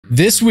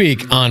This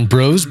week on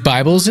Bros,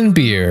 Bibles, and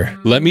Beer.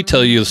 Let me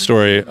tell you the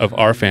story of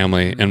our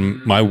family,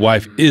 and my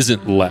wife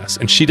isn't less,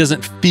 and she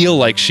doesn't feel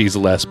like she's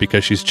less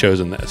because she's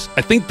chosen this.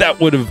 I think that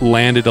would have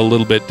landed a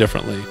little bit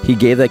differently. He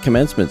gave that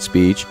commencement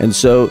speech, and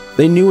so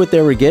they knew what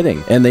they were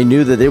getting, and they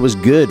knew that it was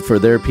good for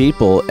their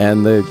people,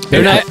 and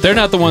they're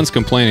not the ones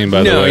complaining,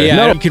 by the way. Yeah,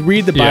 no. You could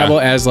read the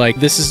Bible as like,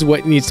 this is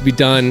what needs to be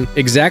done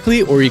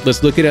exactly, or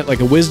let's look at it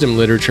like a wisdom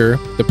literature.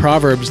 The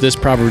Proverbs, this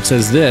proverb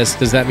says this.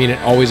 Does that mean it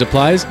always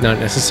applies? Not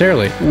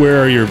necessarily. Where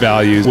are your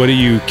values? What are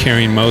you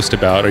caring most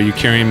about? Are you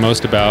caring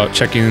most about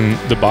checking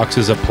the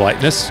boxes of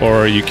politeness, or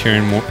are you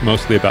caring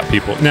mostly about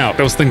people? Now,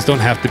 those things don't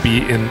have to be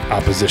in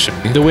opposition.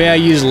 The way I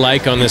use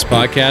like on this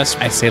podcast,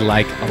 I say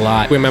like a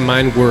lot. The way my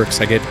mind works,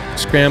 I get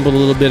scrambled a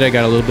little bit. I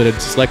got a little bit of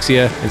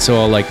dyslexia, and so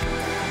I'll like...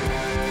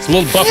 It's a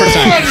little buffer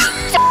time.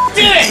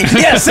 did it!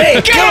 Yes,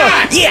 hey, come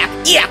on! Yeah!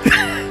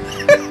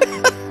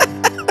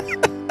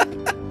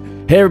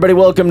 Hey everybody,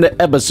 welcome to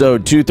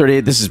episode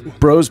 238. This is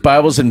Bros,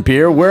 Bibles, and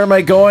Beer. Where am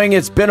I going?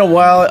 It's been a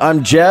while.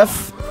 I'm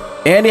Jeff.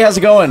 Andy, how's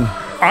it going?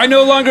 I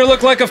no longer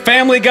look like a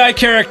Family Guy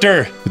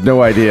character.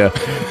 No idea.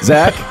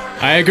 Zach?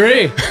 I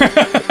agree.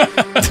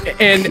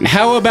 And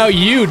how about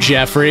you,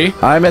 Jeffrey?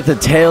 I'm at the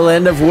tail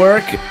end of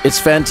work.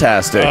 It's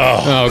fantastic.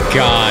 Oh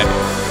God.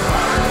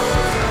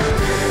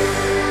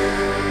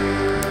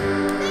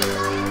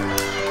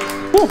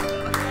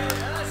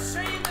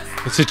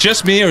 Is it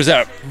just me, or is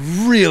that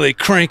really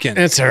cranking?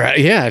 That's all right.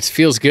 Yeah, it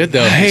feels good,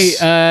 though. Nice.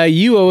 Hey,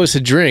 you owe us a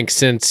drink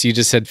since you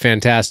just said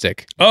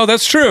fantastic. Oh,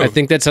 that's true. I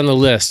think that's on the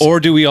list. Or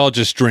do we all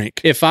just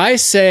drink? If I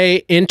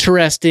say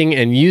interesting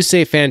and you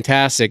say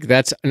fantastic,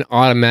 that's an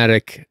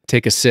automatic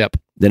take a sip.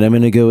 Then I'm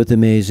going to go with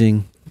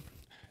amazing.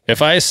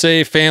 If I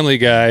say Family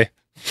Guy...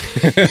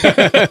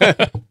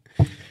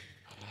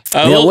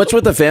 What's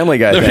with the Family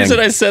Guy thing? The reason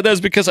I said that is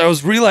because I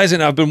was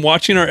realizing I've been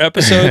watching our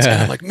episodes,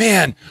 and I'm like,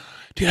 man...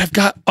 Dude,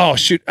 oh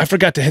shoot, I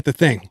forgot to hit the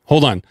thing.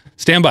 Hold on,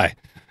 stand by.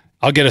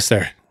 I'll get us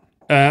there.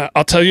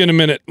 I'll tell you in a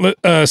minute.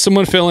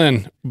 Someone fill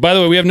in. By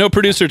the way, we have no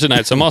producer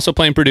tonight, so I'm also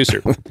playing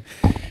producer. All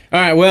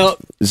right, well,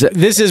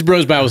 this is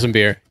Bros, Bibles, and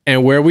Beer,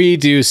 and where we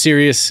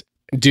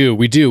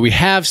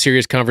have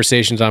serious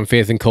conversations on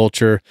faith and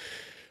culture,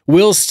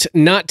 whilst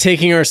not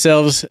taking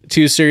ourselves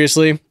too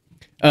seriously.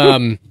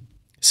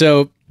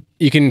 So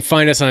you can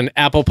find us on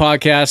Apple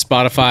Podcasts,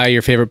 Spotify,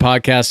 your favorite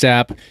podcast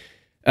app,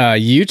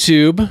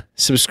 YouTube,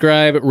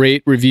 subscribe,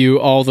 rate, review,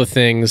 all the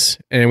things,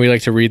 and we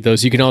like to read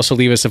those. You can also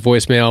leave us a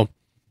voicemail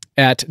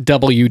at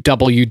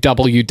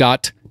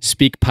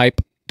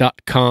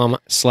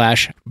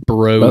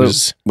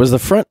www.speakpipe.com/bros. Was the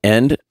front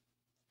end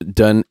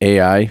done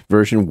AI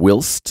version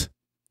whilst?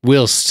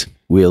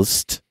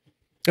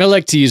 I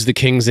like to use the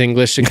King's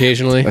English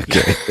occasionally.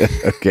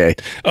 Okay.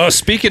 Oh,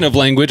 speaking of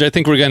language, I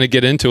think we're going to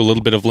get into a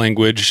little bit of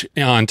language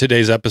on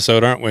today's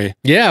episode, aren't we?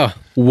 Yeah.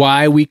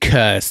 Why we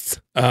cuss.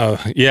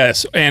 Oh,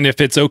 yes. And if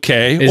it's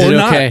okay Is or it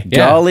not. okay? Yeah.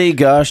 Golly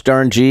gosh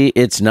darn gee,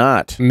 it's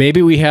not.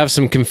 Maybe we have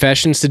some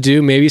confessions to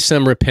do, maybe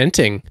some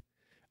repenting.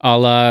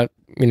 I'll,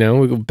 we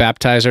will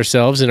baptize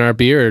ourselves in our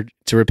beer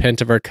to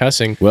repent of our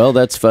cussing. Well,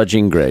 that's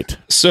fudging great.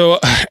 So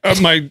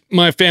my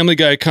Family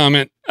Guy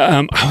comment,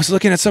 I was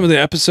looking at some of the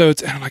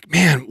episodes and I'm like,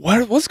 man,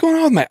 what's going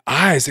on with my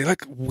eyes? They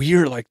look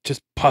weird, like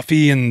just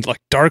puffy and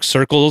like dark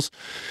circles.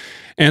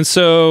 And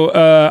so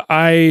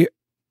I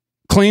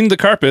cleaned the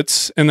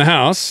carpets in the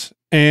house,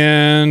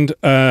 and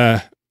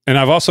I've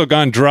also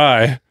gone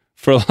dry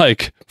for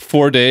like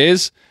 4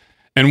 days.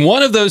 And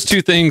one of those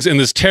two things in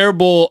this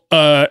terrible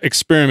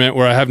experiment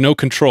where I have no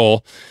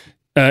control,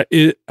 I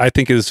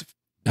think is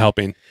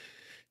helping.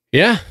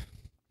 Yeah.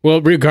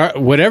 Well,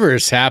 whatever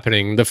is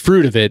happening, the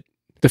fruit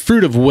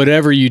of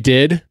whatever you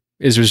did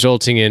is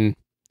resulting in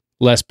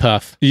less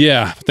puff.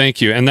 Yeah,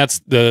 thank you. And that's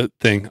the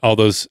thing. All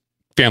those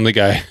Family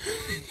Guy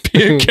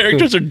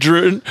characters are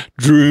droon.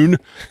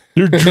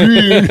 They're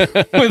droon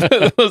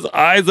with those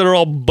eyes that are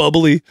all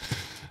bubbly.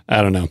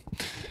 I don't know.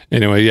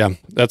 Anyway, yeah,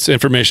 that's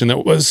information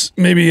that was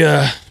maybe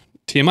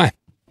TMI.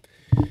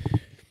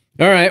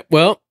 All right.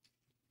 Well,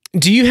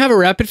 do you have a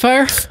rapid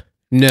fire?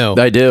 No.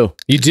 I do.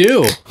 You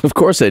do? Of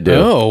course I do.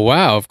 Oh,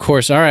 wow. Of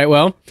course. All right.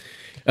 Well,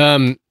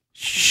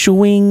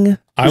 Shwing.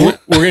 we're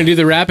going to do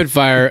the rapid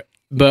fire,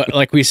 but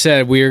like we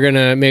said, we've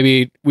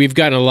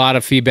gotten a lot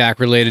of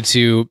feedback related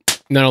to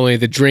not only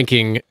the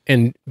drinking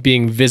and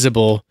being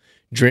visibly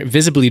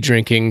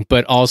drinking,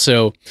 but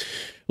also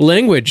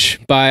language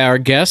by our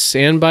guests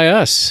and by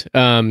us.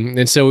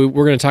 And so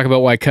we're going to talk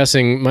about why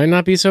cussing might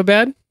not be so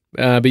bad,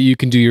 but you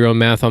can do your own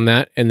math on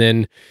that. And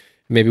then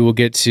maybe we'll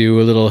get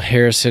to a little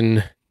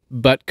Harrison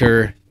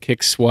Butker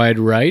kicks wide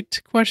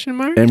right, question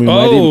mark? And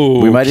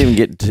we might even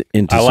get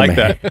into some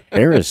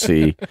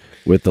heresy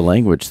with the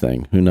language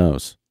thing. Who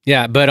knows?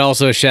 Yeah, but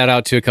also a shout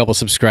out to a couple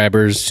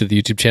subscribers to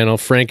the YouTube channel.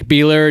 Frank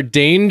Beeler,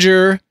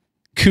 Danger,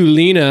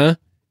 Kulina,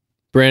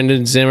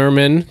 Brandon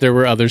Zimmerman. There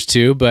were others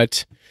too,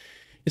 but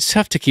it's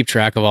tough to keep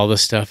track of all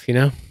this stuff, you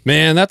know?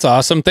 Man, that's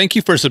awesome. Thank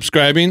you for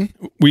subscribing.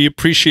 We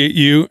appreciate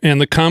you. And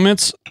the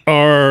comments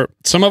are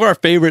some of our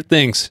favorite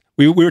things.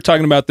 We were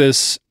talking about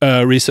this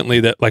recently,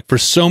 that like for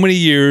so many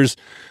years,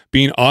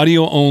 being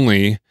audio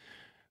only,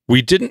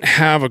 we didn't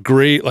have a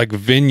great like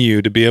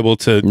venue to be able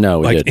to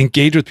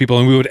engage with people,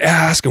 and we would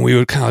ask and we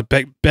would kind of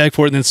beg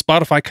for it. And then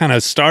Spotify kind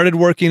of started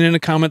working in a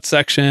comment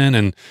section,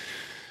 and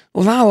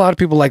not a lot of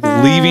people like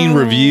leaving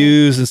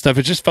reviews and stuff.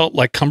 It just felt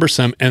like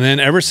cumbersome. And then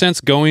ever since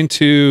going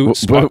to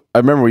I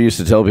remember we used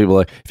to tell people,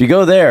 like, if you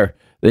go there,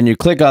 then you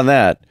click on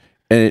that,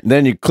 and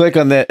then you click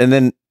on that, and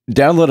then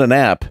download an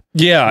app.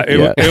 Yeah,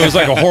 it was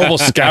like a horrible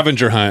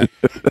scavenger hunt.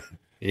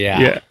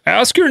 Yeah.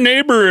 Ask your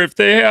neighbor if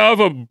they have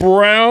a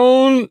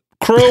brown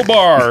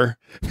crowbar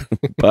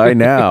By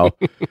now.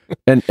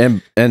 And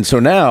so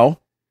now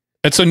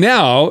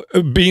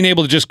being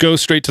able to just go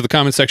straight to the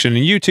comment section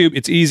in YouTube,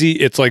 it's easy.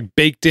 It's like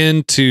baked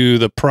into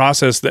the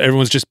process that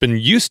everyone's just been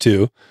used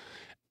to.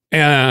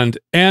 And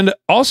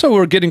also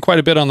we're getting quite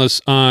a bit on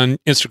this on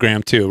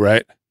Instagram too,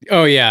 right?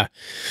 Oh yeah.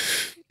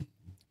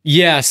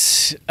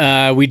 Yes,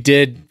 we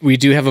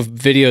do have a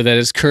video that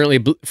is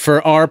currently,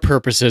 for our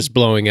purposes,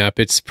 blowing up.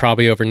 It's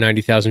probably over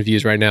 90,000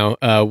 views right now.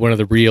 One of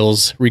the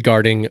reels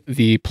regarding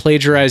the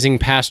plagiarizing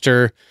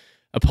pastor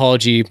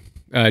apology,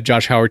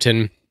 Josh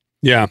Howerton.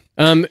 Yeah.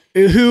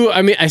 Who,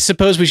 I mean, I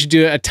suppose we should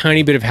do a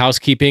tiny bit of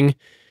housekeeping.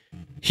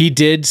 He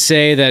did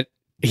say that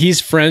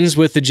he's friends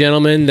with the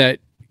gentleman that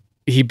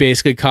he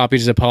basically copied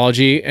his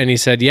apology, and he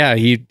said, yeah,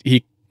 he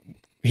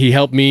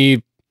helped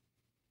me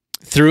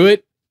through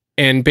it.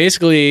 And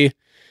basically,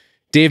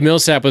 Dave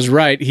Millsap was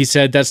right. He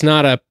said that's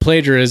not a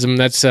plagiarism,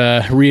 that's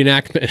a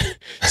reenactment.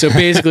 So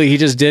basically, he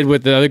just did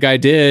what the other guy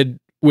did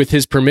with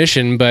his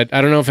permission, but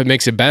I don't know if it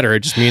makes it better.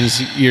 It just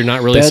means you're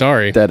not really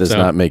sorry. That does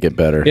not make it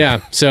better.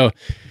 Yeah. So,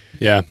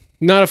 yeah,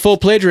 not a full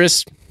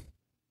plagiarist.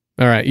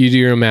 All right, you do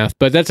your own math.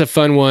 But that's a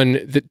fun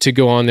one to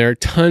go on there.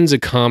 Tons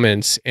of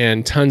comments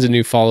and tons of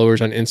new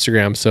followers on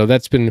Instagram. So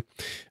that's been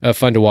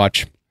fun to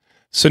watch.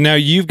 So now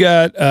you've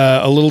got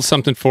a little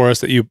something for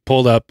us that you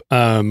pulled up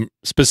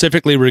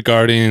specifically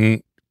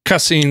regarding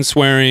cussing,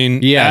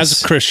 swearing,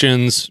 as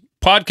Christians,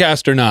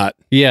 podcast or not.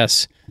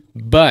 Yes,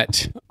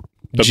 but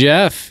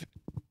Jeff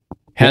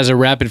has a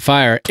rapid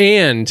fire.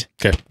 And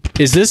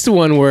is this the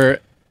one where,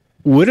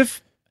 what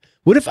if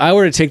I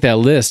were to take that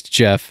list,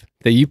 Jeff,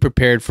 that you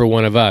prepared for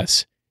one of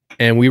us,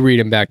 and we read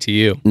them back to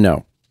you?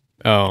 No.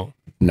 Oh.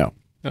 No.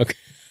 Okay.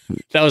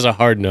 That was a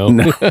hard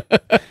no.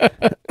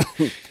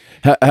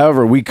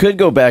 However, we could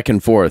go back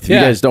and forth. You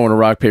guys don't want to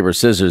rock, paper,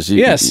 scissors.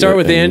 Start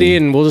with Andy,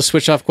 and we'll just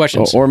switch off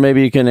questions. Or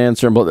maybe you can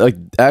answer them both. Like,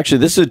 actually,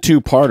 this is a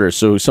two-parter,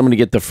 so somebody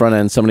get the front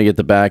end, somebody get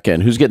the back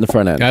end. Who's getting the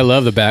front end? I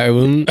love the back.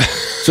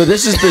 So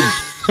this is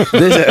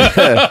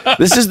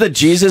this is the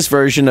Jesus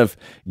version of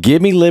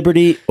give me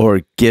liberty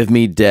or give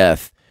me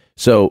death.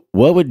 So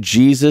what would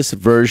Jesus'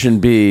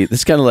 version be? This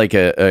is kind of like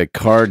a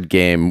card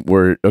game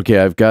where, okay,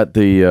 I've got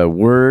the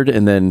word,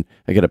 and then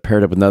I got to pair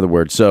it up with another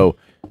word. So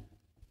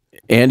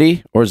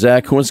Andy or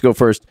Zach, who wants to go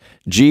first?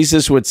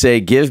 Jesus would say,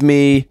 give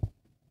me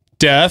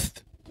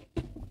death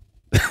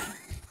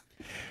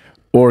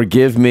or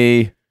give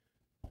me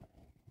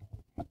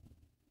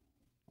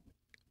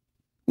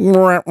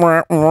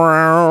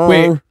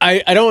wait,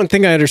 I don't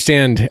think I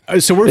understand.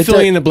 So we're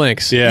filling in the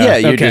blanks. Yeah,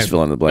 you're just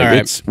filling in the blank.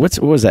 Right. What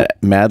was that?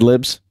 Mad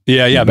Libs?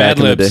 Yeah, Mad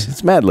Libs.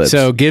 It's Mad Libs.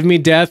 So give me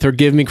death or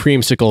give me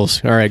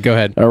creamsicles. All right, go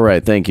ahead. All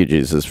right, thank you,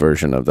 Jesus'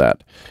 version of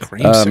that.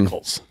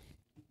 Creamsicles.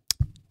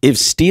 If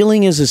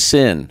stealing is a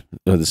sin,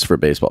 this is for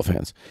baseball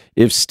fans.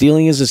 If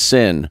stealing is a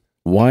sin,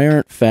 why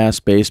aren't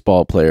fast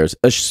baseball players,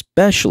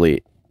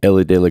 especially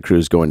Ellie De La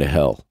Cruz, going to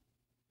hell?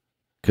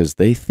 Because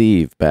they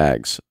thieve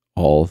bags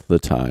all the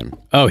time.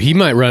 Oh, he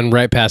might run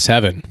right past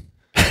heaven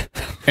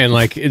and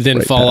then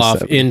Right fall off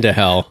heaven. into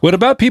hell. What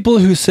about people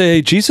who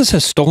say, Jesus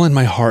has stolen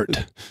my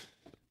heart?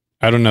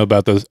 I don't know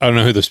about those. I don't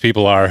know who those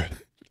people are.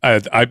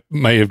 I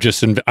might have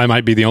just, I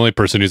might be the only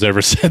person who's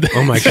ever said that.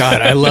 Oh my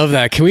God, I love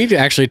that. Can we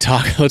actually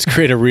talk? Let's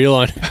create a reel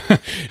on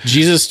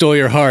Jesus stole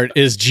your heart.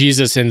 Is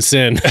Jesus in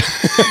sin?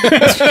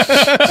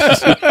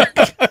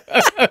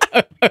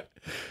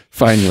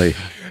 Finally.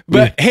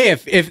 But hey,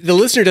 if the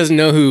listener doesn't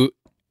know who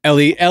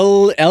Ellie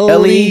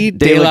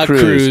De La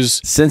Cruz,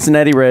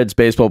 Cincinnati Reds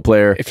baseball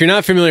player. if you're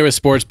not familiar with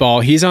sports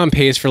ball, he's on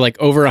pace for like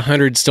over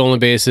 100 stolen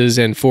bases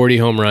and 40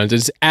 home runs.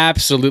 It's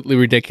absolutely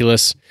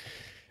ridiculous.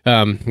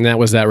 And that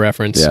was that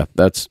reference. Yeah,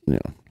 that's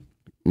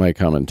my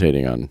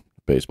commentating on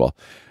baseball.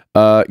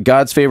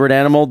 God's favorite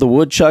animal, the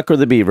woodchuck or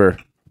the beaver?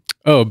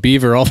 Oh,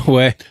 beaver all the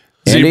way.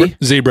 Andy?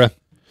 Zebra.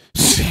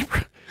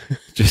 Zebra.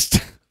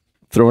 Just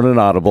throwing an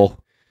audible.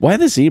 Why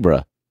the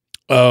zebra?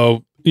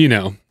 Oh,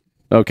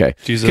 Okay.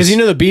 Jesus.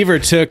 Because the beaver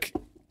took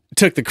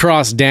the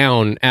cross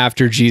down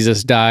after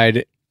Jesus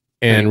died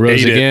and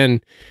rose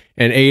again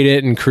and ate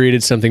it and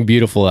created something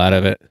beautiful out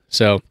of it.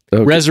 So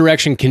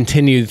resurrection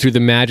continued through the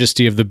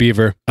majesty of the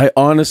beaver. I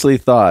honestly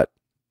thought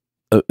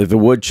the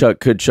woodchuck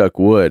could chuck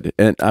wood,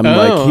 and I'm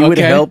like, he would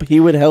help. He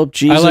would help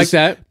Jesus. I like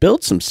that.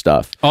 Build some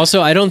stuff.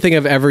 Also, I don't think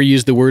I've ever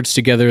used the words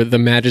together, the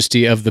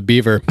majesty of the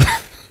beaver,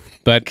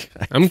 but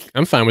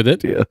I'm fine with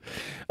it. Yeah.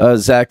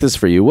 Zach, this is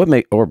for you. What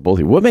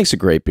makes a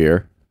great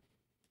beer?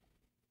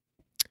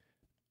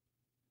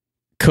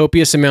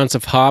 Copious amounts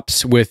of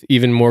hops with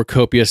even more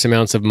copious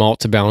amounts of malt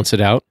to balance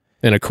it out.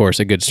 And of course,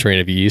 a good strain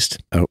of yeast.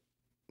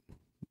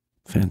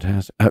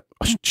 Fantastic. Oh,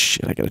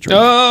 shit, I got to drink.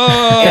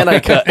 Oh, And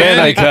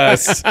I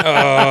cussed.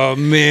 Oh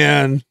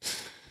man.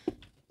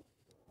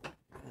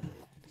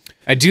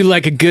 I do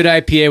like a good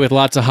IPA with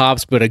lots of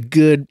hops, but a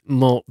good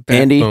malt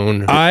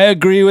backbone. Andy? I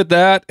agree with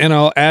that, and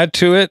I'll add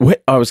to it Wait,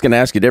 I was going to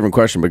ask you a different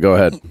question, but go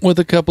ahead. with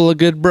a couple of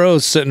good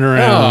bros sitting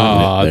around.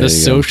 Oh, There the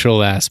you go.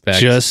 social aspect.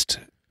 Just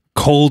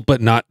cold,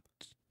 but not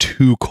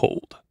too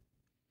cold.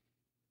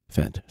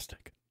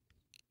 Fantastic.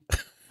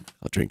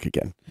 I'll drink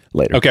again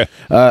later. Okay.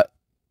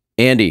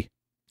 Andy,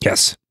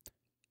 Yes.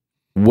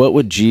 what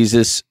would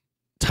Jesus'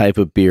 type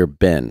of beer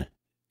been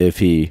if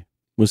he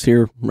was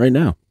here right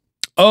now?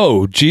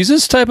 Oh,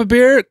 Jesus type of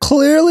beer?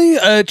 Clearly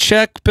a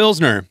Czech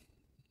Pilsner.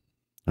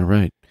 All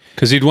right.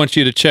 Because he'd want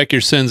you to check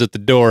your sins at the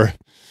door.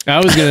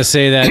 I was gonna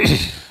say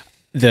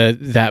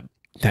that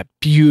that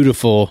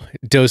beautiful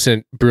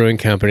Docent Brewing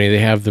Company, they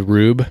have the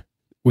Rube,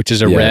 which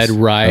is a Yes. red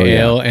rye Oh,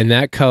 yeah. ale, and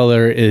that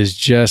color is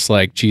just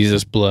like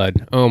Jesus'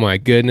 blood. Oh my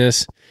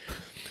goodness.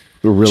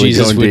 We're really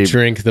Jesus going would deep.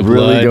 drink the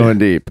really blood. going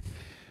deep.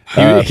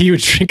 He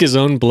would drink his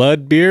own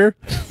blood beer?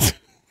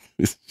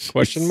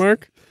 Question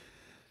mark?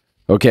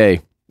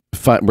 Okay.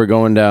 Fine. We're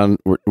going down.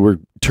 We're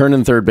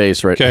turning third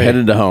base, right? Okay.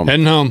 Headed to home.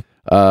 Heading home.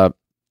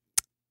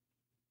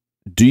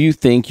 Do you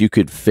think you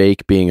could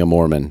fake being a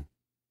Mormon?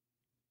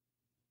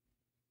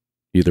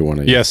 Either one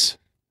of you. Yes.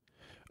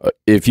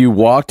 If you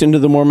walked into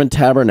the Mormon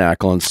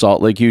Tabernacle in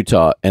Salt Lake,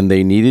 Utah, and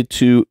they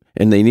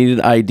needed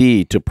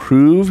ID to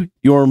prove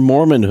your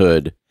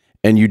Mormonhood,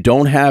 and you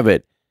don't have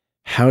it,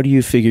 how do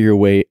you figure your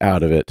way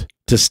out of it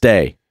to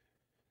stay?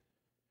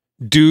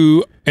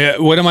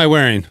 What am I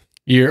wearing?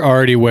 You're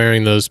already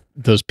wearing those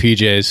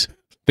PJs,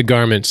 the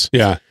garments.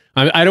 Yeah.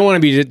 I don't want to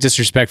be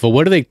disrespectful.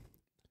 What are they?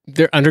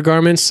 They're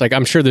undergarments? Like,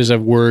 I'm sure there's a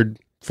word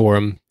for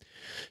them.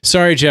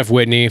 Sorry, Jeff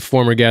Whitney,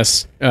 former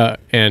guest,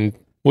 and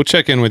We'll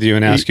check in with you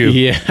and ask you.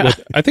 Yeah.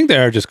 I think they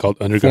are just called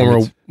former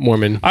undergarments.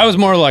 Mormon. I was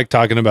more like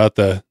talking about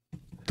the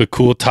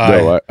cool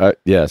tie. No,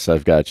 yes,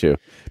 I've got you.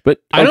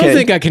 But I don't okay.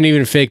 think I can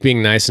even fake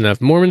being nice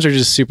enough. Mormons are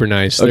just super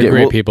nice. They're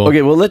great people.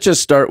 Okay, well, let's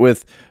just start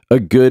with a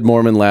good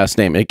Mormon last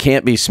name. It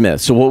can't be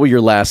Smith. So what will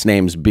your last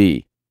names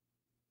be?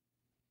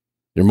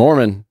 You're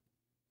Mormon.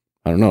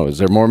 I don't know. Is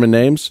there Mormon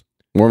names?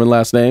 Mormon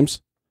last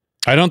names?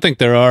 I don't think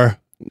there are.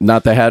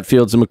 Not the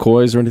Hatfields and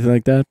McCoys or anything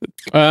like that?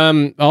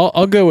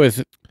 I'll go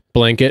with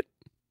Blanket.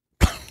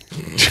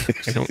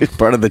 It's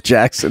part of the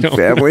Jackson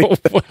family.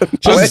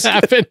 What just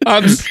happened?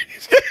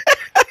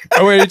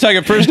 Oh, wait, are you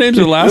talking first names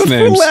or last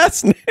names?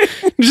 Last name.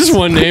 Just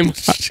one name.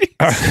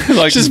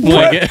 Like Just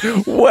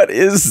Blanket. What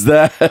is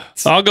that?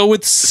 I'll go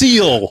with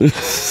Seal.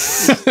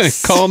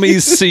 Call me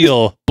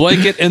Seal.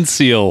 Blanket and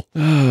Seal.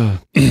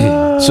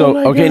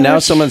 So, okay, now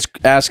someone's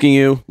asking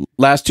you,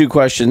 last two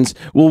questions.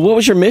 Well, what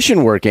was your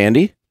mission work,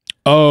 Andy?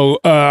 Oh,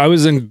 I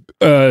was in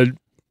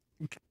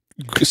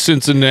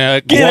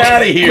Cincinnati. Get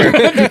out of here.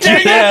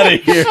 Get out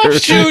of here.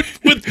 Shoot,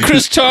 with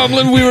Chris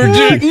Tomlin, we were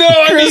doing. No,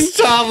 I mean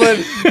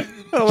Tomlin.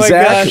 Oh my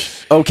Zach,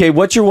 gosh. okay,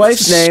 what's your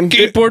wife's name?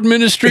 skateboard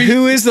ministry.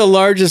 Who is the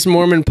largest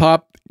Mormon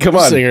pop Come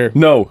on. singer?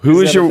 No,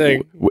 who Is is that a your...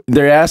 thing?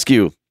 They ask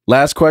you,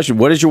 last question,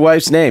 what is your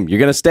wife's name? You're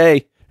going to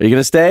stay. Are you going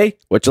to stay?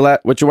 What's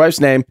your wife's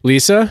name?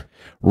 Lisa?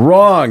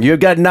 Wrong. You've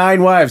got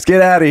 9 wives. Get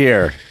out of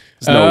here.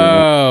 There's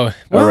Oh.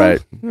 All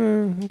right.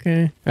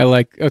 Okay.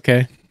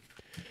 Okay.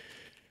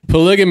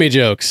 Polygamy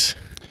jokes.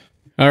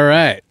 All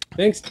right.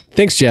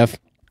 Thanks, Jeff.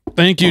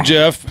 Thank you,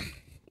 Jeff.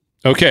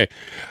 Okay.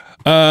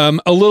 A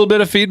little bit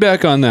of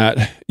feedback on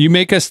that. You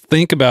make us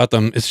think about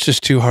them. It's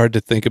just too hard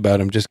to think about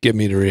them. Just get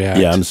me to react.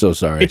 Yeah, I'm so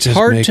sorry. It's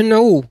hard to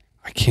know.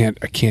 I can't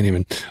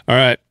even. All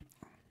right.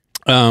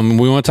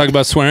 We want to talk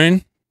about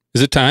swearing.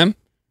 Is it time?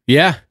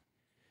 Yeah.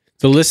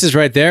 The list is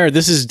right there.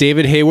 This is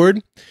David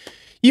Hayward.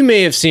 You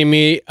may have seen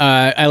me.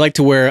 I like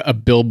to wear a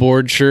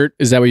billboard shirt.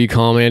 Is that what you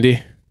call them,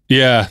 Andy?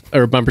 Yeah.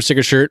 Or a bumper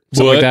sticker shirt?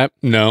 Something What? like that?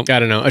 No. I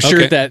don't know. A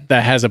shirt that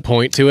has a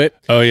point to it.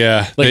 Oh,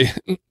 yeah. Like,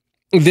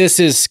 this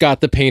is Scott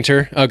the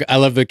Painter. Okay, I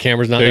love the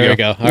camera's not There there. you We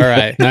go. All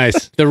right.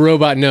 Nice. The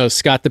robot knows.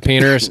 Scott the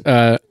Painter,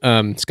 Scott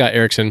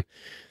Erickson,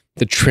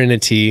 the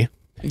Trinity.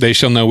 They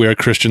shall know we are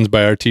Christians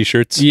by our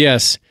t-shirts.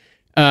 Yes.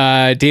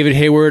 David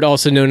Hayward,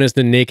 also known as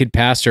the Naked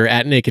Pastor,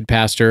 at Naked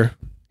Pastor.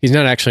 He's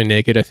not actually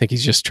naked. I think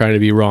he's just trying to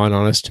be raw and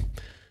honest.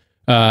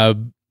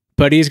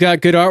 But he's got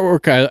good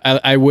artwork.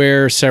 I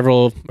wear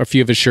a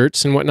few of his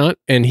shirts and whatnot.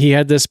 And he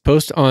had this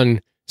post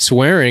on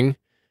swearing.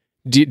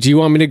 Do you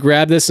want me to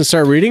grab this and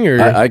start reading?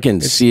 Or I can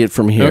see it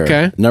from here.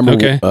 Okay.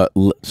 Okay.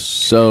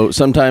 So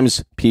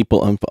sometimes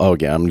people...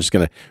 okay, I'm just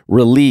going to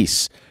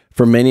release.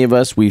 For many of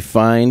us, we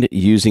find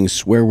using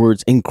swear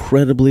words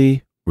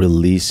incredibly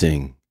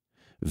releasing.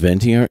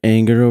 Venting our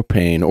anger or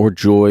pain or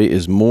joy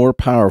is more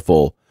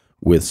powerful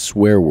with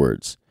swear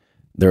words.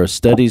 There are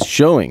studies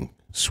showing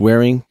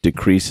swearing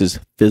decreases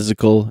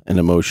physical and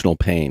emotional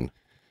pain.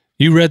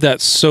 You read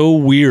that so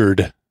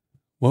weird.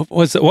 What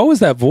was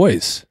that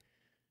voice?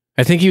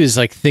 I think he was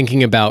like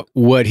thinking about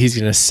what he's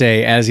going to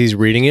say as he's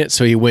reading it.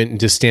 So he went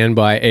into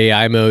standby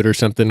AI mode or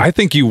something. I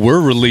think you were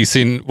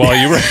releasing while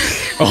you were...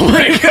 Oh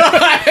my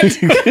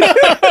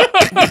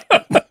God.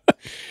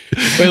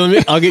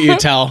 I'll get you a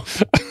towel.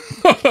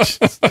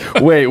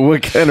 Wait,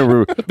 what kind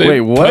of?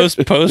 Wait,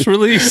 what? Post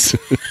release.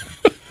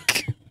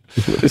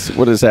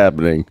 What is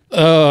happening?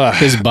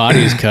 His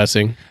body is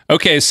cussing.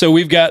 Okay, so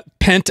we've got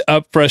pent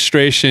up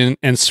frustration,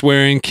 and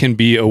swearing can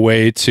be a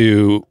way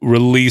to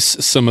release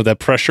some of that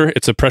pressure.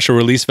 It's a pressure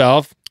release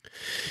valve.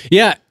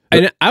 Yeah,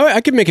 and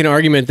I could make an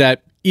argument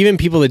that even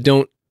people that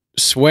don't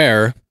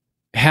swear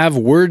have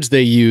words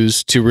they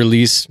use to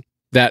release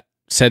that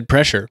said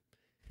pressure,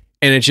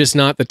 and it's just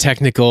not the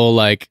technical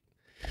like,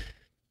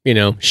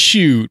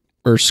 shoot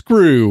or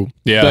screw.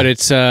 Yeah, but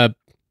it's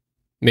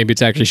maybe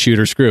it's actually shoot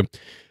or screw.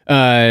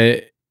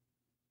 And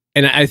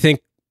I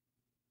think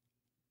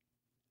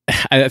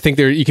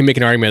there you can make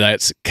an argument that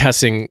it's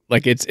cussing,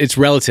 like it's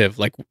relative.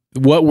 Like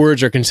what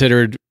words are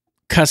considered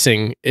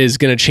cussing is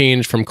going to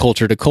change from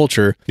culture to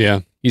culture.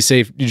 Yeah,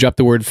 you drop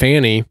the word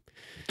fanny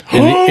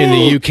in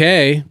the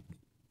UK,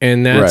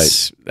 and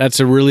that's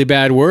a really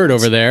bad word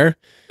over there.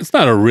 It's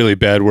not a really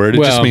bad word.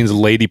 It just means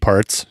lady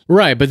parts.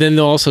 Right, but then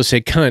they'll also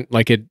say cunt,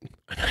 like it.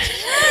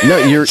 No,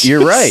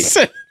 you're right.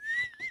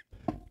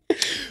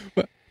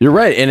 You're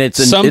right, and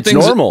it's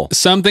normal.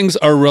 Some things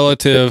are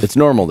relative. It's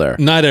normal there.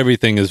 Not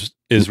everything is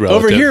relative.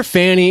 Over here,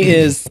 fanny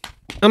is.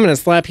 I'm going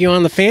to slap you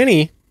on the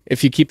fanny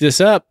if you keep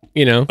this up.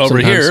 Over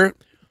here,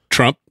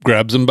 Trump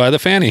grabs him by the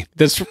fanny.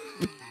 That's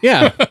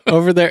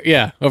over there.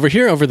 Yeah, over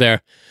here, over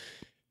there.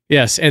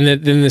 Yes, and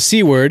then the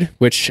C word,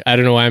 which I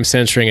don't know why I'm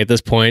censoring at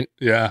this point.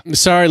 Yeah,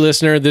 sorry,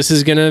 listener. This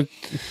is gonna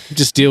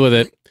just deal with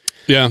it.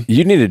 Yeah,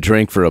 you need a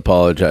drink for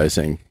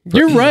apologizing.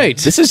 You're right.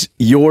 This is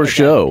your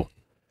show.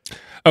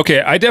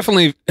 Okay, I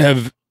definitely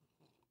have,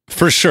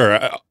 for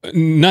sure.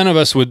 None of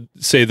us would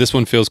say this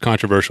one feels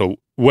controversial.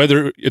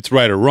 Whether it's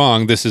right or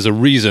wrong, this is a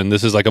reason.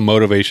 This is like a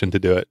motivation to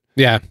do it.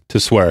 Yeah. To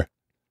swear.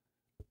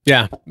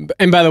 Yeah.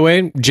 And by the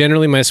way,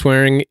 generally my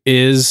swearing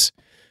is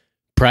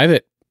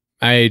private.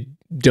 I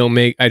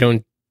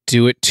don't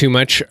do it too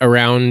much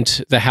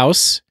around the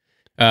house.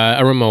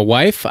 Around my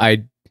wife,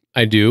 I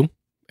do,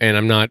 and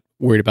I'm not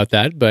worried about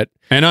that,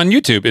 and on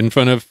YouTube in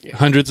front of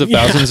hundreds of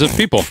thousands of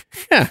people.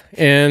 Yeah.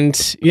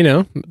 And,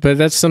 but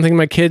that's something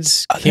my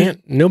kids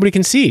nobody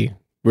can see,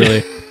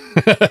 really.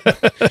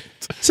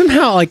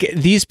 Somehow, like,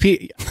 these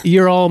people,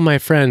 you're all my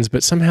friends,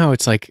 but somehow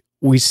it's like,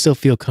 we still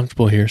feel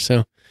comfortable here.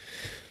 So,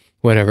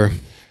 whatever.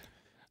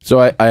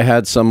 So I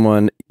had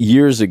someone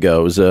years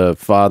ago, it was a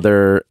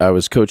father, I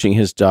was coaching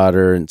his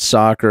daughter in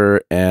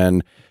soccer,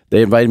 and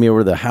they invited me over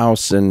to the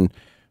house, and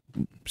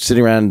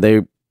sitting around,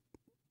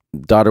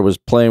 daughter was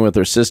playing with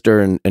her sister,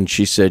 and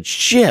she said,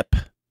 ship.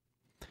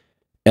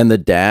 And the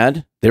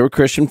dad, they were a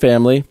Christian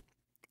family.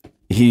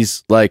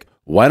 He's like,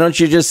 why don't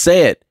you just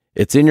say it?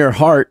 It's in your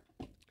heart.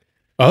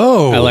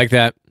 Oh, I like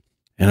that.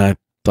 And I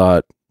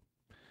thought,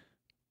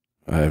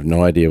 I have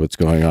no idea what's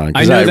going on.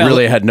 Because I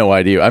really had no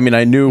idea. I mean,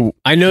 I know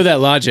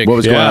that logic what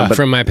was going on,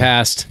 from my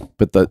past.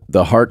 But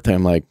the heart thing,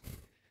 I'm like,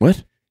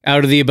 what?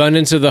 Out of the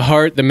abundance of the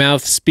heart, the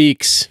mouth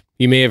speaks.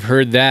 You may have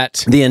heard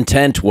that. The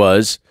intent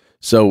was,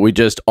 so we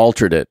just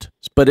altered it.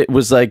 But it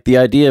was like the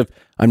idea of,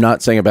 I'm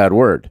not saying a bad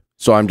word.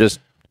 So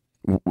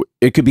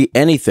it could be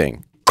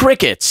anything.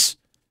 Crickets.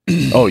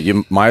 Oh,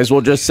 you might as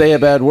well just say a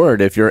bad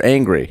word if you're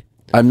angry.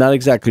 I'm not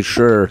exactly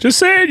sure. Just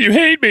say it, you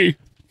hate me.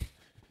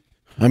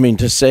 I mean,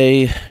 to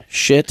say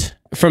shit.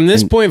 From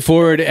this point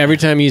forward, every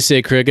time you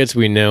say crickets,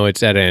 we know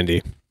it's at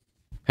Andy.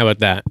 How about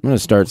that? I'm going to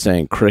start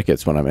saying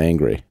crickets when I'm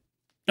angry.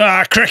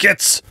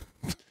 Crickets.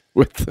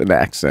 With an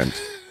accent.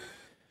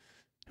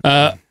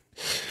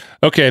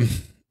 Okay.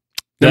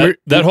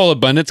 That whole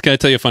abundance, can I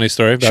tell you a funny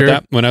story about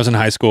that? When I was in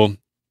high school,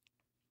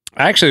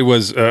 I actually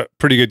was a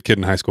pretty good kid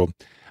in high school.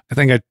 I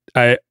think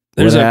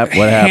there's a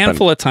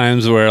handful of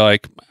times where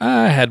like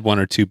I had one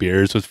or two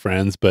beers with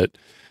friends, but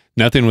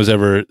nothing was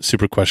ever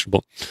super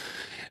questionable.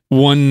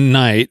 One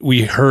night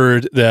we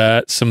heard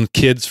that some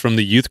kids from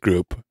the youth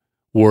group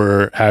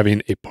were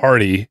having a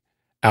party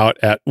out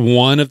at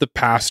one of the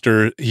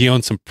pastor. He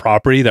owned some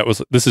property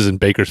this is in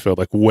Bakersfield,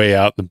 like way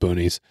out in the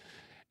boonies.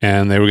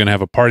 And they were going to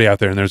have a party out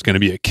there, and there's going to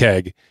be a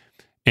keg.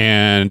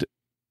 And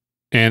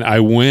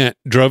I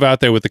drove out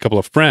there with a couple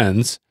of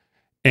friends,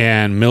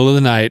 and middle of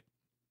the night,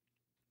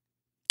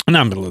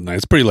 not middle of the night,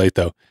 it's pretty late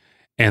though.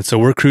 And so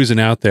we're cruising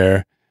out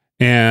there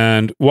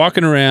and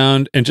walking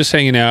around and just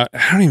hanging out.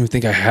 I don't even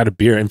think I had a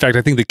beer. In fact,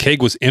 I think the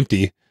keg was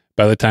empty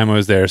by the time I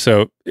was there.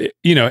 So,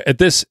 at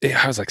this,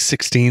 I was like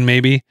 16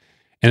 maybe,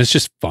 and it's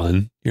just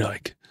fun. You're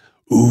like,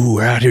 ooh,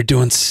 we're out here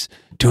doing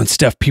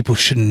stuff people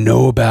shouldn't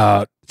know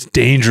about. It's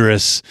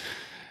dangerous.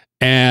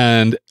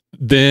 And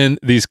then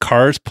these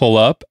cars pull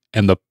up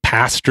and the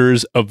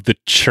pastors of the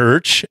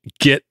church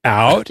get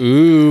out.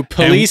 Ooh,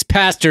 police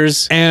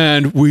pastors.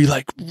 And we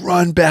like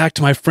run back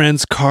to my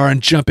friend's car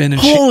and jump in. And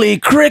holy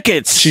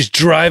crickets. She's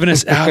driving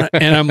us out.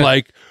 And I'm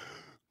like,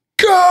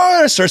 go.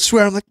 I start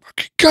swearing. I'm like,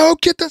 okay, go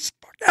get this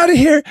out of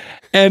here.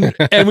 And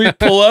we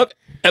pull up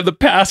and the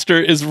pastor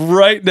is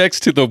right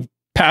next to the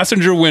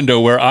passenger window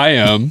where I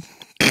am.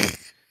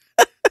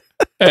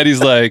 And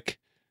he's like,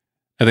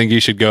 I think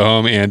you should go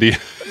home, Andy.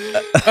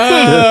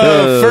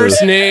 Oh,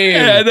 first name.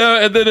 Yeah, I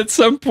know. And then at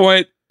some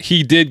point,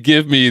 he did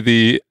give me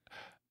the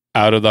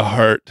out of the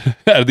heart,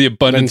 out of the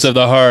abundance of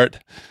the heart,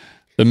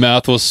 the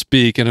mouth will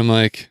speak. And I'm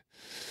like,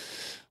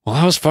 well,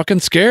 I was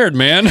fucking scared,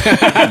 man.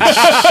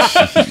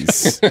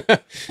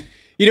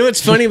 You know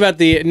what's funny about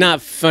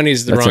not funny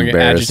is the wrong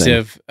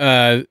adjective.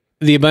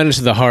 The abundance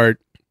of the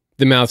heart,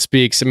 the mouth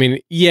speaks. I mean,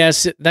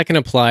 yes, that can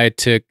apply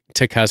to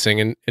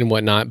cussing and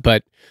whatnot,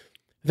 but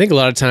I think a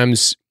lot of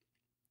times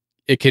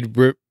it could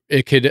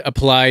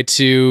apply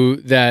to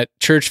that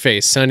church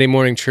face, Sunday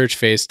morning church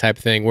face type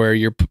thing, where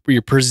you're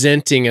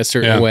presenting a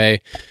certain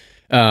way,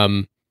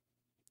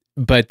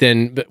 but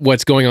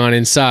what's going on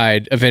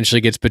inside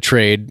eventually gets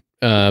betrayed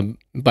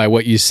by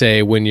what you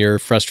say when you're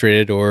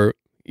frustrated, or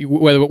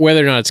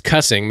whether or not it's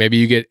cussing. Maybe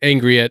you get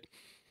angry at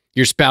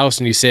your spouse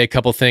and you say a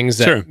couple things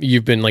that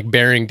you've been like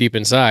burying deep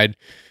inside.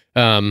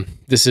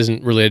 This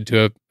isn't related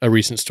to a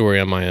recent story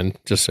on my end,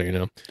 just so you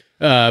know.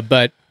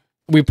 But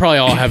we probably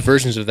all have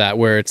versions of that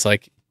where it's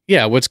like,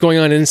 yeah, what's going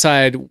on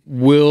inside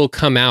will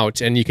come out,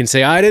 and you can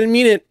say, I didn't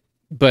mean it,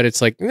 but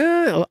it's like,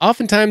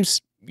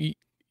 oftentimes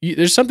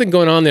there's something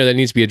going on there that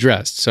needs to be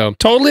addressed. So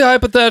totally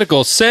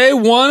hypothetical. Say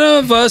one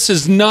of us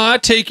is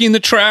not taking the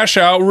trash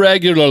out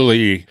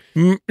regularly.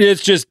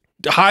 It's just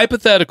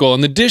hypothetical,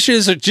 and the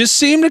dishes just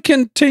seem to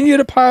continue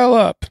to pile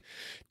up.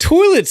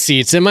 Toilet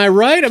seats, am I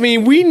right? I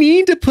mean, we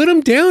need to put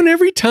them down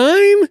every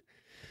time.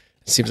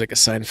 Seems like a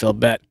Seinfeld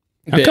bet.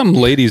 How come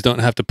ladies don't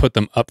have to put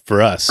them up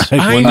for us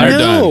when they're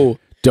done?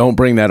 Don't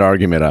bring that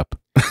argument up.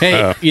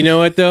 Hey, you know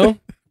what though?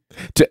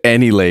 To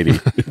any lady.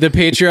 The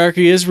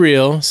patriarchy is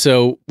real,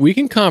 so we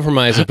can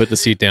compromise and put the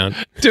seat down.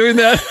 Doing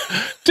that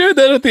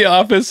at the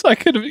office,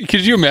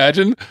 could you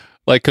imagine?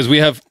 Like, because we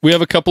have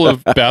a couple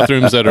of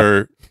bathrooms that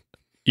are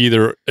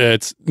either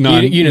it's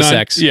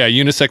unisex.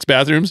 Unisex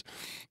bathrooms.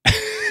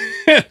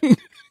 Can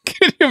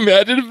you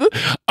imagine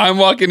if I'm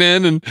walking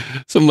in and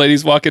some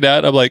ladies walking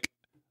out? I'm like,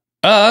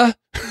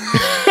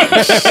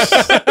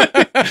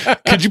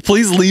 could you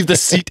please leave the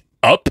seat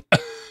up?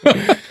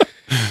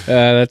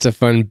 That's a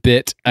fun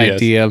bit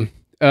idea.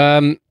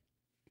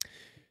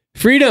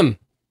 Freedom.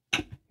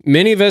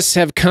 Many of us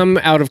have come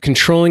out of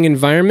controlling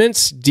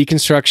environments.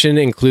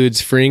 Deconstruction includes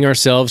freeing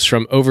ourselves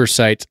from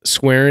oversight.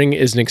 Swearing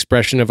is an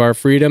expression of our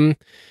freedom.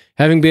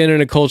 Having been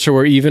in a culture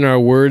where even our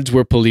words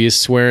were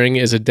policed, swearing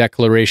is a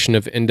declaration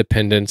of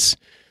independence.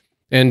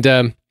 And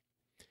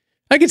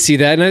I could see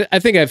that, and I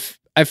think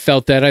I've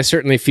felt that. I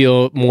certainly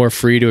feel more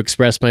free to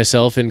express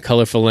myself in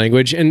colorful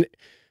language. And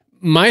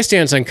my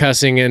stance on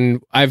cussing,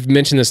 and I've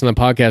mentioned this on the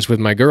podcast with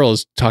my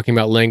girls, talking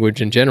about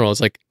language in general, is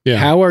like,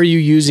 how are you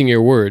using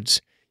your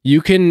words?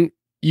 You can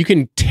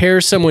tear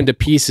someone to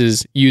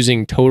pieces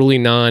using totally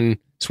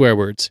non-swear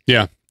words.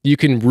 Yeah. You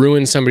can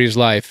ruin somebody's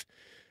life.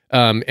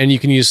 And you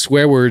can use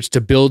swear words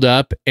to build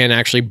up and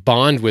actually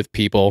bond with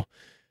people.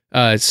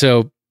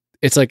 So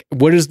it's like,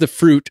 what is the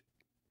fruit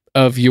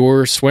of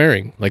your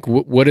swearing? Like,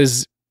 what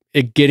is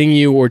it getting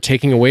you or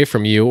taking away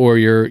from you or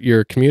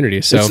your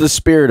community? So it's the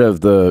spirit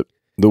of the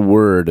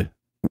word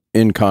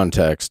in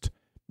context,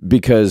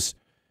 because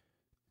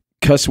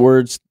cuss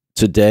words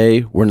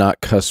today were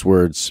not cuss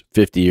words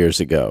 50 years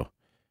ago.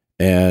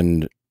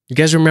 And you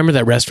guys remember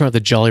that restaurant, the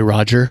Jolly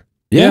Roger?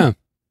 Yeah.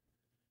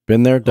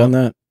 Been there, done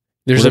that.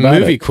 There's a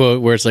movie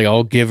quote where it's like,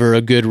 I'll give her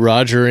a good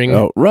Rogering.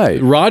 Oh, right.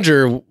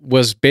 Roger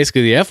was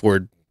basically the F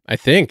word, I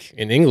think,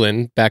 in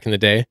England back in the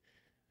day.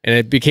 And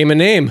it became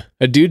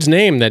a dude's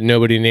name that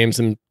nobody names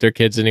their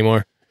kids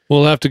anymore.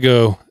 We'll have to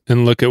go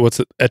and look at what's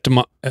the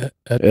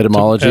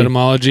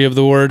etymology of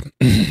the word.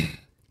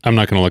 I'm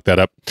not going to look that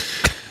up.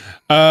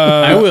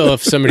 I will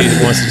if somebody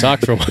wants to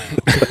talk for a while.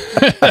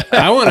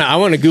 I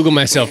want to Google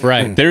myself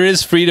right. There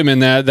is freedom in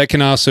that. That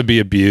can also be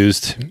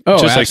abused. Oh,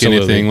 just absolutely.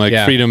 Like anything.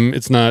 Like freedom,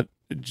 it's not,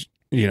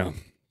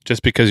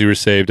 just because you were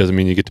saved doesn't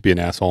mean you get to be an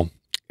asshole.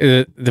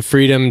 The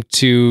freedom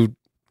to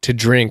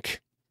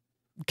drink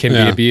can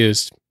be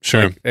abused.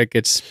 Sure. Like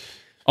it's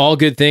all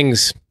good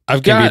things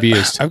can be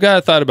abused. I've got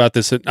a thought about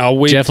this. I'll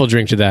wait. Jeff will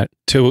drink to that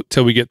till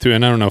we get through.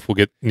 And I don't know if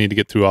need to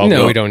get through all of them.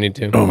 No, we don't need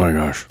to. Oh my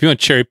gosh. If you want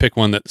to cherry pick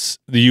one that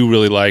you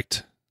really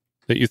liked,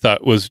 that you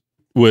thought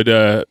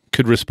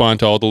could respond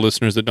to all the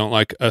listeners that don't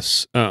like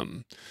us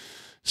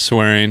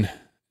swearing,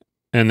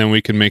 and then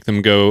we can make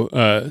them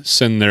go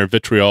send their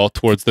vitriol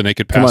towards the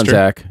naked pastor. Come on,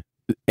 Zach.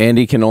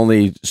 Andy can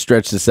only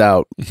stretch this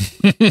out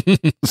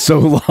so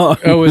long.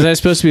 Oh, was I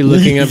supposed to be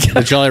looking up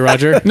the Jolly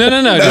Roger?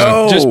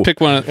 No. Just pick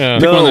one. Pick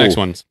one of the next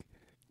ones.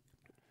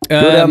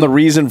 Go down the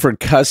reason for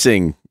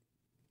cussing.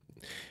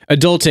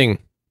 Adulting.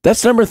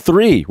 That's number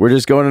 3. We're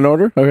just going in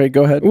order? Okay,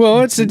 go ahead.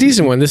 Well, it's a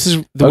decent one. This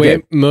is the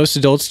way most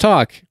adults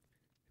talk.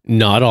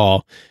 Not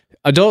all.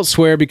 Adults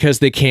swear because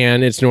they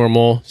can. It's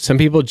normal. Some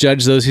people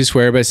judge those who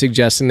swear by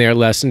suggesting they are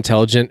less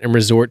intelligent and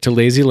resort to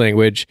lazy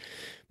language.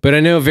 But I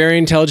know very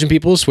intelligent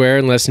people who swear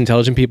and less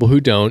intelligent people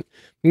who don't.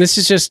 And this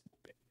is just,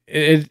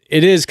 it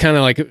is kind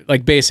of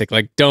like basic.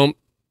 Like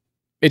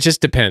it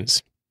just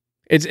depends.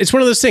 It's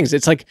one of those things.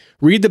 It's like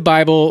read the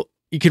Bible.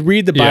 You could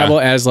read the Bible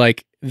as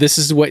like, this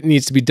is what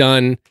needs to be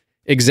done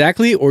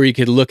exactly. Or you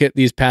could look at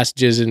these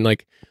passages and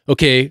like,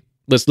 okay,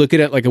 let's look at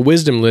it like a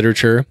wisdom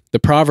literature. The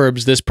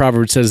Proverbs, this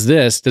proverb says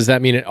this. Does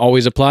that mean it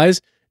always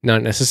applies?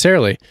 Not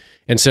necessarily.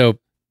 And so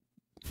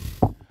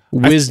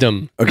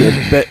wisdom.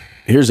 Okay, but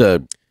here's I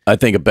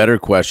think a better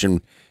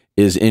question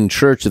is, in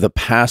church, the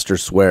pastor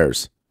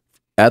swears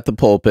at the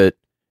pulpit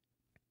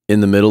in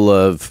the middle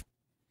of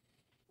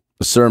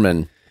a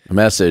sermon, a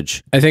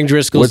message. I think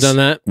Driscoll's done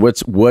that.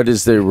 What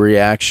is the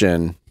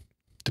reaction?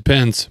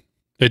 Depends.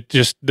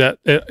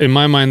 In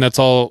my mind, it's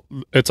all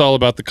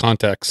about the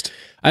context.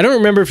 I don't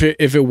remember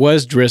if it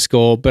was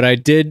Driscoll, but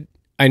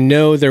I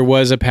know there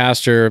was a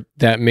pastor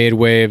that made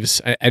waves.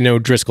 I know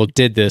Driscoll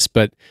did this,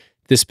 but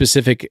this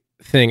specific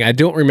thing, I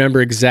don't remember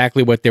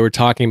exactly what they were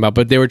talking about,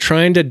 but they were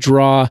trying to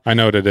draw. I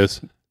know what it is.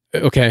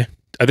 Okay.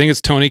 I think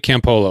it's Tony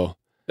Campolo.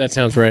 That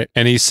sounds right.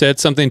 And he said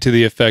something to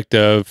the effect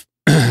of,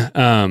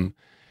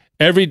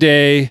 every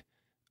day,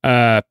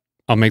 I'll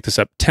make this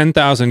up,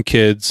 10,000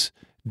 kids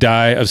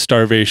die of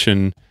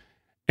starvation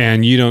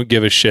and you don't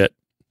give a shit.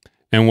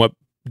 And what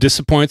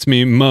disappoints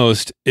me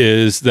most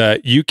is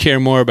that you care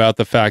more about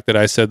the fact that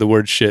I said the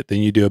word shit than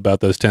you do about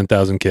those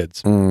 10,000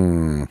 kids.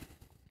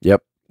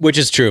 Yep. Which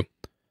is true.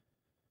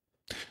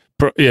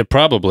 Yeah,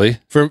 probably.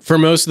 For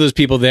most of those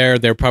people there,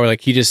 they're probably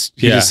like, he just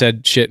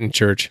said shit in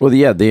church. Well,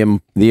 yeah,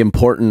 the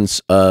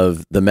importance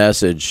of the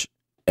message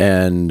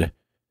and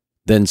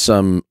then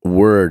some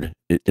word,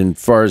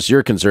 as far as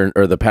you're concerned,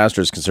 or the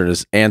pastor is concerned,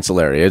 is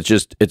ancillary.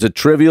 It's a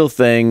trivial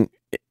thing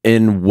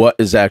in what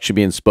is actually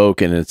being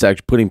spoken, and it's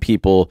actually putting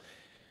people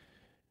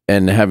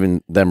and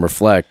having them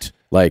reflect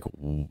like,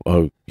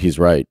 oh, he's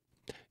right.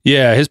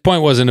 Yeah, his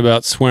point wasn't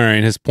about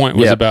swearing. His point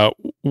was about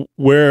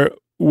where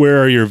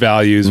are your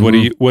values?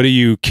 Mm-hmm. What are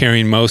you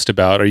caring most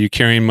about? Are you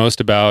caring most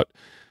about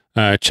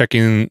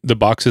checking the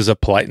boxes of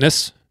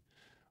politeness,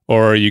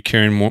 or are you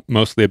caring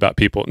mostly about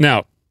people?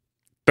 Now,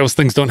 those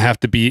things don't have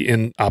to be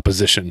in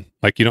opposition.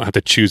 Like, you don't have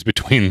to choose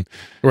between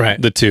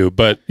the two.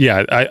 But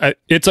yeah,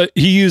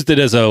 he used it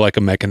as a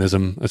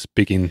mechanism,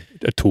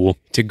 a tool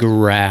to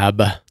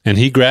grab. And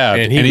he grabbed.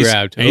 And he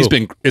grabbed.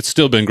 And it's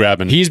still been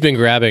grabbing. He's been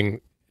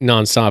grabbing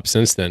nonstop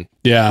since then.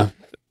 Yeah,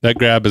 that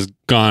grab has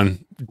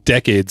gone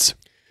decades.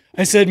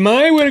 I said,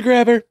 my way to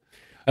grab her.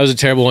 That was a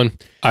terrible one.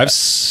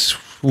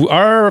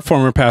 Our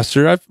former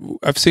pastor,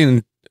 I've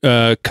seen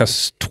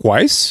cuss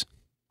twice.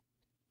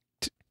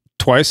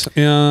 Twice,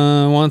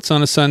 once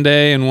on a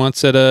Sunday and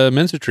once at a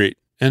men's retreat,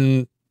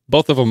 and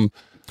both of them,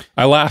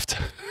 I laughed.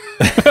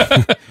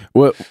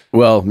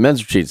 well,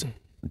 men's retreat's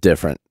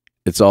different.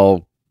 It's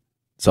all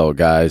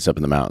guys up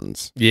in the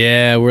mountains.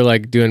 Yeah, we're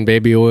like doing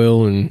baby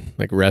oil and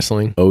like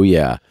wrestling. Oh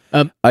yeah,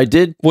 I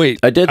did.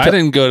 Wait, I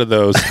didn't go to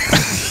those.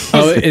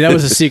 Oh, that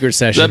was a secret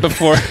session. That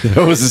before?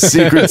 That was a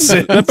secret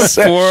sin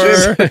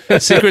before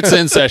secret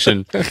sin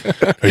session.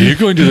 Are you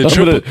going to the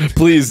triple?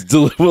 Please,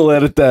 we'll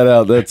edit that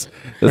out. That's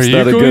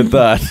not a good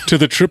thought. To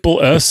the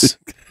triple S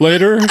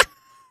later?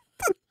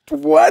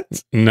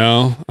 What?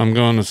 No, I'm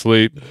going to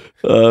sleep.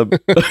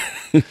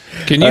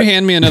 Can you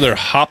hand me another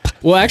hop?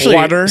 Well, actually,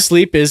 water?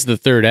 Sleep is the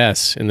third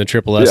S in the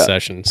triple S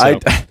session. So.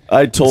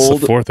 I told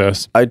the fourth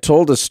S. I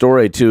told a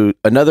story to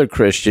another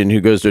Christian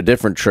who goes to a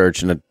different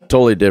church in a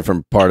totally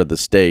different part of the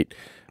state.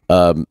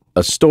 A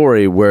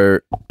story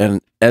where, and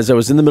as I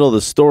was in the middle of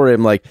the story,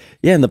 I'm like,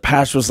 yeah, and the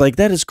pastor was like,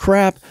 that is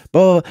crap.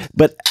 Blah.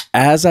 But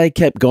as I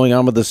kept going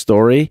on with the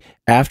story,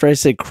 after I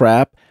said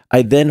crap,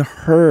 I then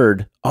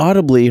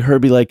audibly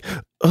heard be like,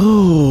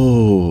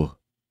 oh.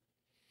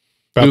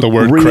 About the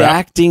word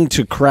reacting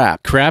to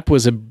crap. Crap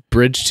was a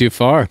bridge too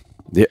far.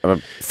 Yeah,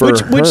 for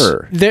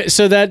her.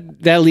 So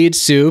that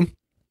leads to,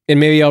 and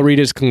maybe I'll read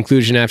his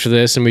conclusion after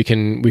this, and we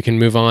can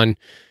move on.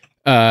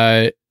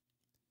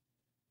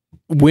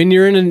 When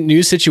you're in a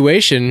new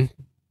situation,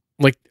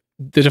 like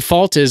the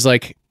default is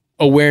like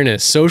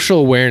awareness, social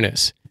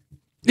awareness.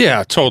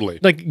 Yeah, totally.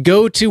 Like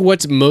go to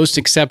what's most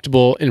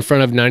acceptable in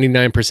front of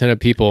 99% of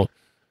people.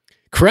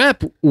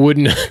 Crap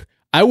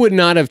I would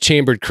not have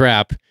chambered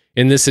crap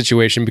in this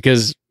situation,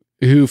 because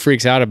who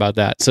freaks out about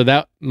that? So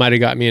that might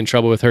have got me in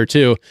trouble with her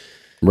too.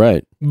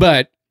 Right.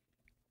 But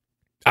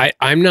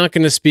I'm not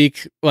going to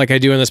speak like I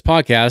do on this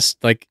podcast,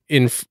 like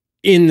in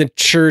the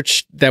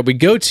church that we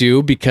go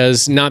to,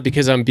 not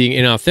because I'm being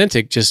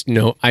inauthentic, just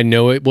I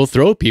know it will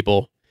throw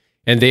people,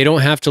 and they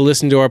don't have to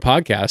listen to our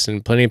podcast.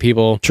 And plenty of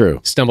people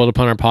stumbled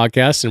upon our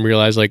podcast and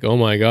realized like, oh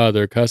my God,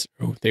 they're cuss.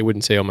 Oh, they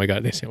wouldn't say, oh my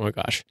God. They say, oh my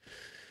gosh.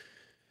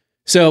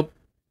 So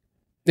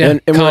yeah,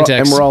 and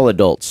we're all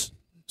adults.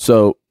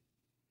 So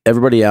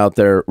everybody out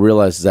there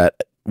realizes that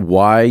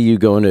why you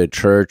go into a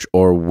church,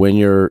 or when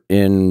you're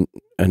in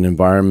an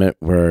environment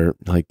where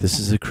like, this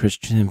is a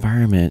Christian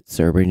environment,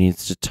 so everybody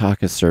needs to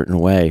talk a certain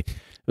way.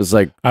 It was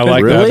like, I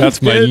like that.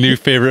 That's my new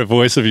favorite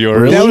voice of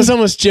yours. Really? That was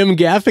almost Jim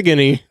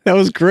Gaffigan-y. That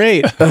was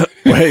great.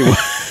 Wait,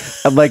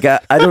 I'm like,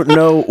 I don't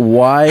know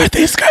why. Are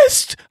these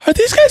guys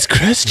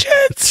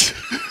Christians?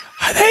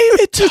 Are they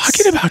even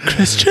talking about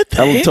Christian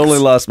things? I totally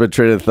lost my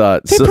train of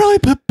thought. They probably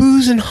put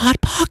booze in Hot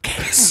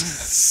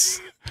Pockets.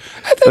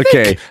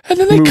 And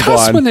then they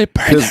cuss when they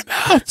burn their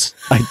mouths.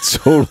 I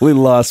totally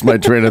lost my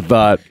train of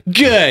thought.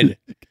 Good.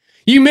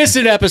 You missed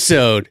an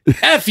episode.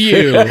 F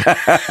you.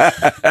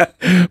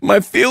 My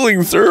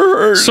feelings are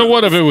hurt. So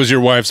what if it was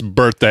your wife's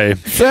birthday?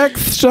 Zach,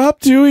 stop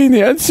doing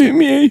that to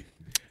me.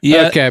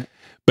 Yeah. Okay.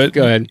 But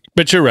Go ahead.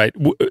 But you're right.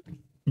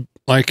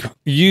 Like,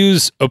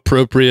 use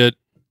appropriate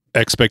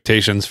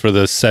expectations for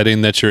the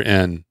setting that you're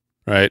in,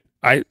 right?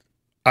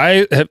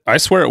 I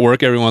swear at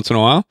work every once in a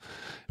while.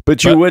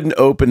 But you wouldn't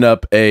open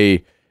up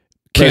a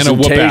Can of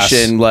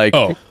presentation whoop-ass. like,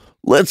 Oh.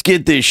 let's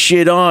get this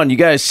shit on. You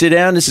guys sit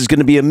down. This is going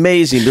to be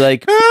amazing. Be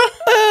like,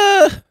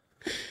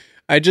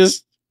 I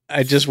just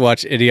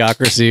watched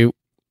Idiocracy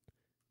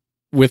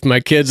with my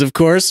kids, of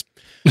course.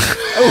 Which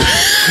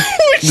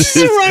is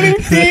a running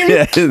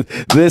theme.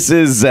 This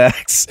is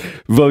Zach's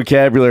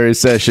vocabulary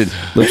session.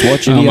 Let's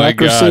watch Oh my Idiocracy.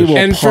 gosh. We'll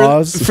And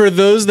pause. for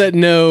those that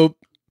know,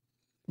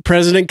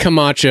 President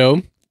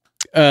Camacho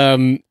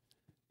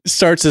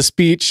starts a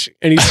speech,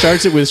 and he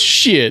starts it with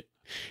shit.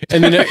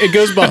 And then it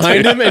goes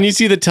behind him, and you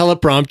see the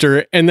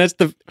teleprompter, and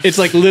it's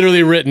like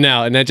literally written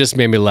out. And that just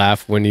made me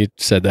laugh when you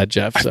said that,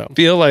 Jeff. So I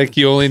feel like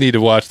you only need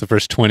to watch the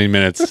first 20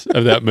 minutes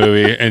of that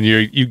movie, and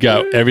you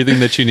got everything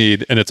that you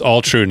need, and it's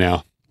all true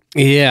now.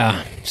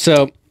 yeah.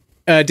 So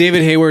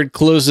David Hayward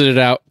closes it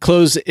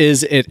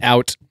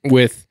out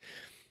with,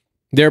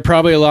 there are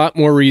probably a lot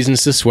more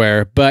reasons to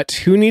swear, but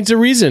who needs a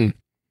reason?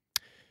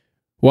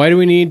 Why do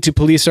we need to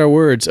police our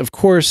words? Of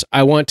course,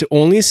 I want to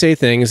only say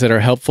things that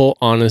are helpful,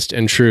 honest,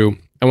 and true.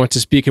 I want to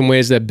speak in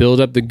ways that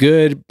build up the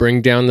good,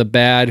 bring down the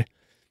bad.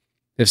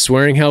 If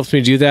swearing helps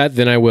me do that,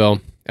 then I will.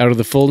 Out of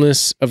the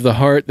fullness of the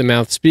heart, the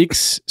mouth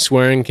speaks.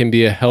 Swearing can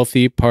be a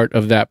healthy part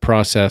of that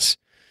process.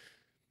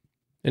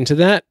 And to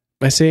that,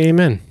 I say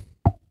amen.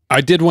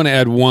 I did want to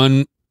add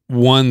one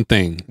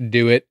thing,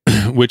 Do it.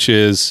 which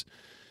is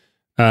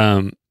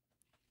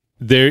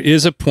there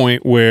is a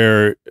point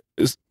where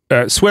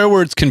swear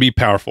words can be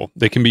powerful.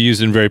 They can be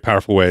used in very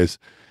powerful ways.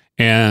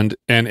 And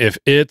if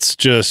it's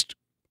just...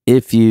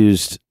 If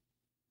used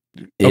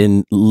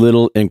in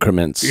little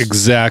increments.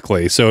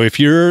 Exactly. So if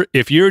you're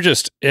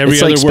just every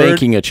It's other like word...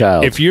 spanking a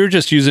child. If you're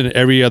just using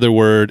every other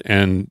word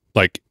and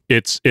like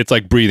it's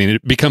like breathing,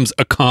 it becomes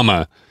a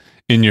comma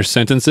in your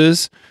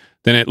sentences,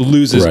 then it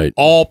loses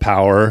all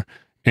power,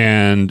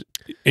 and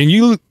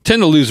you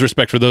tend to lose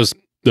respect for those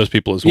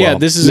people as well. Yeah,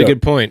 this is a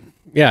good point.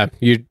 Yeah,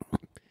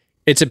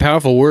 it's a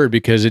powerful word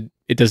because it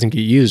doesn't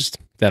get used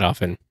that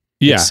often.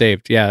 Yeah. It's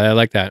saved. Yeah, I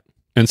like that.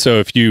 And so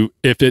if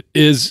it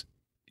is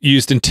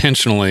used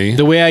intentionally,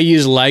 The way I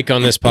use like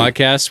on this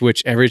podcast,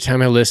 which every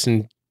time I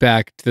listen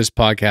back to this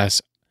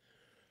podcast,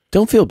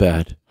 Don't feel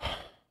bad.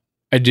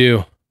 I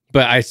do,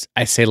 but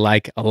I say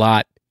like a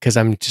lot because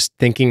I'm just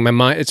thinking my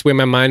mind. It's the way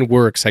my mind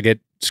works. I get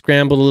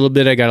scrambled a little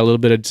bit. I got a little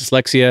bit of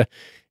dyslexia,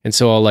 and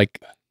so I'll like.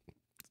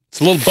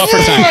 it's a little buffer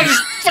time. I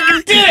just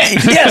fucking did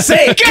it! Yes,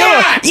 hey,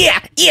 come on.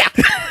 Yeah.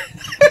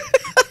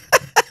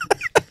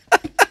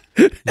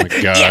 Oh my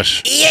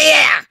gosh.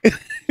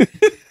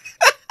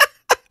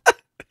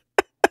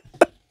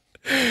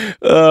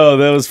 Oh,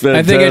 that was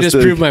fantastic. I think I just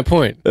proved my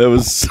point. That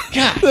was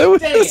God, that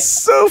was dang it.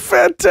 so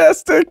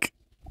fantastic.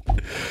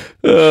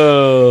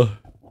 Oh,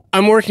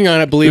 I'm working on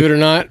it. Believe it or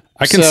not.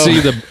 I can So- see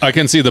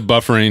the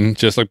buffering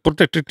just like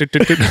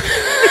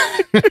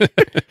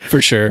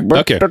for sure.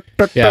 okay.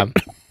 Yeah.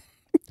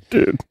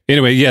 dude.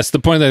 Anyway, yes, the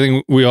point I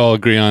think we all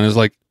agree on is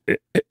like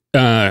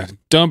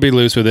don't be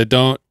loose with it.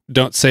 Don't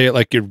say it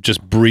like you're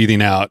just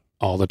breathing out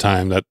all the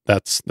time.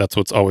 That's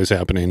what's always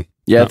happening.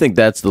 Yeah, I think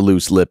that's the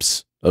loose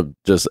lips of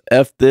just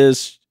F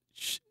this,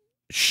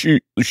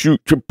 shoot.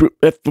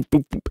 F,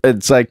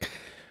 it's like,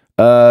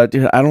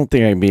 dude, I don't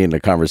think I can be in a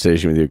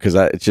conversation with you because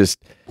it's just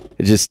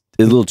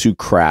a little too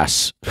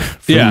crass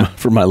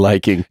for my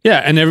liking. Yeah,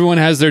 and everyone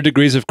has their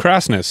degrees of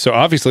crassness. So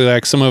obviously,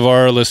 like some of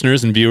our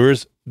listeners and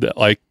viewers that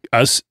like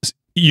us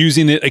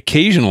using it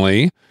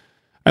occasionally,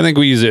 I think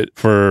we use it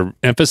for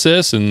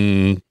emphasis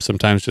and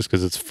sometimes just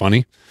because it's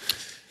funny.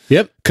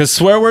 Yep. Because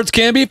swear words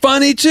can be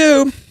funny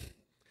too.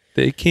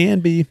 They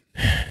can be.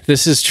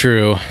 This is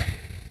true.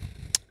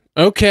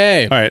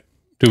 Okay. All right.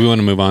 Do we want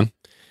to move on?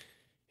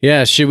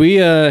 Yeah. Should we?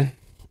 What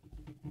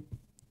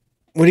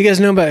do you guys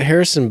know about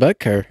Harrison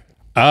Butker?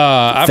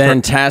 I've heard,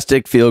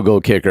 Fantastic field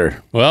goal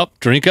kicker. well,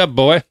 drink up,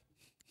 boy.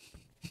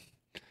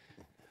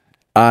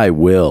 I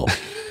will.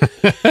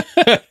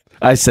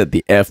 I said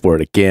the F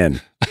word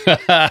again.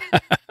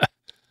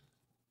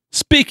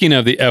 Speaking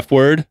of the F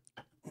word,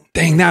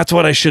 dang, that's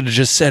what I should have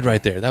just said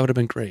right there. That would have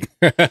been great.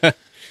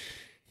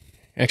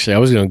 Actually, I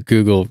was going to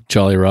Google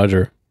Jolly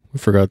Roger. I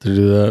forgot to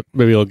do that.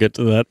 Maybe I'll get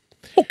to that.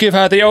 Oh, give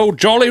her the old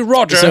Jolly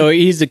Roger. So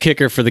he's the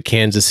kicker for the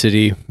Kansas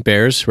City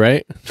Bears,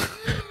 right?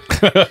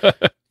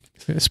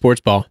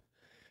 Sports ball.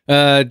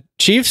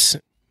 Chiefs,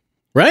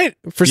 right?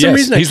 For some Yes,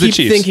 reason, I he's the keep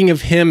Chiefs. thinking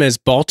of him as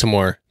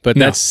Baltimore, but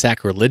No. that's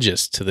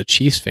sacrilegious to the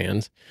Chiefs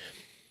fans.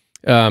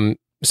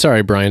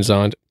 Sorry, Brian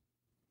Zond.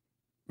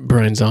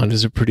 Brian Zond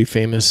is a pretty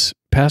famous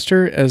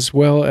pastor as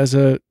well as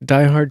a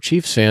diehard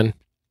Chiefs fan.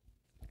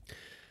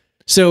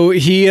 So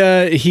he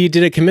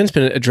did a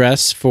commencement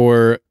address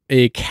for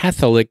a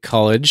Catholic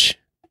college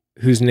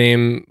whose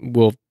name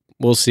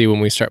we'll see when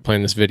we start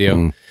playing this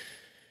video.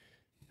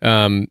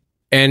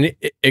 and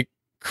it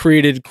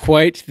created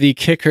quite the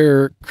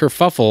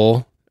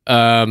kerfuffle.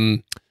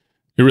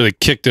 You really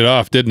kicked it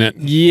off, didn't it?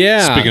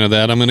 Yeah. Speaking of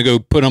that, I'm going to go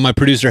put on my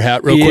producer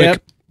hat real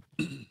quick.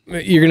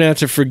 You're going to have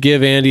to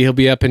forgive Andy. He'll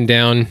be up and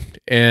down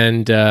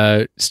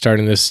and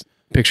starting this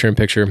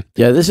picture-in-picture.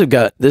 Yeah, this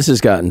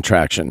has gotten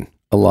traction,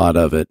 a lot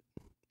of it,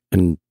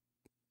 and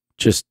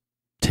just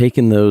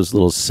taking those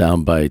little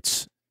sound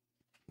bites,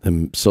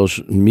 the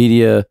social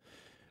media,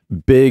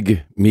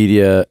 big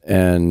media,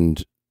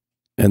 and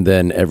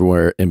then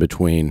everywhere in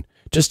between,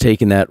 just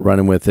taking that,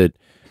 running with it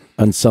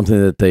on something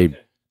that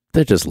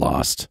they're just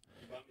lost.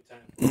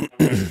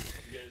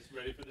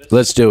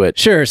 Let's do it.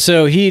 Sure.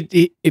 So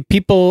he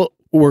people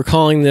were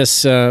calling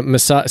this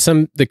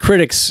the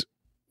critics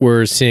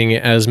were seeing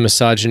it as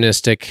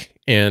misogynistic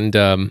and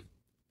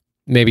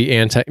maybe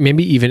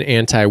even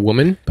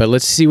anti-woman. But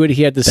let's see what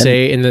he had to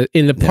say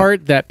in the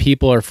part that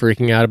people are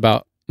freaking out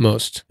about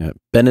most. Yeah.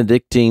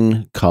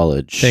 Benedictine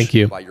College. Thank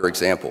you. By your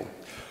example.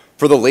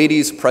 For the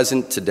ladies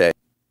present today,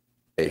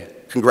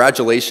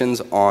 congratulations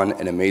on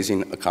an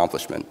amazing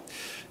accomplishment.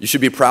 You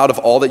should be proud of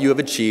all that you have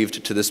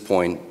achieved to this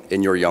point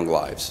in your young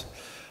lives.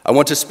 I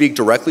want to speak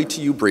directly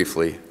to you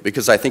briefly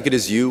because I think it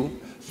is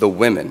you, the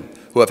women,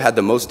 who have had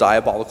the most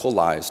diabolical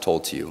lies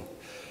told to you.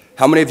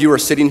 How many of you are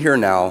sitting here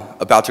now,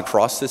 about to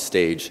cross this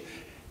stage,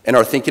 and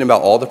are thinking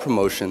about all the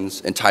promotions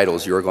and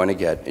titles you are going to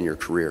get in your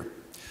career?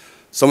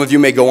 Some of you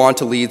may go on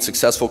to lead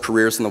successful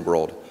careers in the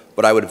world,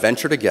 but I would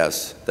venture to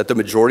guess that the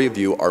majority of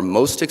you are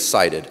most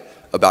excited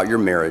about your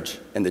marriage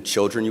and the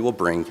children you will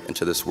bring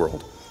into this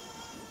world.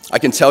 I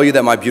can tell you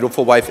that my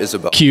beautiful wife,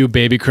 Isabel, Cue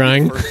baby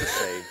crying. first to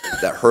say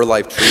that her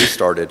life truly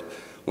started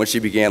when she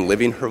began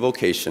living her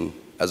vocation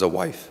as a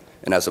wife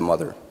and as a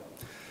mother.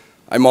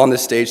 I'm on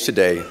this stage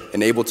today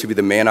and able to be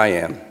the man I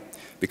am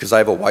because I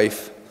have a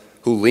wife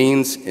who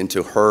leans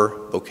into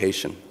her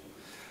vocation.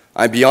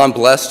 I'm beyond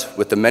blessed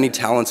with the many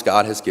talents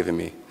God has given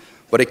me,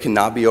 but it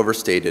cannot be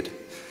overstated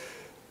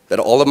that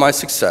all of my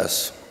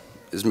success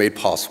is made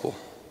possible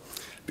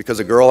because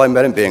a girl I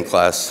met in band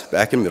class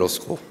back in middle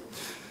school.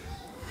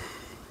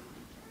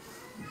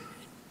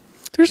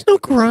 There's no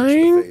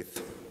crying.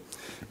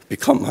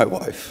 Become my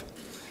wife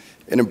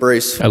and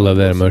embrace. I love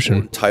that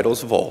emotion.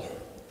 Titles of all,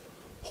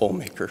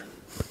 homemaker.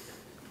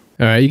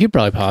 All right, you could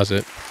probably pause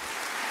it.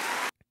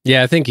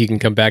 Yeah, I think you can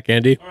come back,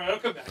 Andy. All right, I'll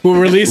come back. We'll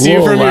release you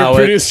We'll from your allow it.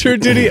 producer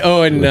duty.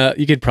 Oh, and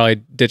you could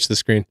probably ditch the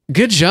screen.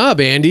 Good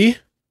job, Andy.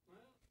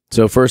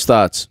 So first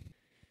thoughts,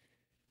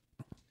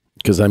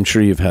 because I'm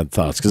sure you've had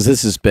thoughts, because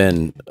this has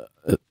been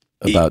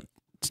about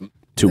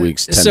 2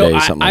 weeks, 10 So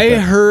days, something I like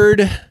that.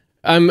 heard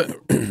I'm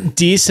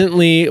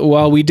decently,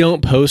 while we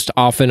don't post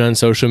often on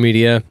social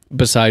media,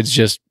 besides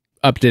just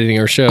updating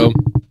our show,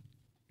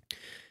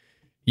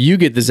 you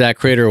get the Zach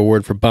Crater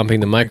Award for bumping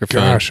the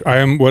microphone. Gosh,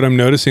 what I'm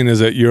noticing is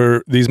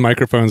that these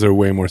microphones are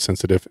way more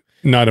sensitive.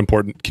 Not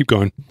important. Keep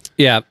going.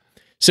 Yeah.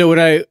 So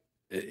what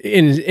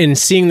in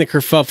seeing the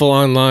kerfuffle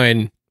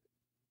online,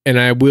 and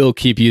I will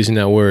keep using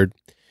that word,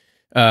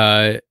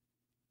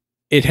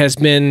 it has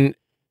been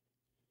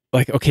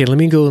like, okay, let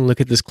me go and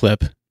look at this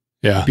clip.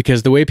 Yeah.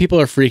 Because the way people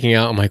are freaking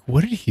out, I'm like,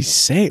 what did he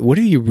say? What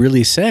did he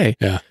really say?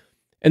 Yeah.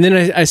 And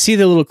then I see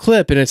the little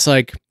clip and it's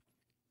like,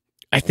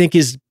 I think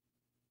his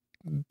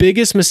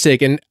biggest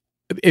mistake, and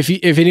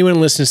if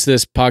anyone listens to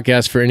this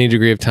podcast for any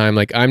degree of time,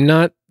 like I'm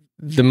not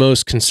the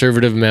most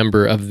conservative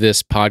member of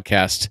this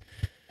podcast.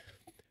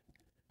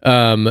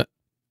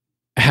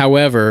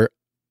 However,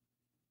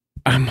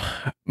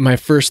 my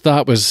first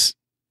thought was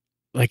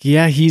like,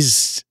 yeah,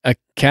 he's a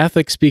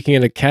Catholic speaking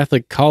at a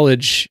Catholic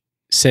college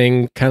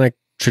saying kind of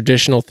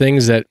traditional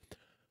things that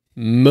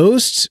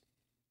most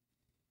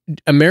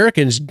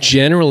Americans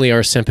generally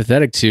are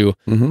sympathetic to.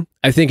 Mm-hmm.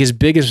 I think his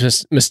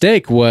biggest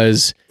mistake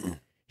was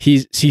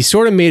he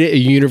sort of made it a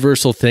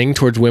universal thing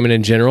towards women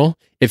in general.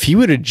 If he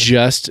would have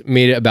just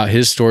made it about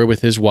his story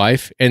with his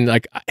wife and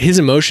like his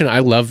emotion, I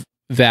love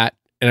that.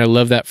 And I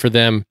love that for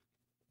them.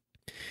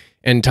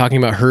 And talking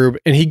about her,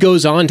 and he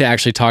goes on to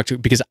actually talk to,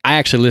 because I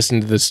actually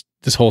listened to this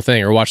whole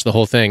thing or watched the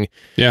whole thing.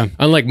 Yeah.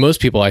 Unlike most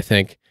people, I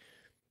think.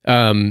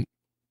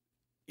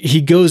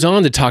 He goes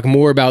on to talk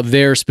more about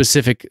their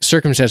specific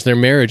circumstance, their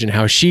marriage, and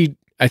how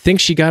I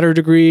think she got her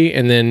degree,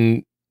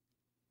 and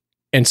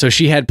so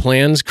she had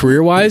plans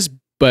career-wise,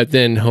 but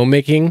then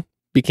homemaking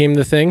became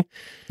the thing.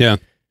 Yeah.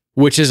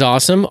 Which is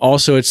awesome.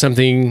 Also, it's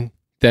something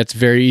that's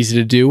very easy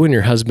to do when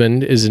your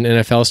husband is an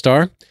NFL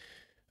star.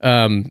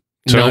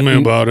 Tell me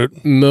about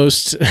it.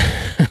 Most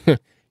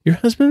your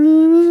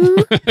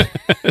husband.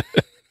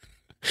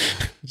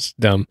 It's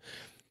dumb.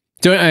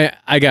 So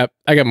I got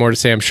more to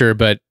say, I'm sure,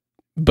 but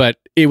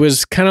it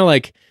was kind of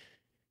like,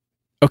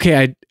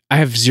 okay, I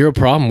have zero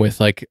problem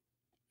with like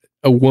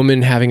a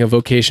woman having a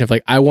vocation of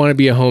like, I want to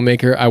be a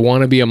homemaker, I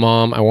want to be a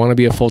mom, I want to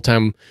be a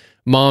full-time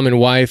mom and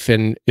wife,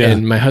 and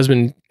my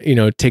husband,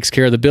 takes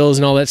care of the bills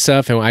and all that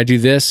stuff, and I do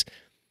this.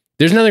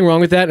 There's nothing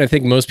wrong with that, and I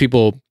think most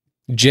people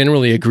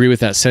generally agree with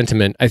that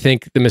sentiment. I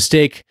think the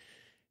mistake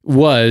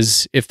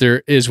was, if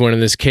there is one in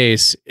this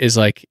case, is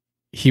like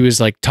he was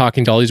like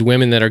talking to all these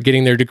women that are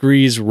getting their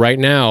degrees right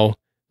now.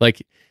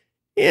 Like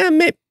yeah,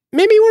 maybe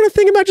you want to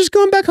think about just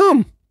going back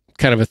home,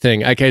 kind of a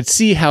thing. I could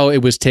see how it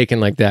was taken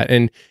like that,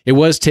 and it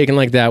was taken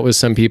like that with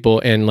some people,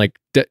 and like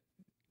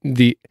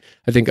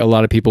I think a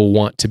lot of people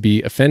want to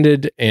be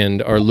offended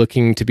and are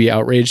looking to be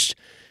outraged.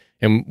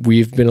 And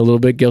we've been a little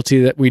bit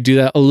guilty that we do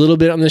that a little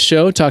bit on the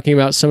show, talking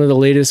about some of the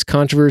latest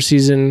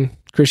controversies in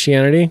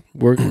Christianity.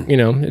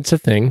 It's a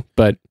thing,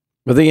 but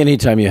I think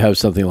anytime you have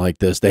something like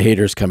this, the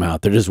haters come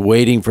out. They're just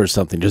waiting for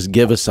something. Just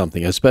give us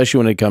something, especially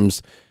when it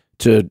comes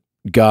to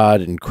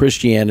God and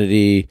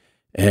Christianity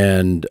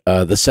and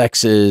the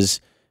sexes.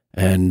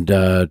 And,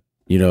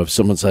 if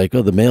someone's like,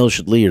 oh, the male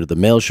should lead, or the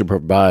male should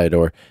provide,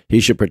 or he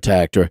should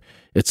protect, or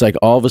it's like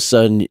all of a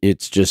sudden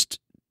it's just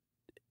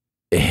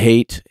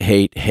hate,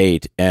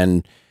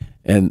 and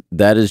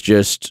that is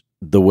just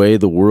the way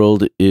the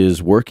world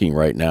is working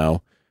right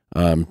now.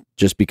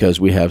 Just because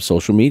we have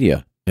social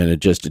media, and it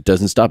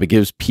doesn't stop. It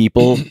gives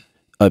people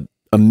a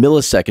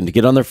millisecond to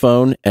get on their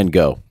phone and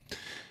go.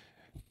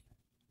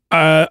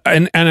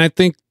 And I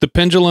think the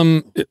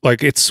pendulum,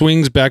 like, it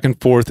swings back and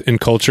forth in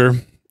culture.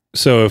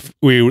 So if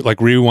we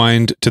like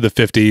rewind to the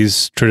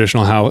 50s,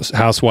 traditional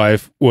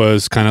housewife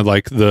was kind of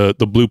like the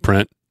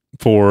blueprint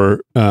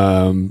for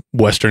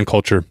Western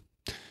culture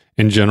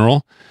in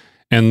general.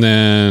 And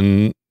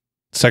then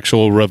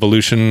sexual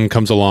revolution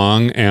comes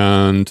along,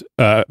 and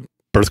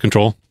birth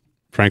control,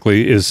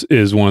 frankly,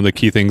 is one of the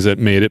key things that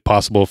made it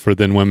possible for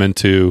then women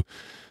to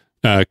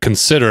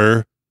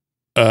consider.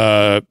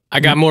 I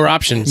got more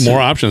options.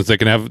 More options. They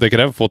could have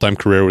a full-time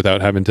career without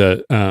having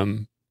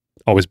to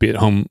always be at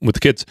home with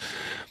the kids.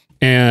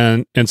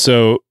 And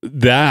so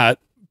that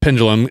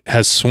pendulum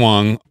has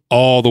swung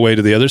all the way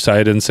to the other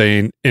side, and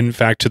saying, in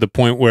fact, to the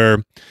point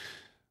where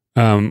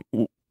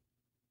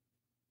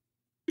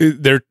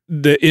the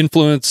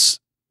influence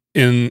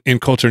in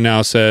culture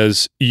now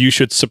says you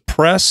should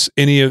suppress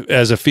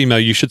as a female,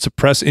 you should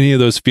suppress any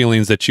of those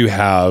feelings that you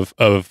have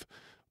of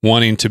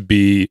wanting to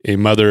be a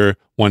mother,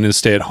 wanting to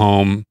stay at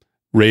home,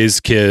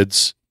 raise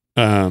kids,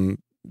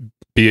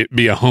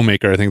 be a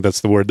homemaker. I think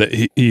that's the word that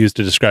he used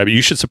to describe it.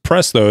 You should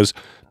suppress those,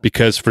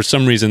 because for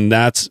some reason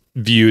that's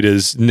viewed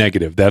as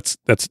negative. That's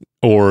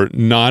or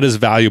not as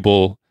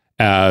valuable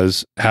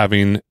as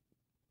having,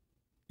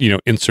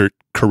 insert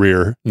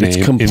career name.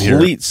 It's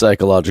complete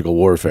psychological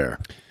warfare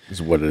is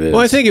what it is.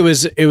 Well, I think it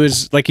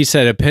was like you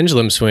said, a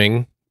pendulum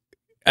swing.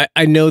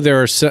 I know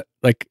there are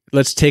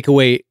let's take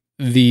away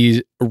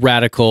the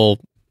radical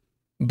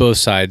both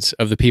sides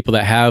of the people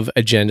that have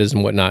agendas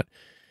and whatnot.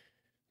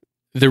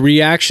 The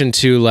reaction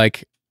to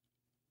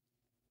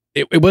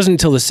it wasn't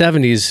until the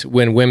 70s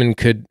when women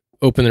could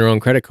open their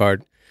own credit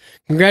card.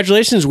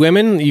 Congratulations,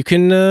 women! You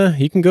can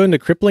go into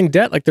crippling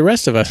debt like the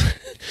rest of us.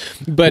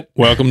 But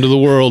welcome to the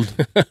world.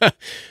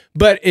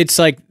 But it's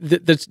like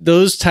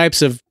those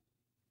types of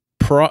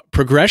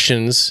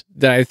progressions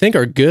that I think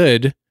are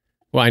good.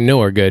 Well, I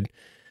know are good.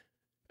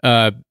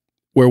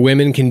 Where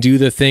women can do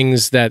the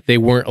things that they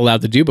weren't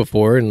allowed to do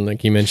before, and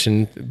like you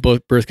mentioned,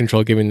 both birth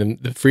control giving them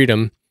the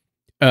freedom.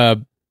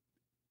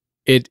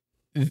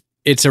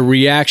 It's a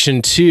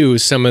reaction to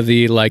some of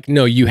the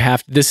no,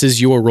 this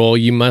is your role,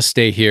 you must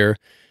stay here,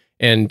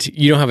 and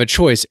you don't have a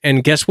choice.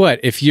 And guess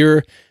what? If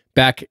you're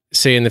back,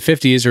 say in the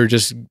 50s, or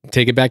just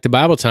take it back to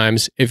Bible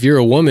times, if you're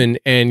a woman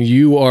and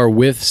you are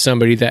with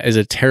somebody that is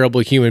a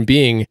terrible human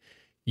being,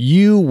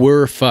 you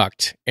were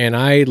fucked. And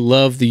I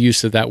love the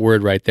use of that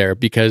word right there,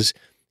 because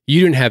you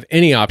didn't have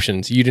any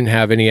options. You didn't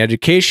have any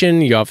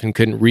education. You often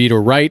couldn't read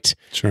or write.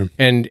 Sure.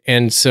 And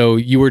so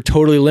you were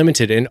totally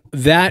limited. And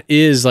that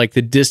is like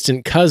the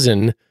distant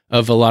cousin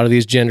of a lot of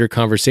these gender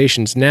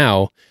conversations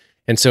now.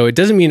 And so it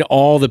doesn't mean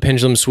all the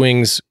pendulum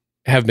swings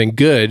have been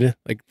good,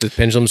 like the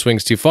pendulum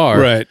swings too far.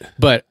 Right.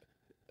 But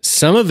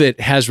some of it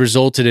has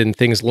resulted in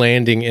things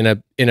landing in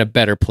a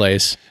better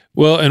place.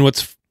 Well, and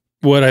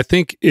what I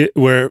think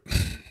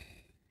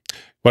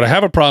what I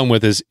have a problem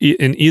with is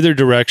in either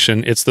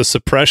direction, it's the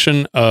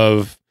suppression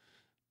of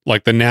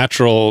like the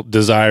natural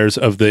desires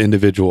of the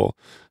individual.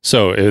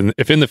 So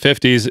if in the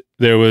 50s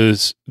there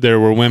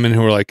were women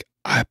who were like,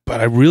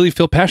 but I really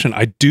feel passionate.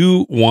 I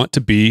do want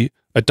to be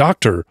a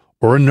doctor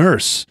or a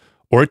nurse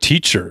or a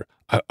teacher.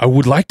 I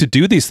would like to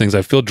do these things.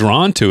 I feel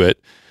drawn to it.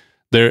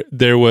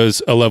 There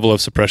was a level of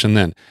suppression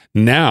then.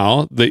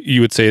 Now that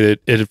you would say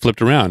that it had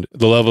flipped around,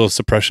 the level of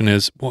suppression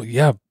is, well,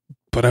 yeah,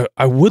 but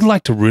I would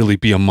like to really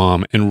be a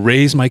mom and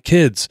raise my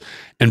kids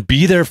and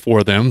be there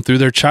for them through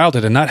their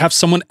childhood and not have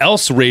someone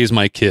else raise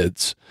my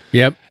kids.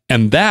 Yep.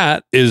 And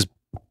that is,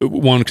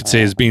 one could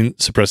say, is being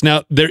suppressed.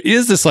 Now, there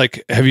is this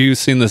have you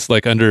seen this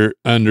under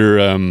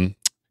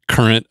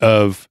current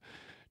of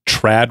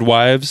trad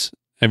wives?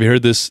 Have you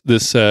heard this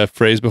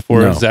phrase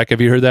before? No. Zach,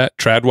 have you heard that?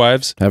 Trad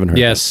wives? Haven't heard.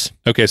 Yes.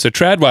 That. Okay, so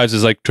trad wives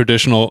is like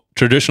traditional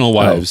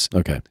wives.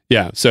 Oh, okay.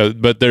 Yeah. So,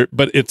 but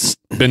it's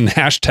been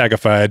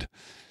hashtaggified.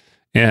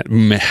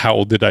 And how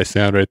old did I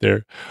sound right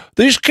there?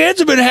 These kids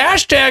have been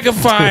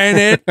hashtagifying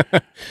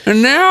it,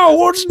 and now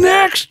what's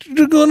next?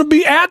 They're going to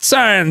be @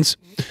 signs.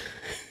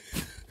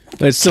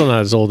 It's still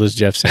not as old as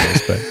Jeff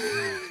sounds,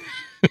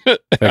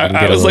 but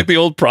I was like the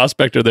old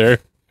prospector there.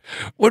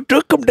 We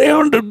took him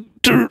down to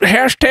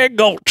hashtag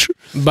Gulch.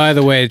 By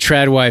the way,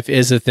 tradwife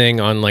is a thing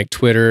on like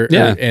Twitter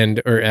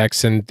or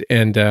X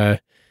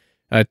and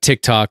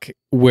TikTok,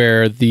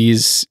 where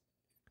these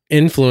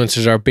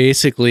influencers are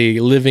basically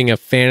living a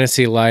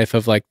fantasy life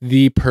of like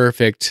the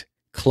perfect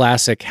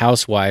classic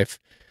housewife.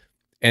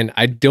 And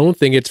I don't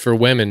think it's for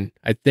women.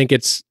 I think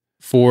it's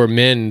for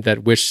men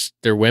that wish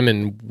their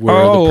women were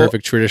the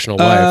perfect traditional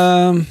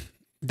wife.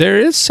 There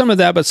is some of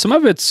that, but some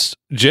of it's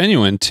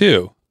genuine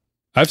too.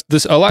 I've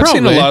seen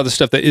a lot of the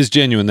stuff that is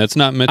genuine. That's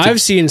not meant to.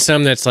 I've seen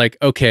some that's like,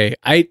 okay,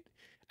 I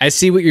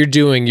see what you're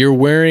doing. You're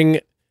wearing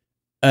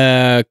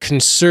a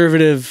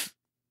conservative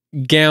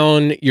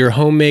gown. You're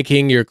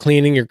homemaking. You're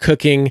cleaning. You're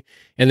cooking,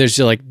 and there's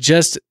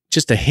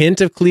just a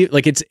hint of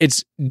like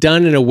it's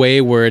done in a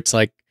way where it's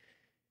like,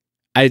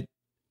 I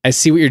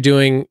see what you're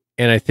doing,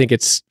 and I think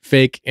it's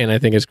fake, and I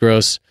think it's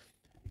gross,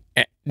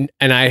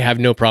 and I have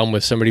no problem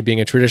with somebody being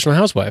a traditional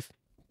housewife.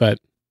 But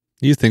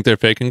you think they're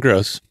fake and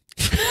gross.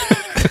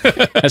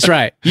 That's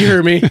right. You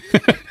heard me.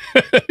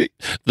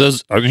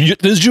 Those are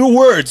your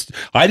words.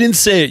 I didn't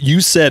say it.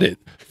 You said it.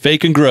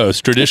 Fake and gross.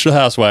 Traditional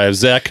housewives.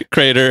 Zach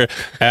Crater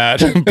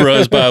at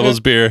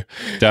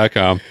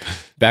brosbiblesbeer.com.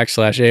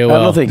 /AOL. I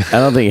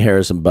don't think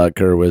Harrison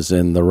Butker was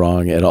in the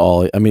wrong at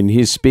all. I mean,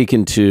 he's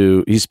speaking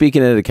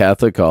at a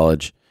Catholic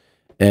college,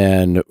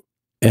 and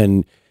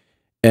I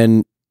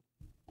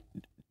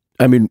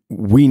mean,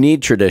 we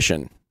need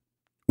tradition.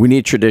 We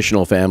need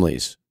traditional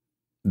families.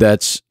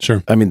 That's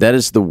sure. I mean, that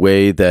is the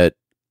way that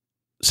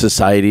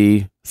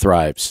society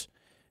thrives.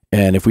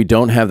 And if we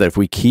don't have that, if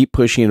we keep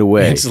pushing it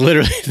away, it's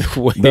literally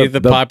the way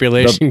the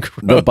population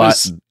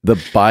grows.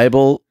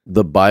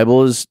 The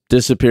Bible is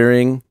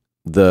disappearing.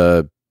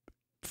 The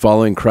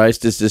following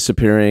Christ is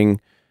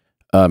disappearing.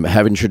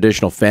 Having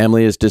traditional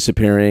family is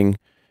disappearing,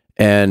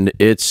 and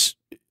it's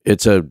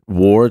a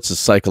war. It's a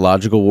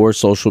psychological war.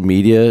 Social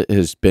media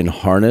has been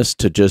harnessed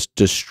to just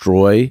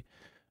destroy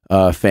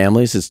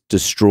families. It's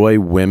destroy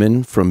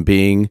women from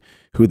being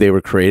who they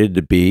were created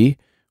to be,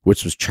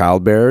 which was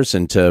childbearers,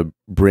 and to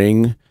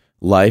bring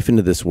life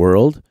into this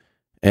world.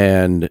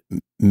 And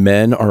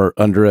men are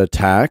under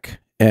attack.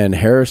 And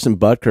Harrison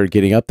Butker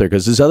getting up there,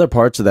 because there's other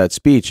parts of that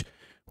speech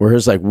where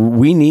he's like,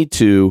 we need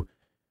to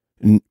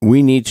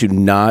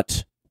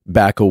not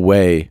back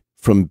away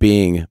from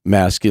being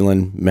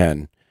masculine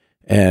men.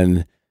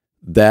 And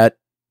that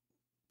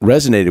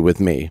resonated with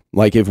me.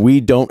 Like, if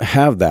we don't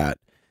have that,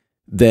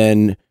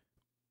 then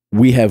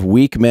we have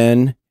weak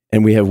men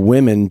and we have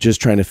women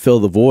just trying to fill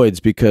the voids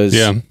because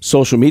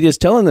social media is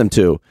telling them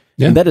to.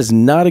 Yeah. And that is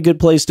not a good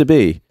place to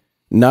be.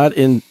 Not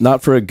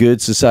for a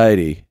good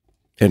society.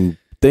 And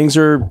things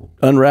are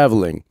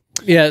unraveling.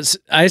 Yes,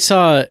 I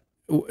saw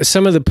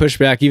some of the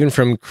pushback, even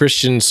from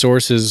Christian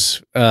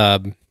sources,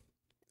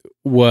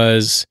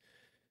 was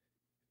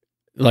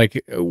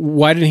like,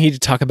 why didn't he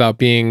talk about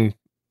being...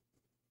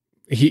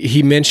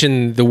 He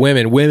mentioned the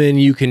women,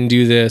 you can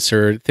do this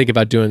or think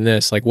about doing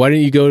this. Like, why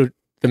didn't you go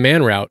the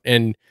man route?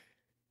 And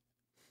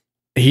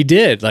he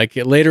did, like,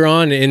 later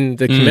on in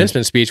the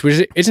commencement speech,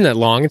 which isn't that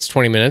long. It's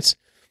 20 minutes.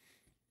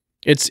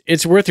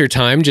 It's worth your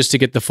time just to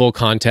get the full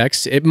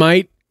context. It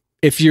might,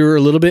 if you're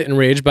a little bit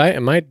enraged by it,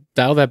 it might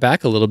dial that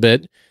back a little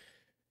bit.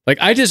 Like,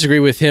 I disagree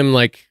with him.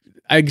 Like,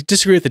 I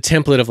disagree with the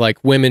template of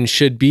like women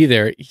should be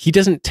there. He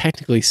doesn't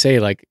technically say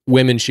like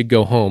women should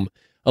go home.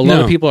 A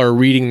lot of people are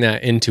reading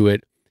that into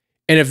it.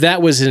 And if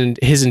that was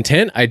his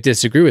intent, I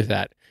disagree with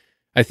that.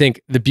 I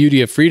think the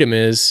beauty of freedom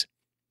is,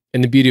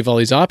 and the beauty of all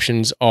these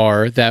options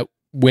are, that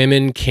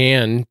women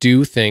can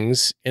do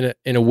things in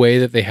a way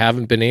that they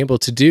haven't been able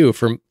to do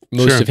for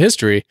most of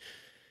history.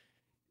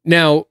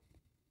 Now,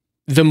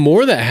 the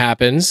more that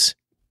happens,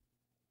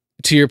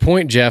 to your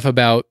point, Jeff,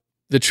 about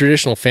the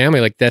traditional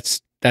family, like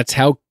that's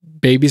how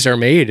babies are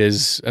made,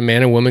 is a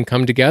man and woman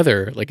come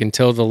together, like,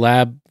 until the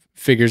lab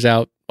figures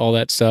out all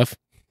that stuff.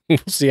 We'll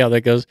see how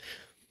that goes.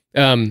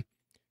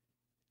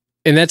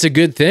 And that's a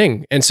good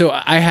thing. And so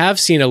I have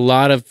seen a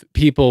lot of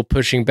people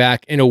pushing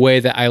back in a way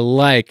that I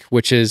like,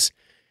 which is,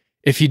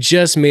 if he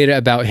just made it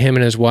about him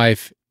and his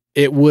wife,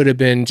 it would have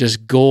been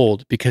just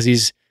gold, because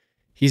he's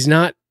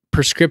not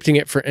prescripting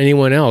it for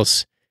anyone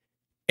else.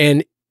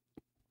 And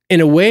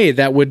in a way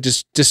that would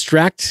just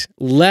distract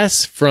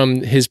less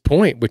from his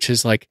point, which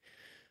is like,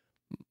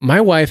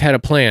 my wife had a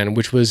plan,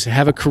 which was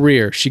have a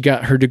career. She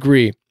got her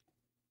degree.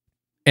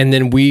 And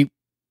then we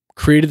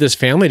created this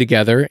family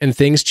together, and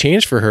things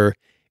changed for her.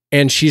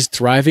 And she's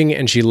thriving,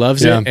 and she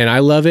loves it, and I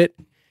love it,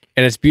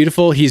 and it's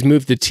beautiful. He's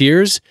moved to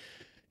tears.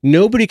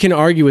 Nobody can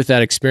argue with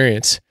that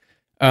experience.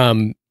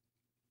 So,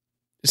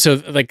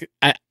 like,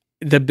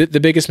 the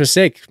biggest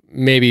mistake,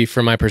 maybe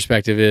from my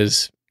perspective,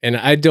 is, and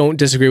I don't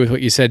disagree with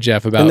what you said,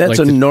 Jeff, about like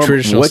the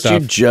traditional stuff.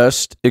 What you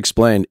just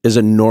explained is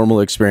a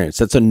normal experience.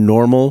 That's a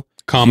normal,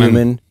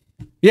 human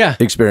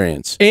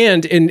experience.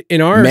 And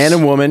in ours, man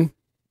and woman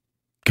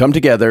come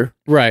together,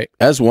 right,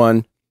 as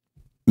one,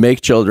 make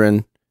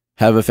children,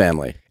 have a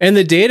family. And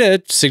the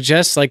data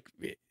suggests, like,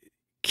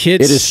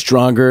 kids... It is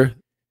stronger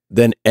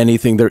than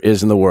anything there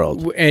is in the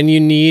world.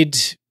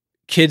 And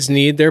kids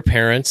need their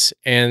parents,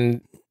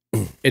 and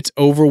it's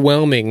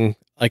overwhelming.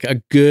 Like a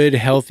good,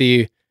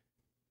 healthy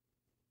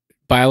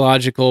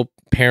biological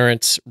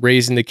parents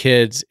raising the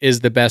kids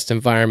is the best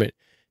environment.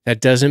 That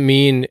doesn't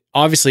mean,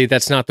 obviously,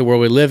 that's not the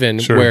world we live in,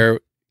 Sure. where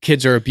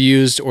kids are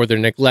abused or they're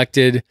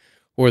neglected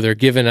or they're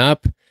given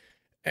up.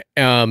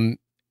 And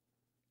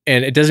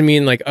it doesn't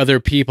mean like other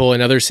people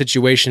in other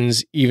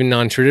situations, even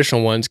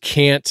non-traditional ones,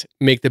 can't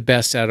make the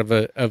best out of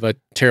a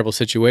terrible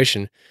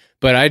situation.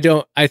 But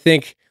I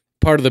think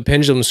part of the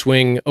pendulum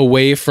swing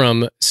away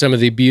from some of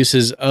the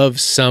abuses of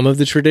some of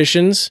the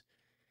traditions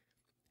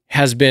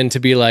has been to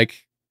be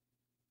like,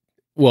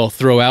 well,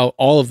 throw out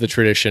all of the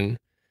tradition.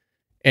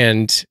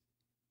 And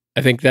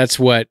I think that's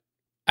what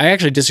I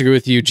actually disagree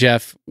with you,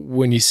 Jeff,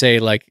 when you say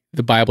like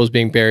the Bible's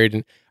being buried.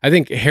 And I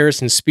think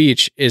Harrison's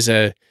speech is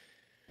a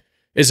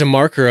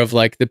marker of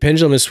like the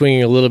pendulum is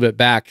swinging a little bit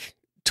back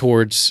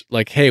towards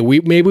like, hey,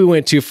 maybe we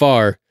went too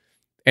far.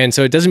 And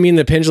so it doesn't mean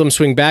the pendulum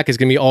swing back is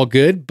going to be all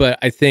good, but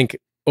I think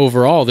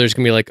overall there's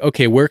going to be like,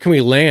 okay, where can we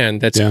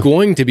land that's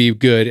going to be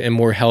good and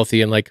more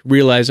healthy, and like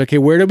realize, okay,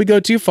 where did we go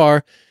too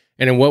far?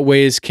 And in what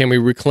ways can we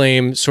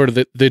reclaim sort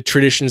of the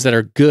traditions that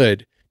are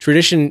good?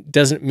 Tradition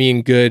doesn't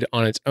mean good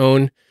on its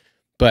own,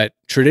 but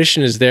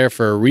tradition is there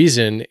for a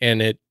reason.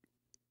 And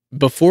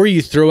before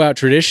you throw out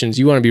traditions,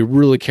 you want to be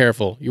really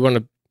careful. You want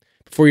to,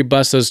 before you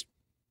bust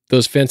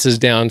those fences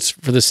down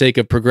for the sake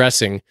of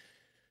progressing.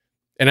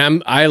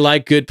 And I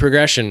like good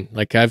progression.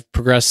 Like I've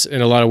progressed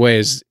in a lot of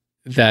ways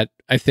that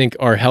I think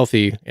are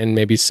healthy, and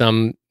maybe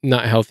some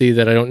not healthy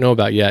that I don't know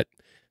about yet,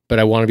 but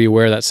I want to be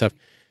aware of that stuff.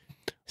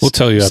 We'll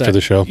tell you after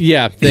the show.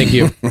 Yeah, thank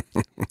you.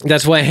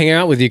 That's why I hang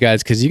out with you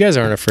guys, because you guys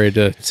aren't afraid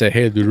to say,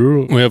 hey,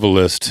 we have a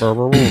list.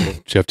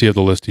 Jeff, do you have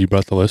the list? You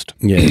brought the list?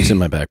 Yeah, it's in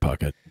my back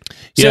pocket.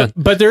 So,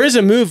 but there is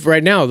a move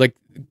right now, like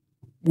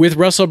with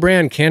Russell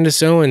Brand,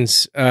 Candace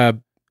Owens.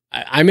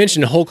 I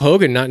mentioned Hulk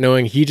Hogan not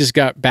knowing he just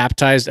got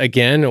baptized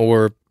again,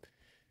 or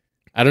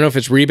I don't know if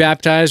it's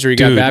rebaptized or he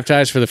got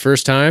baptized for the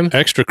first time.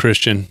 Extra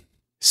Christian.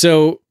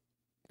 So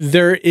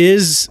there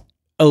is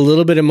a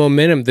little bit of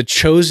momentum. The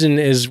Chosen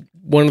is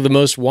one of the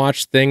most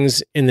watched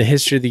things in the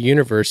history of the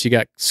universe. You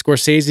got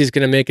Scorsese's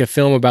going to make a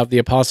film about the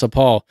Apostle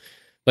Paul.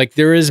 Like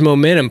there is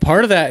momentum.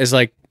 Part of that is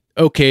like,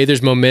 okay,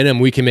 there's momentum.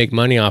 We can make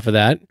money off of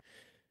that.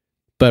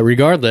 But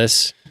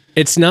regardless,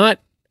 it's not,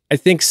 I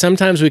think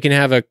sometimes we can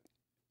have a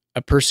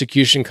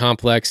persecution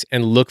complex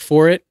and look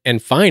for it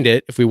and find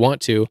it if we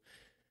want to.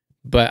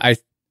 But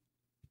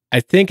I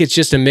think it's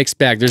just a mixed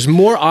bag. There's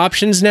more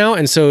options now.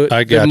 And so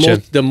I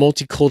gotcha. The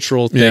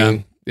multicultural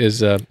thing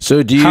is...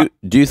 So do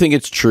you think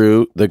it's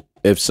true that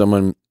if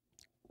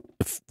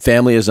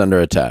family is under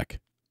attack,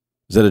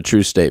 is that a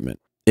true statement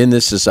in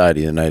this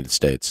society in the United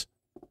States?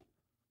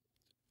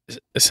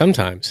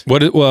 Sometimes. What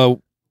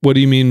do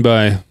you mean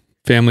by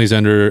families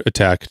under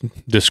attack?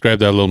 Describe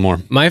that a little more.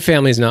 My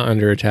family's not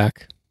under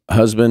attack.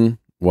 Husband,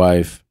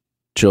 wife,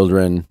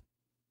 children,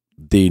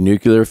 the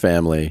nuclear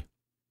family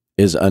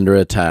is under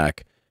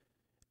attack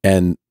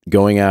and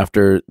going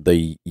after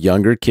the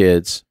younger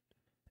kids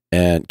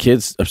and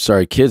kids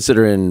that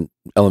are in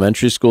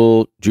elementary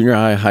school, junior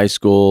high, high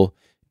school,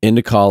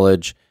 into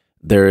college.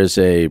 There is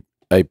the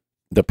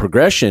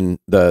progression,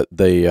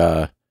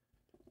 the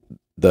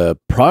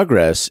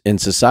progress in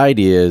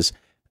society is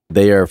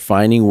they are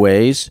finding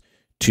ways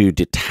to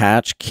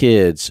detach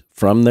kids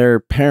from their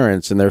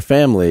parents and their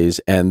families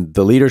and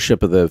the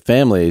leadership of the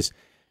families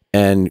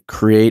and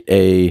create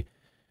a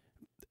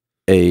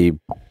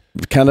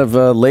kind of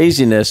a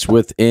laziness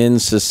within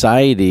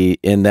society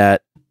in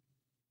that,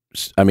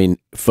 I mean,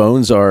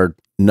 phones are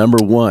number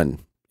one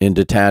in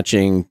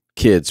detaching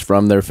kids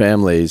from their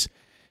families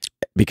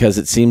because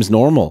it seems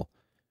normal,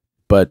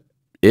 but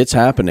it's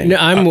happening. No,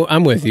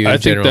 I'm with you. I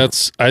think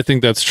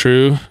that's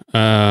true.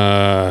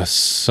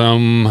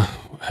 Some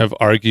have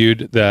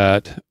argued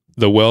that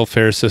the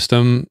welfare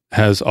system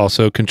has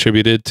also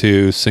contributed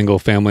to single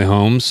family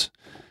homes,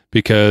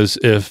 because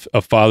if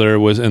a father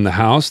was in the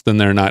house, then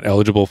they're not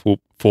eligible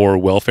for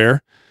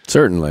welfare.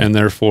 Certainly. And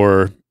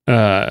therefore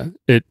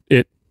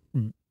it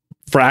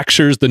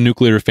fractures the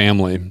nuclear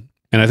family.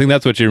 And I think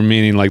that's what you're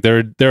meaning. Like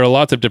there are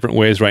lots of different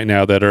ways right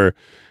now that are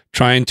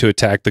trying to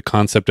attack the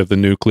concept of the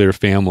nuclear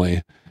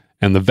family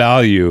and the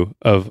value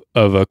of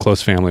a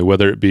close family,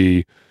 whether it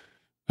be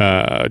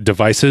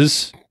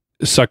devices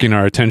sucking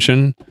our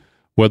attention,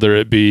 whether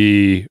it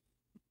be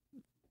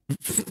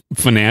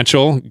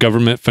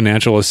government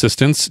financial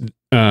assistance,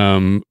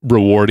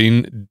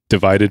 rewarding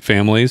divided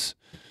families,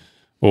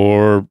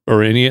 or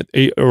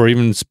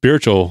even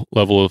spiritual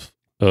level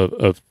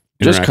of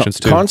interactions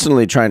just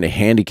constantly trying to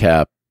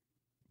handicap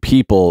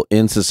people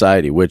in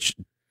society, which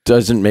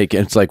doesn't make it.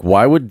 It's like,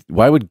 why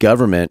would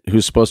government,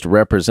 who's supposed to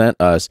represent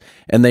us,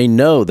 and they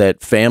know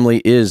that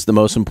family is the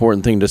most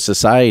important thing to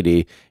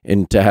society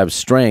and to have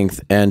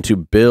strength and to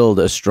build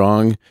a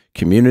strong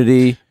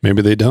community.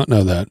 Maybe they don't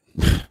know that.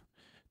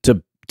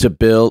 to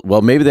build,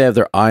 well, maybe they have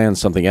their eye on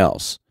something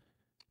else.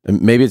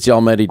 And maybe it's the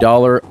almighty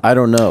dollar. I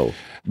don't know.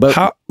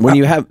 But when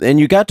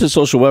you got to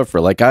social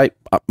welfare, like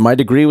my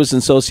degree was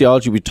in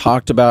sociology. We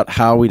talked about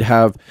how we'd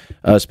have,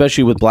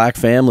 especially with black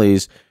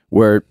families,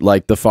 where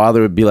like the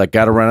father would be like,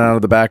 got to run out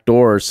of the back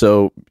door.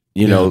 So,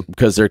 you know,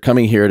 because they're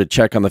coming here to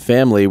check on the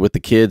family with the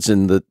kids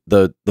and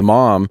the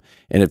mom.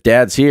 And if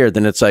dad's here,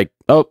 then it's like,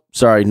 oh,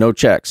 sorry, no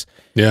checks.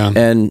 Yeah.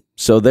 And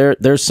so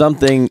there's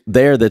something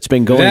there that's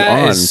been going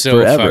That on is so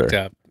forever. fucked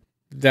up.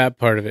 That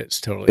part of it's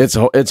totally.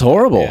 It's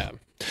horrible. Yeah.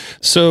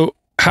 So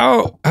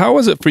how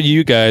was it for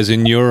you guys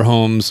in your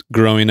homes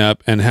growing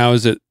up, and how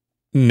is it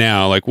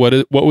now? Like, what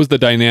was the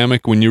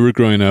dynamic when you were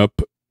growing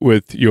up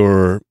with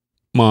your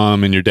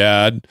mom and your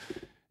dad,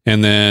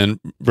 and then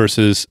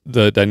versus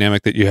the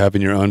dynamic that you have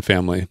in your own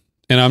family?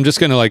 And I'm just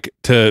gonna like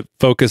to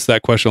focus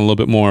that question a little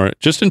bit more,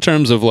 just in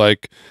terms of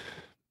like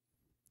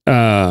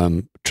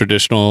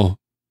traditional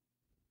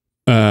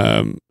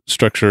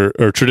structure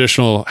or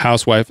traditional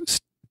housewife.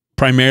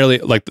 Primarily,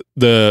 like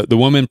the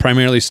woman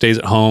primarily stays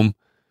at home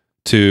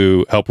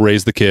to help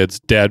raise the kids.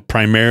 Dad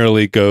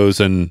primarily goes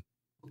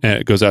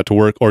out to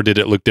work. Or did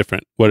it look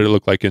different? What did it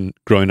look like in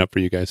growing up for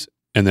you guys?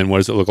 And then what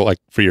does it look like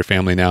for your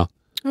family now?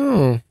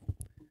 Oh,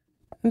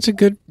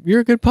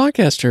 you're a good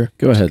podcaster.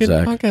 Go ahead, Good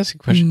Zach. podcasting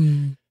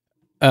question.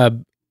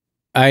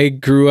 I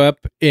grew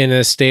up in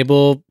a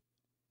stable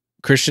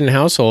Christian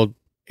household,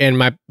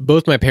 and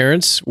both my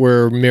parents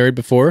were married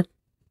before.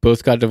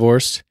 Both got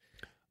divorced.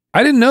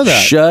 I didn't know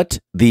that. Shut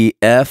the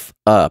F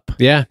up.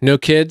 Yeah, no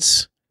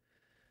kids.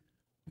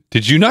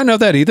 Did you not know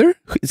that either?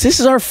 This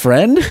is our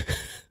friend?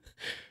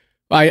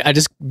 I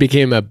just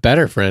became a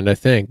better friend, I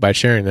think, by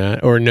sharing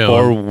that. Or no.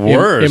 Or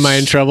worse. Am I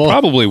in trouble?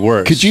 Probably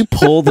worse. Could you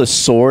pull the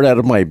sword out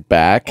of my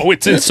back? Oh,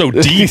 it's in so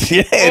deep.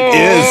 Yeah, it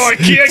is. I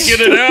can't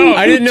get it out.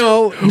 I didn't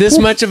know this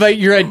much about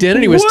your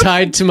identity was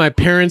tied to my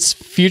parents'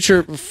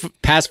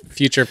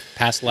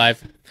 past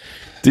life.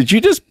 Did you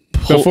just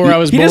Before I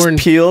was born.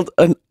 Just peeled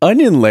an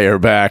onion layer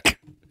back.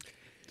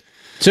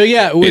 So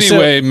yeah.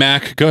 Anyway,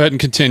 Mac, go ahead and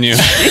continue.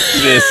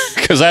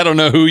 Because I don't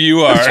know who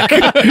you are.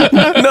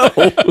 No.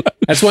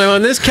 That's why I'm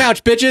on this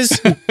couch, bitches.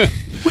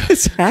 What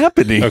is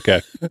happening?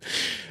 Okay.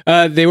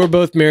 They were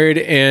both married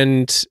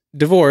and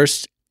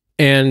divorced,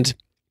 and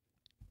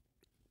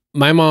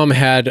my mom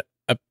had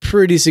a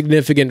pretty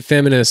significant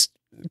feminist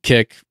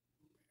kick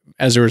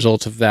as a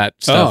result of that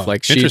stuff. Oh,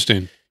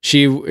 interesting.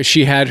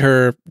 She had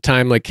her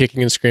time like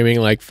kicking and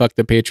screaming like fuck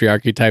the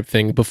patriarchy type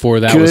thing before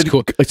that was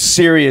cool.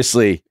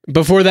 Seriously.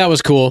 Before that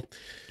was cool.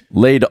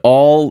 Laid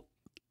all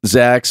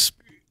Zach's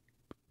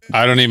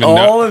I don't even know.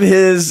 all of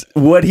his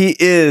what he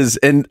is,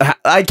 and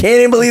I can't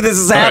even believe this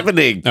is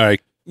happening. All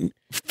right.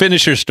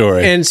 Finish your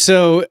story. And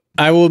so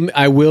I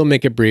will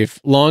make it brief.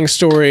 Long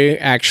story,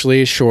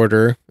 actually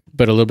shorter,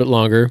 but a little bit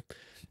longer.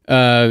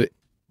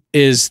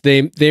 Is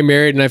they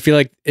married, and I feel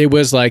like it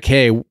was like,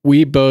 hey,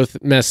 we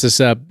both messed this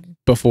up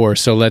before,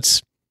 so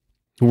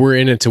we're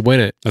in it to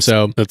win it. Let's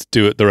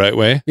do it the right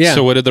way. Yeah.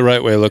 So what did the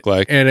right way look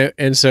like?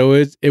 And so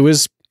it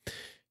was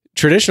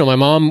traditional. My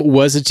mom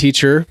was a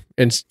teacher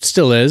and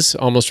still is,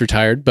 almost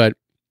retired, but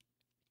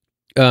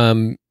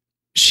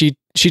she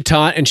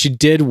taught and she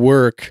did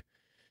work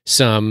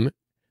some,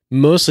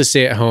 mostly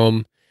stay at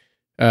home.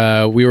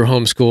 We were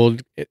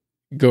homeschooled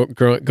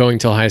going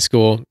till high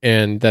school,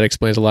 and that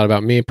explains a lot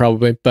about me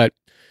probably, but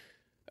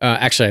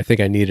actually I think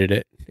I needed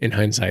it in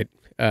hindsight,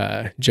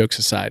 jokes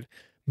aside.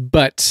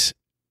 But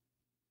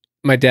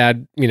my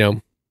dad,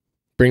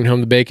 bringing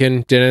home the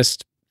bacon,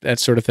 dentist, that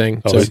sort of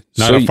thing. Oh,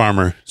 not a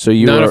farmer. So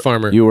Not a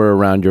farmer. You were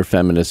around your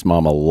feminist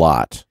mom a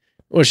lot.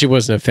 Well, she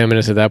wasn't a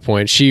feminist at that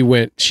point. She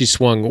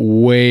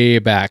swung way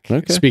back.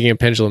 Okay. Speaking of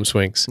pendulum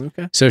swings.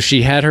 Okay. So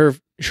she had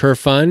her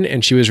fun,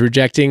 and she was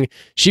rejecting.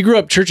 She grew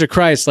up Church of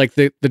Christ, like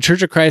the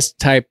Church of Christ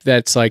type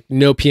that's like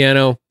no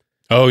piano.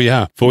 Oh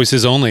yeah.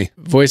 Voices only.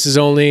 Voices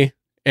only.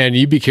 And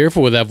you be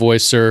careful with that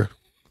voice, sir.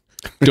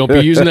 Don't be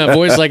using that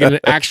voice like an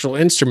actual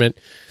instrument.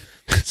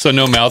 So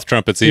no mouth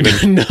trumpets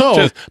even.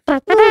 No.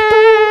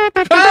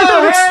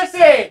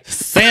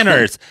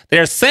 Sinners.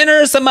 They're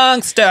sinners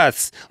amongst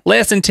us.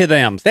 Listen to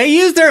them. They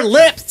use their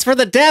lips for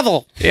the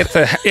devil.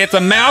 It's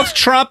a mouth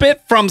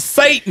trumpet from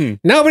Satan.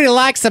 Nobody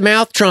likes a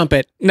mouth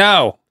trumpet.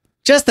 No.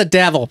 Just the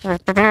devil. I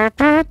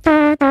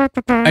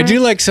do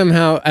like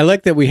I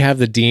like that we have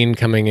the dean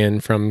coming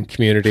in from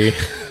Community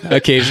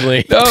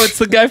occasionally. Oh, it's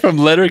the guy from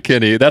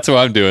Letterkenny. That's what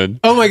I'm doing.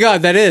 Oh my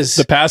God, that is.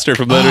 The pastor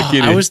from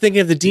Letterkenny. I was thinking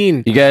of the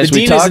dean. You guys, The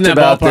we dean is talked in that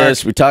about ballpark.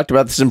 this. We talked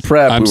about this in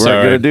prep. I'm we sorry.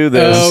 weren't going to do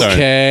this. sorry.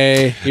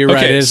 Okay, you're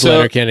right. It is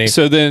Letterkenny.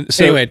 So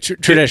Anyway,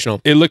 traditional.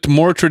 It looked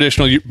more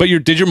traditional. But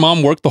did your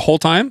mom work the whole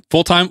time?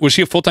 Full time? Was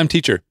she a full time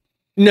teacher?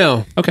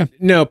 No. Okay.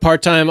 No,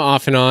 part-time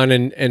off and on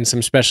and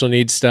some special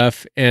needs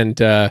stuff. And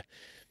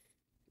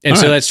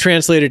so right. that's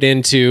translated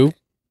into,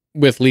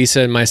 with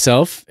Lisa and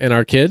myself and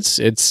our kids,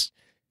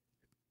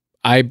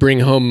 I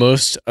bring home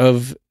most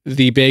of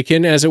the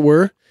bacon, as it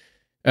were.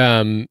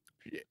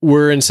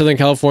 We're in Southern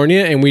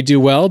California and we do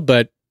well,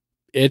 but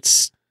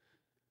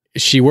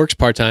she works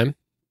part-time,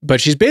 but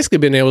she's basically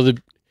been able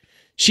to,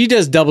 she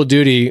does double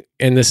duty.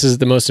 And this is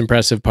the most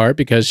impressive part,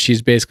 because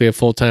she's basically a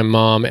full-time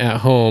mom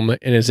at home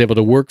and is able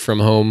to work from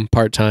home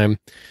part-time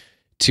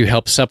to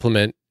help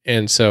supplement.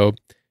 And so,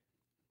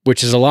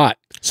 which is a lot.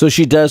 So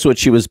she does what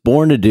she was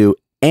born to do,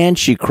 and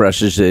she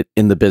crushes it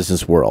in the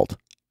business world.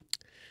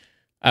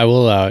 I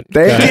will allow it.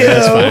 Thank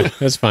you.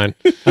 That's fine.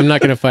 I'm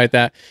not going to fight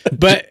that.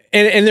 But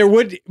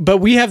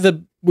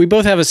we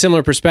both have a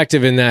similar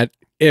perspective in that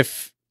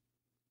if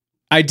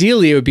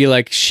ideally it would be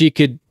like she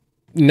could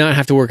not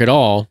have to work at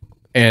all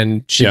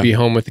and she'd be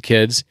home with the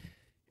kids.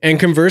 And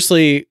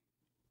conversely,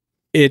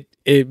 it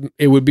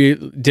would be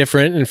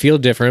different and feel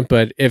different.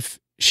 But if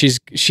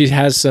she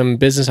has some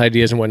business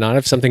ideas and whatnot,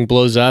 if something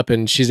blows up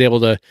and she's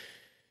able to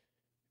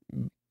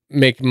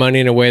make money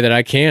in a way that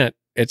I can't,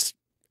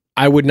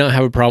 I would not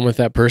have a problem with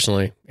that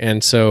personally.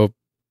 And so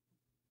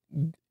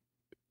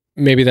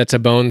maybe that's a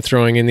bone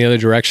throwing in the other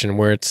direction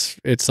where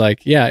it's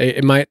like, yeah,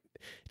 it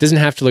doesn't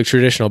have to look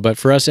traditional, but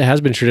for us, it has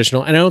been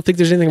traditional. And I don't think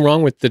there's anything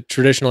wrong with the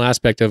traditional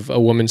aspect of a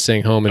woman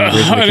staying home and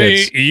raising the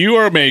kids. You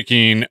are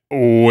making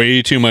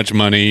way too much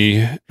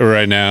money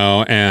right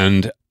now.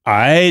 And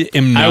I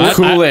am not.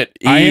 Cool it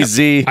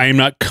easy. I am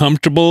not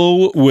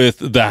comfortable with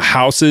the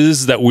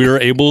houses that we're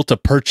able to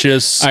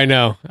purchase. I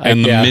know,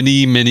 and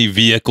the many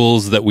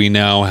vehicles that we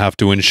now have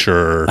to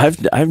insure.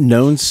 I've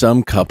known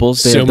some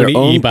couples. They So have their many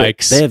own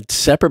e-bikes. They have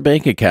separate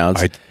bank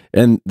accounts,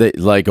 and they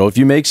like, if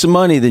you make some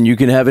money, then you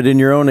can have it in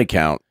your own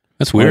account.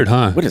 That's weird,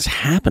 huh? What is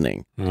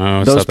happening?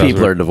 Oh, Those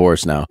people are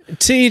divorced now.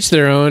 To each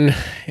their own,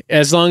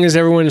 as long as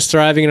everyone's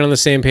thriving and on the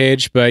same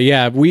page. But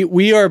yeah,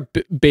 we are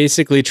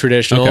basically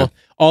traditional. Okay.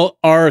 All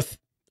our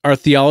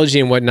theology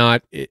and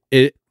whatnot,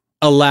 it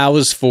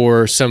allows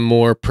for some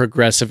more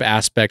progressive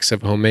aspects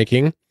of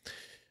homemaking.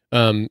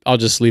 I'll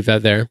just leave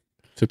that there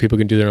so people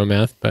can do their own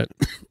math. But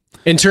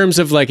in terms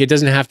of like, it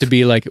doesn't have to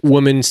be like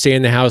woman stay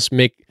in the house,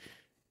 make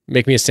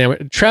me a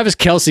sandwich. Travis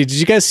Kelce, did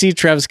you guys see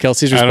Travis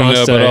Kelce's response?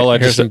 I don't know,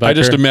 but Harrison Butker? I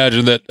just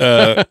imagine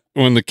that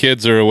when the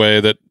kids are away,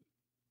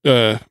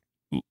 that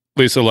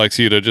Lisa likes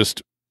you to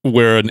just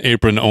wear an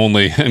apron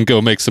only and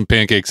go make some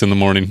pancakes in the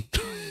morning.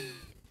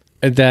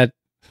 That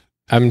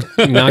I'm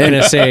not going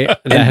to say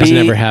that has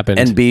never happened.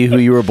 And be who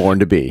you were born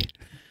to be.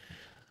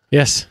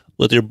 Yes.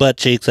 With your butt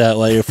cheeks out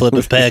while you're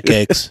flipping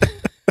pancakes.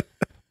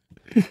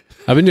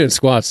 I've been doing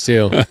squats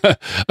too.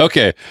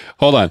 Okay,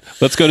 hold on.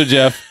 Let's go to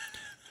Jeff.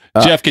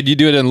 Jeff, could you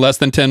do it in less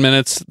than 10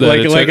 minutes?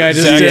 Like I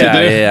just did.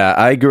 Yeah.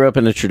 I grew up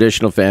in a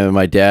traditional family.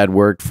 My dad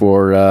worked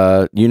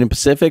for Union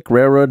Pacific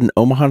Railroad in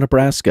Omaha,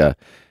 Nebraska.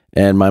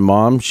 And my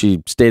mom,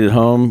 she stayed at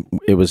home.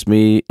 It was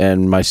me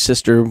and my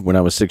sister when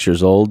I was 6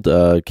 years old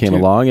came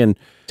along. And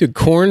dude,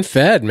 corn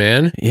fed,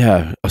 man.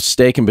 Yeah, a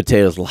steak and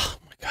potatoes. Oh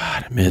my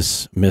God, I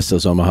miss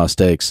those Omaha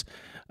steaks.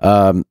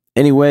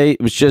 Anyway,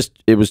 it was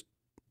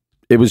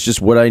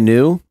just what I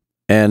knew.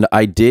 And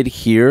I did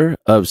hear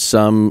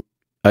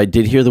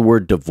the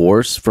word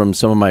divorce from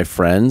some of my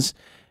friends,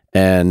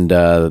 and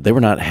they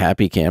were not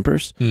happy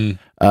campers.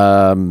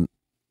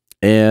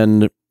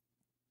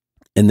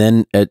 And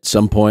then at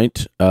some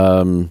point,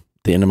 the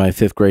end of my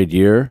 5th grade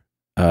year,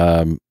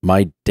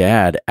 my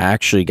dad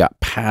actually got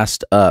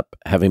passed up,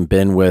 having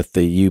been with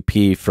the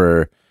UP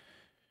for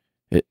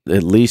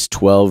at least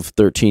 12,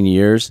 13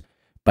 years,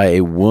 by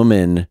a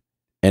woman,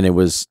 and it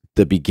was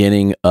the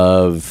beginning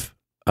of,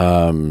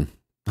 not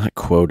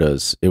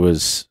quotas, it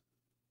was,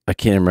 I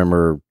can't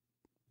remember,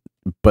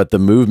 but the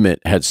movement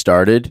had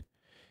started.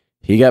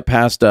 He got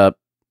passed up.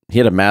 He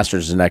had a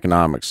master's in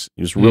economics.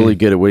 He was really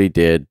good at what he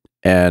did.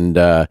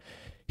 And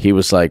he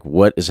was like,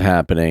 what is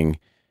happening?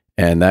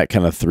 And that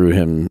kind of threw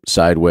him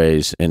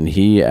sideways. And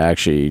he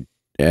actually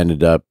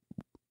ended up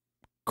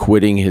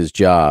quitting his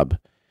job.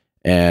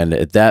 And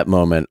at that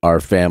moment,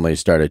 our family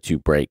started to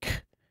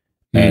break.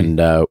 And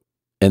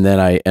then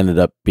I ended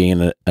up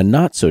being a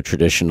not so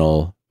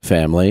traditional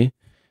family.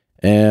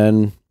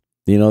 And,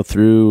 you know,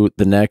 through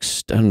the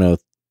next, I don't know,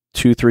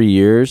 2-3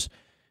 years,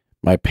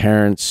 my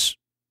parents,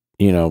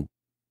 you know,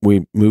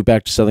 we moved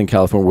back to Southern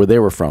California where they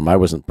were from. I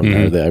wasn't from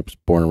there. I was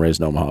born and raised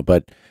in Omaha.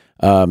 But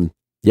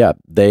yeah,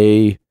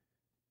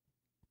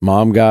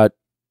 mom got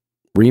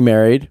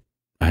remarried.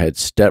 I had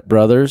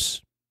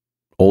stepbrothers,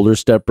 older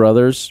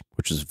stepbrothers,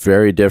 which is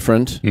very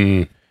different.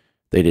 They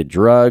did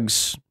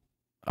drugs.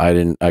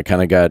 I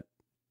kind of got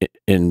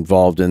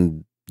involved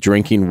in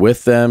drinking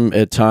with them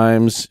at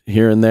times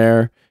here and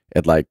there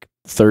at like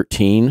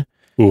 13.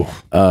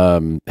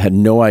 Had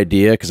no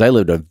idea, because I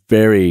lived a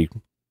very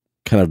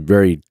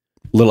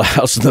little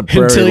house in the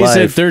prairie. Until you life.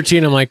 said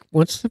 13, I'm like,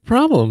 what's the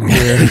problem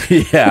here?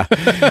 Yeah.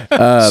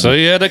 So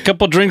you had a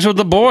couple drinks with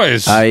the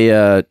boys.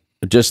 I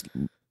just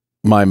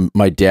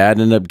my dad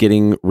ended up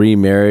getting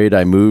remarried.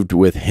 I moved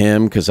with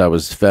him because I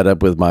was fed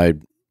up with my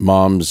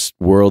mom's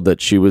world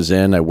that she was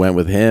in. I went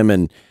with him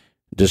and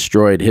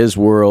destroyed his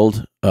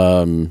world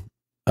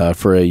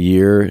for a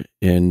year,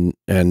 and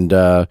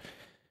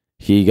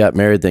he got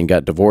married, then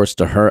got divorced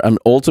to her.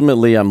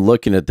 Ultimately, I'm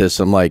looking at this,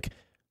 I'm like,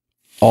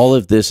 all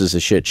of this is a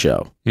shit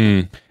show.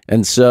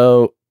 And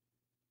so,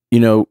 you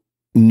know,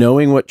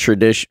 knowing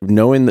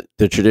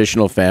the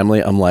traditional family,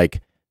 I'm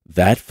like,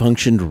 that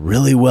functioned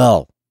really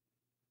well.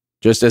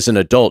 Just as an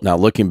adult now,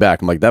 looking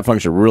back, I'm like, that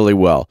functioned really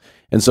well.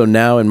 And so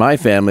now in my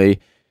family,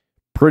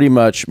 pretty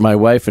much my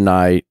wife and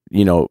I,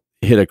 you know,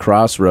 hit a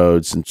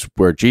crossroads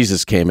where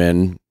Jesus came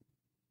in,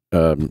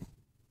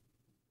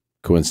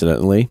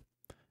 coincidentally.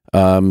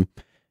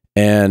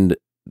 And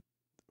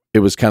it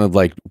was kind of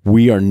like,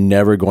 we are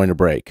never going to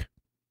break.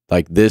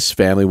 Like, this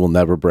family will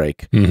never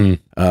break.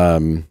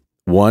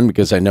 One,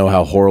 because I know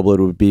how horrible it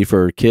would be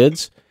for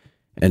kids,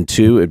 and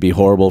two, it'd be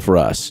horrible for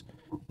us.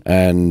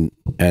 And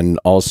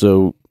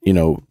also, you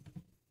know,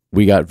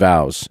 we got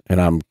vows,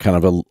 and I'm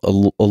kind of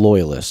a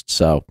loyalist.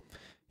 So,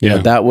 you know,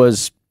 that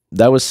was,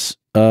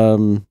 you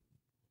know,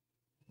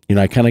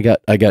 I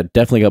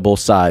definitely got both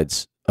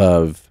sides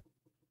of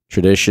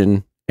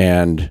tradition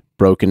and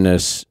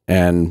brokenness,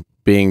 and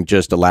being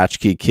just a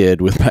latchkey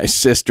kid with my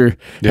sister,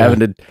 having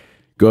to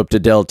go up to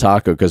Del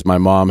Taco because my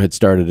mom had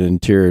started an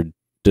interior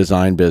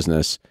design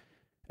business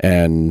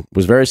and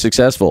was very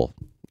successful,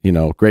 you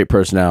know, great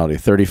personality,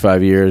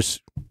 35 years.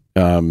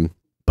 But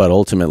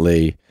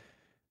ultimately,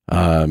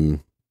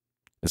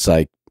 it's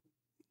like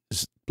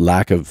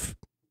lack of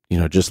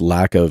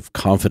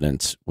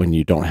confidence when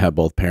you don't have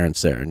both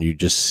parents there, and you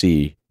just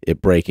see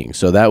it breaking.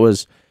 So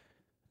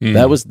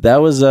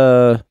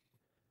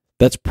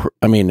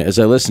I mean, as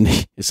I listen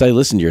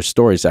to your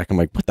story, Zach, I'm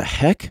like, what the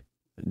heck?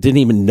 Didn't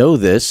even know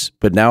this,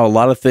 but now a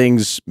lot of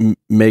things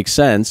make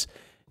sense.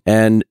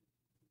 And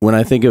when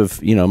I think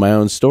of, you know, my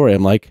own story,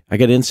 I'm like, I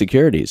got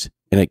insecurities,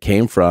 and it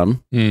came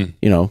from, you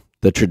know,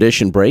 the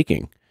tradition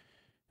breaking.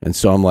 And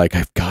so I'm like,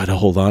 I've got to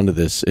hold on to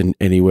this in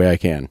any way I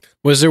can.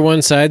 Was there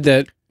one side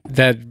that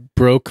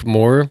broke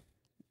more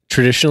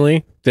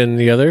traditionally than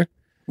the other?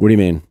 What do you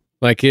mean?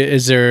 Like,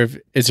 is there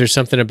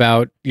something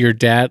about your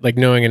dad, like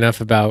knowing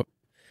enough about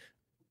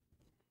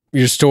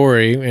your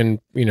story,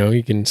 and, you know,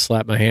 you can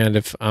slap my hand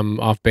if I'm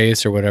off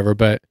base or whatever,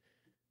 but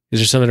is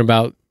there something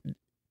about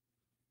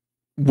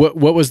what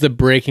was the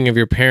breaking of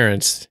your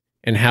parents,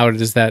 and how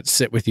does that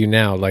sit with you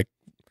now? Like,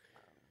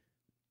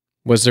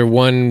 was there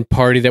one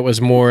party that was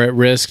more at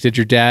risk? Did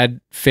your dad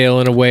fail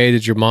in a way?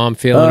 Did your mom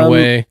fail in a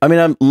way? I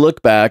mean,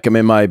 look back. I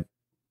mean,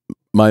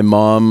 my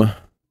mom,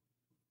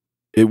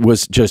 it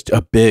was just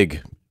a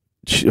big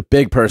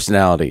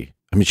personality.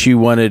 I mean, she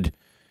wanted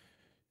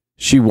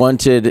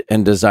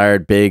and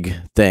desired big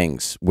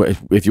things.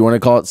 If you want to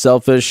call it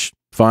selfish,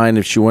 fine.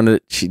 If she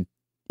wanted,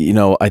 you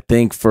know, I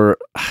think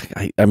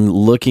I'm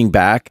looking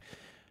back,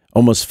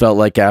 almost felt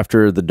like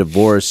after the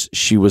divorce,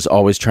 she was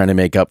always trying to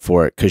make up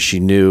for it, because she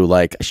knew,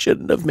 like, I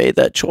shouldn't have made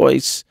that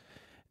choice.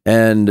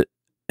 And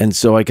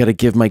so I got to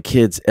give my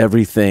kids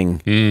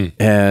everything.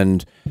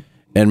 And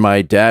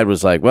my dad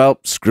was like, well,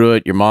 screw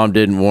it. Your mom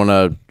didn't want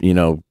to, you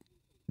know,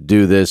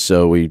 do this.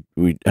 So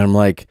I'm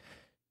like,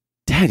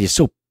 Dad, you're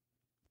so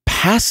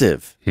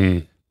passive.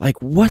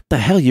 Like, what the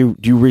hell? You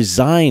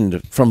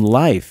resigned from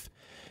life.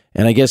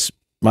 And I guess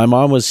my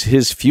mom was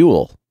his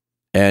fuel,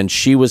 and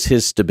she was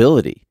his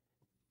stability.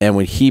 And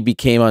when he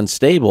became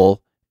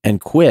unstable and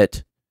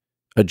quit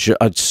a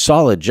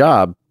solid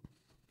job,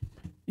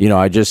 you know,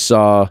 I just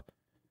saw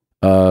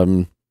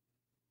my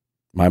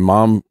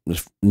mom,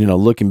 you know,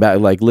 looking back,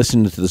 like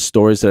listening to the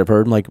stories that I've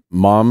heard, I'm like,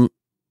 Mom,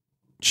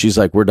 she's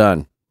like, we're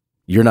done.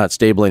 You're not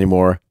stable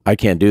anymore. I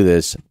can't do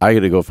this. I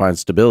got to go find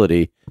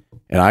stability,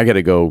 and I got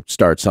to go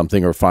start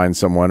something or find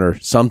someone or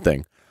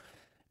something.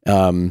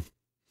 And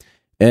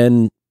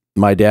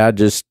my dad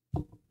just,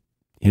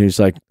 he was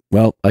like,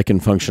 well, I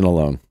can function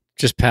alone.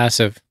 Just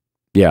passive.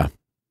 Yeah.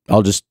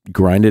 I'll just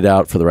grind it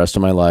out for the rest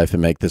of my life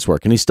and make this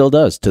work. And he still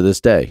does to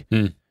this day.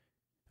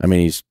 I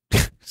mean, he's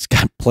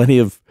got plenty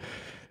of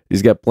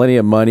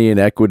money and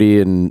equity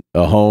and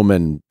a home.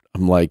 And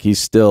I'm like, he's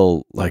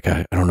still like,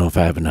 I don't know if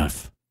I have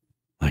enough.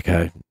 Like,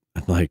 I'm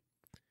like,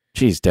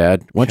 geez,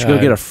 Dad, why don't you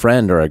go get a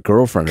friend or a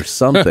girlfriend or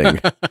something?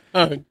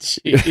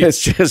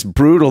 It's just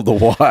brutal to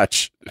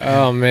watch.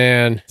 Oh,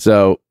 man.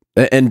 So,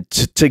 and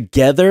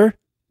together,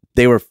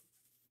 they were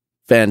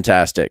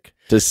fantastic.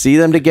 To see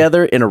them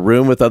together in a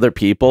room with other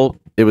people,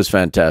 it was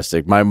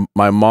fantastic. My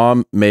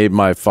mom made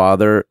my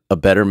father a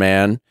better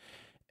man,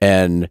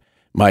 and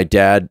my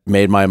dad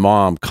made my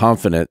mom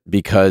confident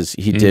because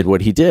he did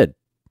what he did,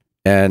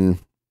 and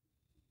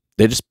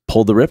they just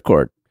pulled the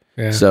ripcord.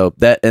 Yeah. So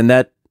that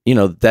you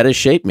know, that has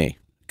shaped me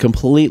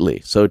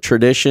completely. So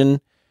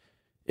tradition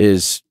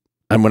is,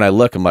 and when I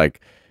look, I'm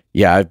like,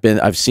 yeah,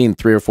 I've seen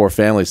 3 or 4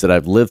 families that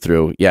I've lived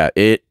through. Yeah,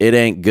 it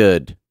ain't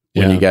good.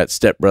 When you got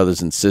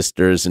stepbrothers and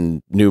sisters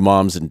and new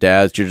moms and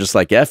dads, you're just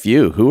like, F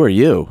you, who are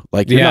you?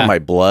 Like, you're not my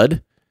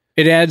blood.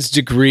 It adds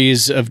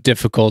degrees of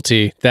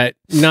difficulty that,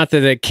 not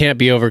that it can't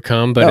be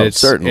overcome, but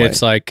certainly.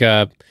 It's like,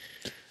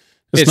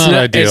 it's not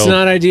ideal. It's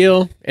not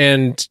ideal.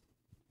 And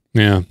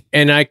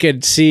I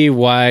could see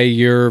why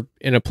you're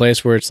in a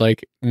place where it's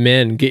like,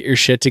 men, get your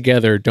shit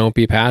together. Don't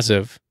be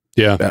passive.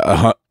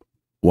 Yeah.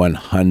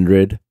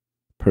 100%.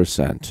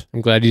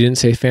 I'm glad you didn't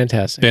say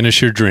fantastic.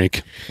 Finish your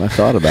drink. I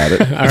thought about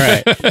it. All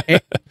right.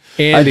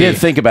 Andy. I did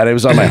think about it. It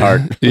was on my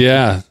heart.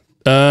 Yeah.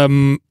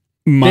 Thank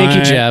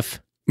you, Jeff.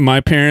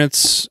 My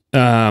parents,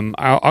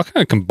 I'll kind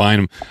of combine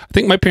them. I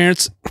think my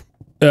parents'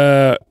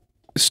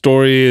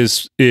 story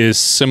is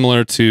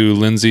similar to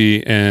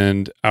Lindsay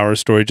and our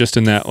story, just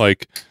in that,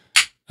 like,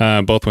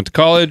 both went to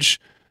college,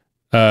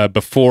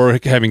 before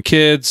having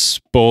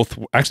kids, both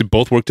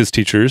worked as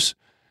teachers.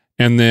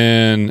 And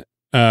then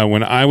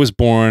when I was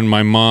born,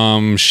 my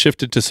mom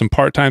shifted to some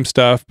part-time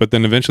stuff, but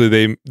then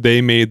eventually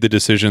they made the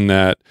decision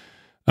that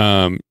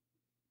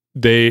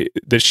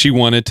that she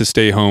wanted to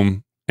stay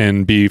home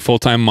and be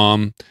full-time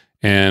mom,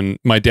 and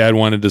my dad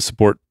wanted to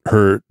support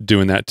her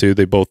doing that too.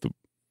 They both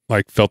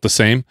like felt the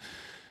same.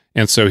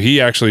 And so he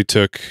actually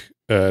took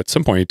at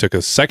some point he took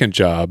a second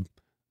job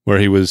where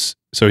he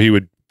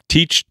would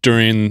teach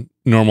during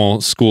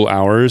normal school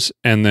hours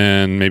and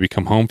then maybe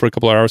come home for a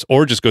couple of hours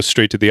or just go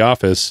straight to the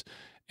office.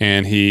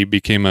 And he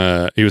became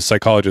he was a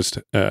psychologist,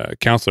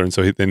 counselor. And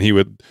so he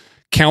would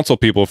counsel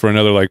people for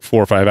another like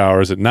 4 or 5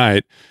 hours at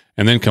night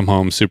and then come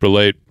home super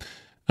late,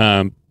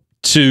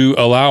 to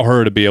allow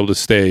her to be able to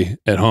stay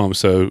at home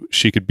so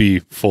she could be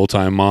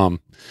full-time mom.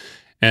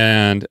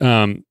 And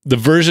the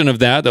version of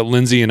that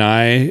Lindsay and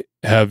I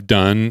have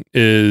done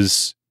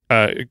is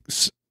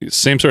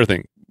same sort of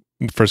thing.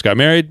 First got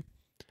married,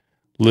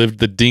 lived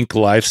the dink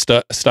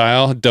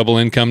lifestyle, double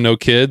income, no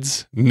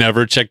kids,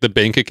 never checked the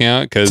bank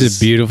account because it's a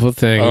beautiful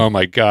thing. Oh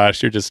my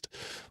gosh, you're just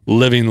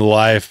living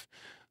life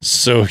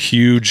so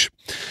huge.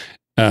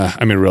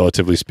 I mean,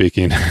 relatively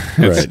speaking,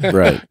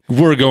 right.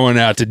 We're going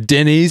out to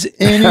Denny's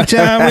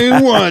anytime we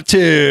want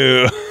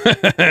to.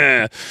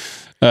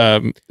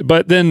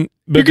 But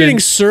you're getting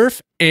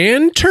surf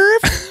and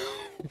turf.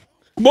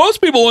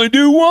 Most people only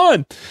do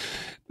one.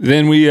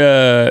 Then we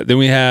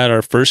had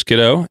our first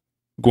kiddo,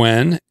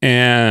 Gwen,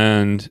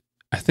 and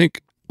I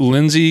think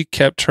Lindsay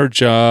kept her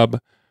job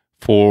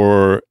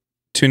for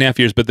 2.5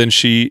 years. But then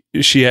she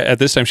at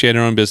this time she had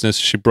her own business.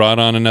 She brought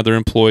on another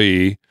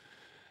employee,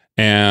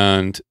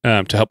 and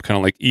to help kind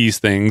of like ease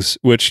things.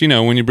 Which, you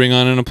know, when you bring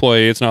on an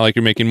employee, it's not like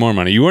you're making more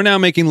money. You are now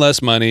making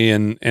less money,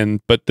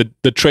 but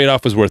the trade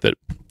off was worth it.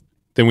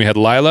 Then we had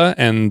Lila,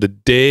 and the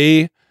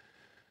day,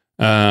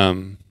 I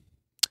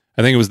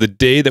think it was the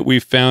day that we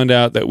found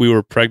out that we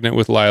were pregnant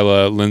with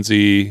Lila,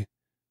 Lindsay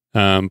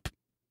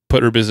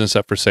put her business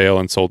up for sale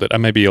and sold it. I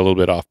may be a little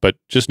bit off, but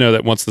just know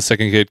that once the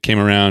second kid came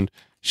around,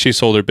 she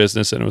sold her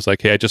business and it was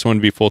like, hey, I just want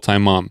to be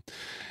full-time mom.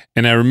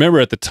 And I remember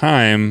at the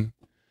time,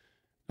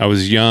 I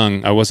was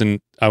young. I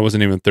wasn't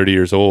even 30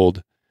 years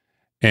old,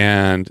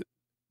 and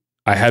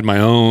I had my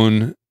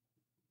own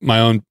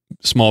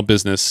small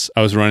business.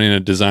 I was running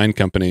a design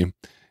company,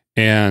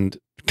 and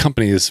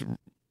company is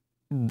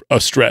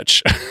a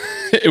stretch.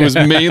 It was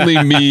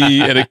mainly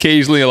me, and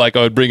occasionally like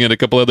I would bring in a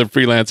couple other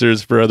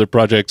freelancers for other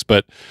projects,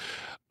 but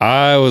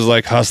I was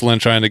like hustling,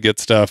 trying to get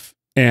stuff.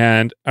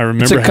 And I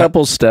remember it's a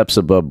couple steps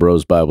above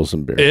Bros, Bibles,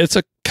 and Beer. It's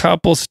a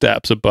couple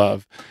steps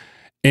above.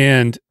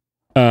 And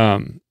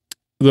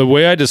the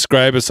way I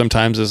describe it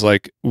sometimes is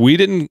like, we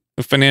didn't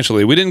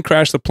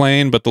crash the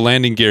plane, but the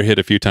landing gear hit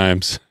a few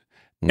times.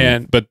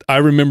 But I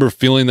remember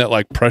feeling that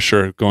like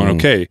pressure going,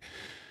 okay,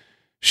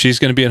 she's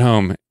going to be at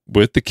home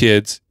with the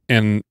kids,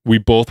 and we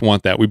both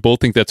want that. We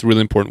both think that's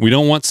really important. We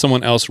don't want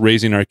someone else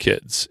raising our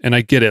kids. And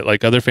I get it.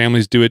 Like other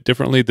families do it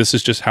differently. This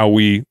is just how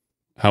we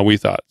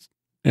thought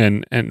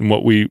and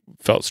what we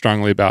felt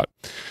strongly about.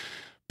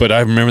 But I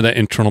remember that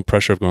internal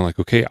pressure of going like,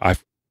 okay,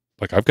 I've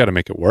got to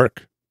make it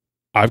work.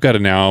 I've got to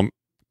now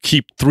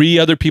keep 3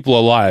 other people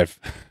alive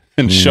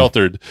and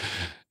sheltered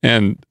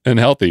and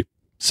healthy.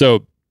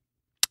 So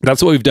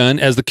that's what we've done.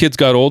 As the kids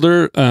got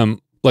older,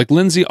 like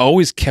Lindsay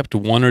always kept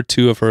 1 or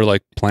 2 of her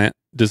like plant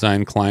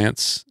design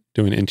clients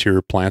doing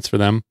interior plants for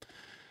them.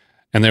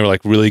 And they were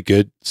like really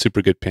good,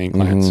 super good paying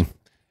clients.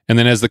 And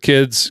then as the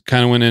kids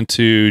kind of went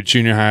into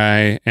junior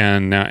high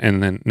and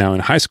now in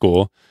high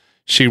school,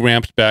 she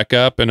ramped back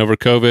up, and over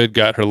COVID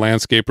got her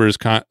landscaper's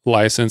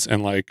license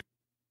and like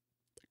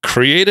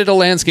created a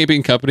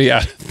landscaping company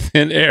out of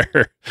thin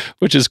air,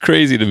 which is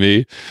crazy to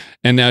me.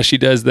 And now she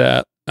does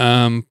that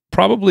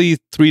probably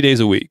 3 days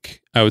a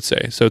week, I would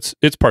say. So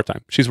it's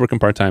part-time. She's working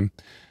part-time,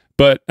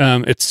 but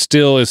it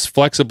still is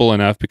flexible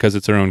enough because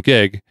it's her own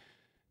gig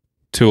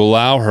to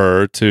allow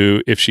her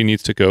to, if she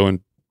needs to go and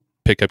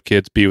pick up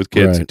kids, be with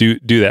kids, Right.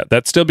 do that.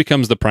 That still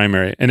becomes the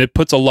primary. And it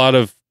puts a lot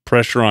of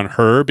pressure on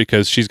her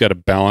because she's got to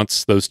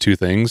balance those two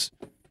things.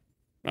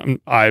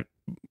 I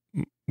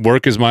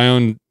work as my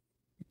own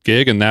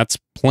gig, and that's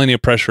plenty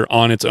of pressure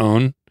on its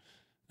own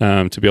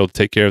to be able to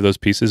take care of those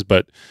pieces.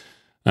 But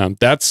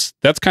that's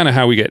kind of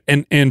how we get,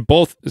 and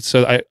both.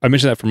 So I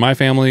mentioned that for my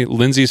family.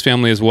 Lindsay's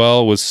family as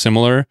well was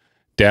similar.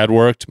 Dad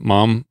worked,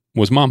 mom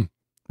was mom.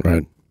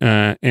 Right.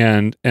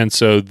 And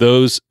so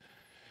there's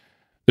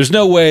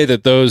no way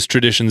that those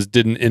traditions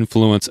didn't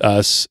influence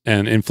us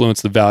and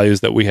influence the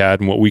values that we had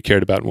and what we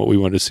cared about and what we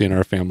wanted to see in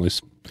our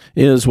families.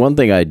 You know, there's one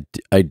thing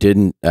I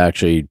didn't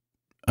actually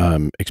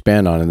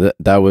expand on, and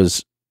that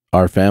was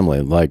our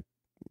family. Like,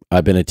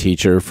 I've been a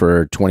teacher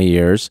for 20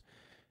 years,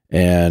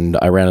 and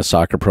I ran a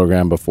soccer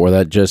program before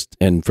that.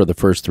 And for the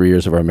first 3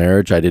 years of our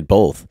marriage, I did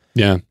both.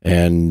 Yeah.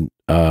 And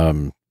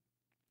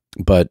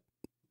but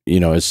you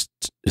know, as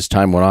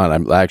time went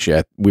on,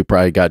 we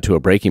probably got to a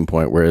breaking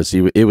point where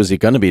it was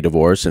going to be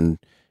divorce and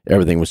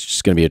everything was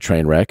just going to be a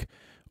train wreck,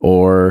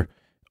 or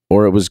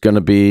it was going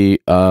to be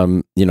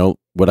you know,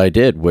 what I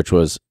did, which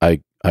was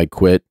I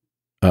quit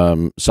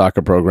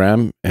soccer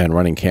program and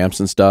running camps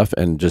and stuff,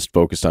 and just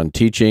focused on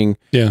teaching.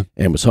 Yeah.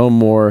 And was home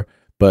more.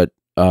 But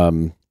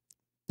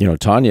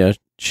Tanya,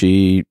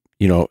 she,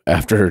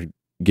 after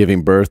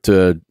giving birth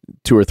to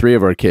 2 or 3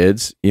 of our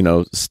kids,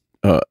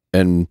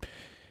 and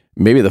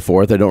maybe the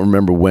 4th, I don't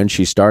remember when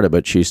she started,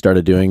 but she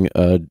started doing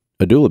a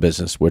doula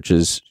business, which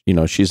is,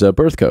 she's a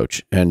birth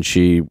coach, and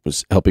she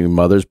was helping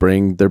mothers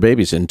bring their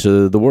babies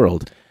into the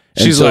world.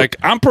 And she's like,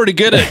 I'm pretty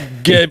good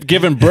at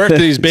giving birth to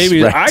these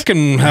babies. Right. I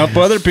can help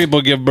other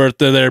people give birth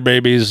to their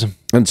babies.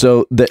 And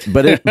so,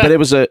 but it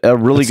was a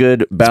really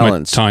good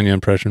balance. That's my Tanya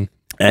impression.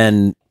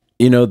 And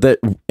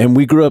and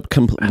we grew up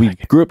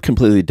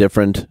completely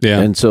different. Yeah.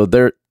 And so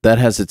that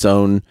has its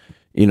own,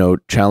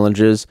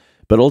 challenges.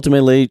 But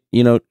ultimately,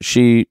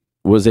 she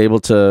was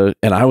able to,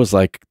 and I was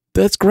like,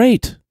 that's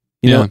great.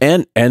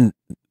 And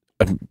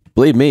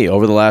believe me,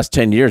 over the last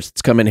 10 years,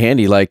 it's come in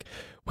handy. Like,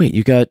 wait,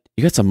 you got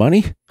some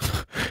money?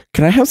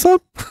 Can I have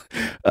some?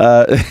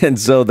 And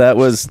so that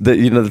was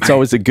that's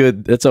always a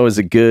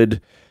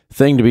good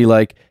thing to be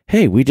like,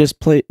 hey, we just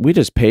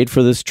paid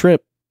for this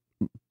trip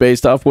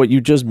based off what you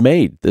just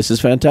made. This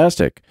is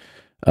fantastic.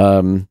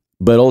 But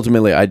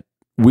ultimately,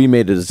 we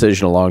made a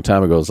decision a long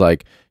time ago. It's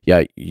like,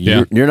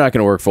 you're not going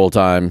to work full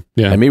time,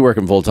 and me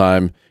working full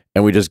time,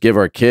 and we just give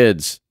our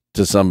kids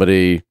to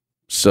somebody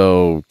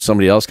so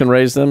somebody else can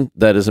raise them.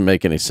 That doesn't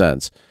make any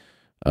sense.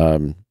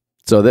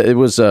 So that it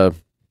was, I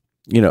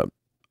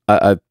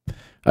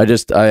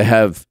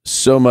have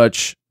so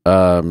much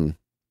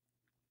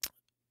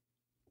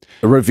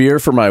revere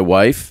for my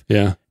wife,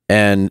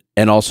 and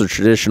also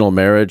traditional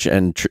marriage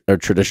and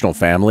traditional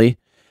family,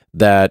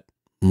 that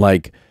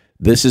like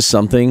this is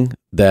something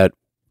that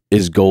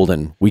is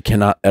golden. We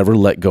cannot ever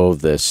let go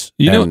of this,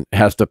 and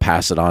have to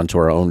pass it on to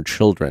our own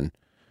children.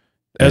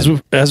 As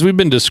we've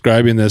been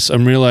describing this,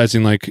 I'm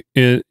realizing like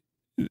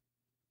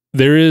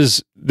there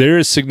is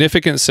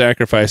significant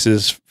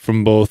sacrifices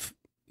from both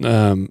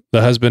the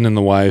husband and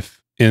the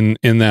wife in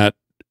that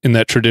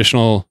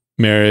traditional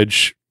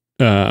marriage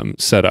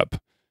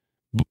setup.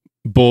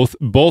 Both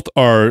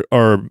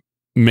are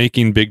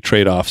making big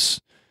trade-offs.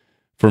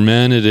 For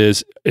men, it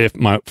is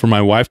for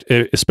my wife,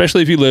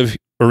 especially if you live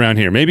around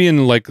here, maybe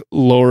in like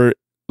lower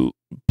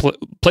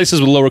places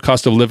with lower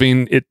cost of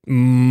living, it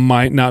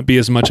might not be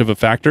as much of a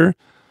factor.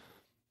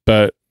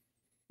 But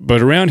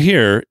around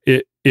here,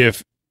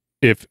 if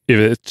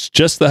it's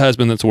just the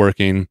husband that's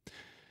working,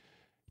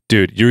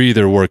 dude, you're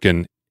either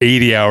working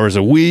 80 hours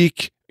a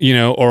week,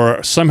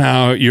 or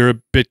somehow you're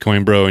a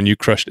Bitcoin bro and you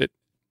crushed it.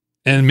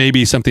 And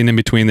maybe something in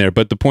between there.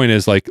 But the point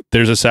is, like,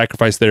 there's a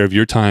sacrifice there of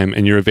your time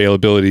and your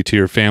availability to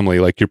your family.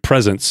 Like, your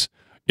presence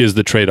is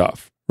the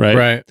trade-off, right?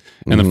 Right.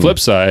 And the flip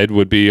side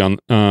would be on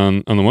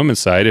the woman's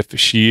side, if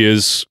she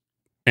is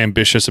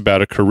ambitious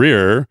about a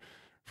career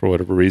for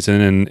whatever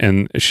reason,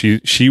 and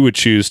she would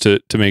choose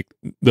to make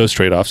those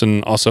trade-offs.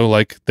 And also,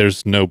 like,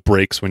 there's no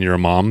breaks when you're a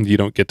mom. You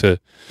don't get to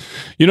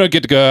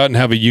go out and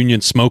have a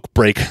union smoke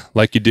break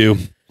like you do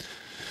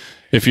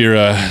if you're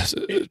a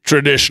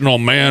traditional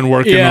man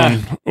working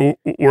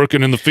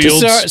in the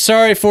fields.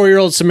 Sorry,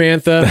 4-year-old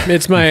Samantha.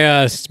 It's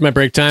my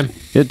break time.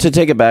 To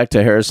take it back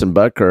to Harrison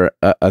Butker,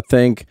 I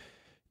think,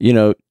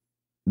 the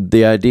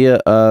idea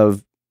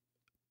of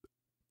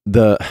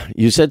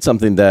you said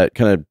something that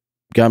kind of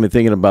got me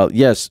thinking about,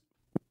 yes,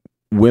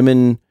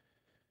 women,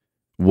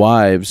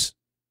 wives,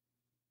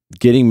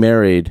 getting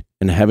married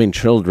and having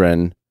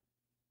children,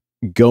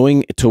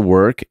 going to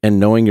work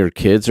and knowing your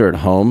kids are at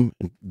home,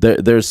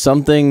 there's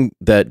something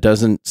that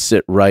doesn't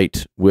sit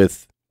right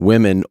with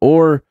women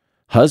or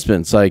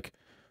husbands. Like,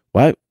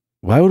 why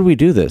would we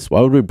do this?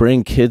 Why would we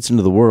bring kids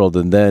into the world,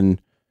 and then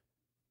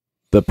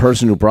the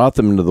person who brought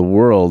them into the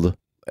world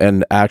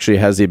and actually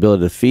has the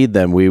ability to feed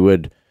them, we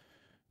would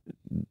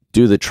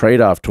do the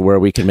trade-off to where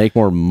we can make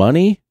more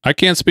money? I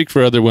can't speak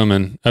for other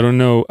women. I don't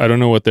know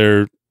what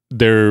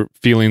their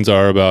feelings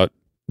are about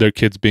their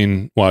kids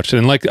being watched.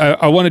 And like, I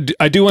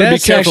do want to be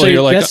careful. Actually,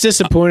 You're like, that's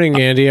disappointing,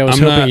 Andy. I was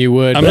hoping you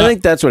would. I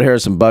think that's what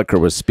Harrison Butker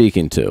was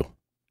speaking to.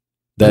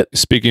 That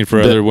speaking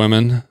other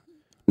women?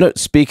 No,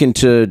 speaking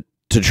to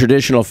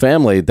traditional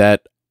family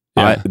that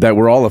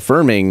we're all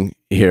affirming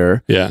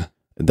here. Yeah.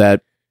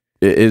 That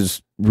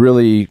is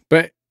really,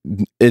 but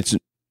it's,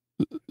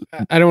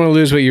 I don't want to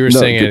lose what you were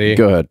saying, Andy.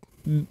 Go ahead.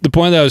 The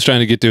point that I was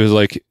trying to get to is,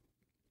 like,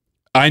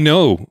 I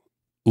know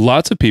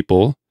lots of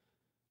people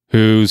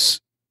whose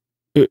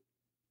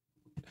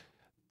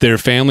their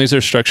families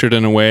are structured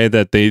in a way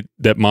that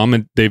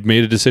they've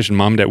made a decision,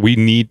 mom and dad,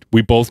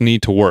 we both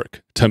need to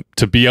work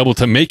to be able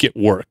to make it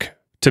work,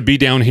 to be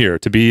down here,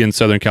 to be in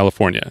Southern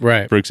California,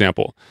 right? For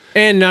example.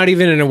 And not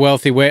even in a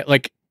wealthy way.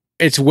 Like,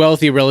 it's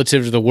wealthy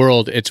relative to the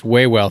world. It's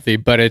way wealthy,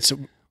 but it's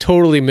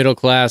totally middle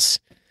class.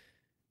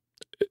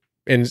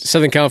 In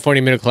Southern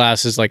California, middle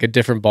class is like a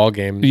different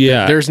ballgame.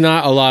 Yeah. There's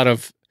not a lot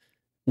of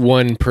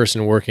one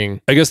person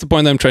working. I guess the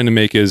point that I'm trying to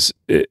make is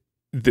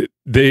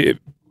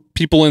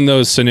people in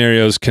those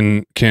scenarios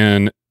can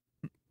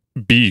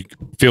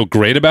feel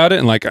great about it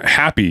and like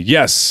happy.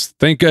 Yes,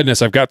 thank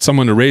goodness I've got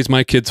someone to raise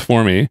my kids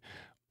for me.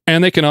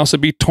 And they can also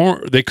be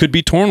torn. They could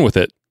be torn with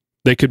it.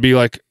 they could be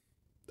like,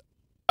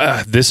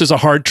 this is a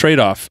hard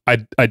trade-off.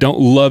 I don't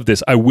love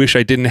this. I wish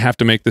I didn't have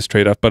to make this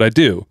trade-off, but I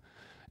do.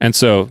 And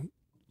so,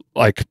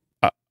 like,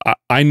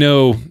 I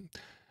know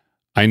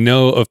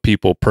of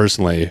people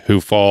personally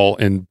who fall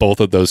in both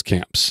of those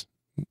camps.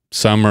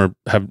 Some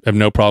have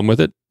no problem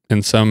with it,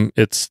 and some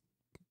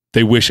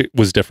they wish it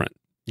was different.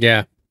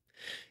 Yeah.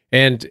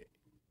 And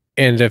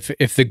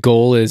if the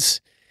goal is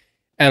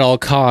at all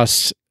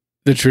costs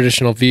the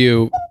traditional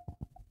view,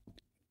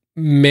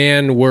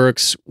 man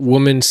works,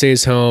 woman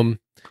stays home,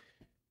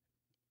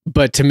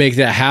 but to make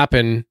that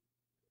happen,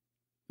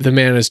 the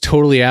man is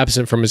totally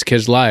absent from his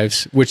kids'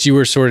 lives, which you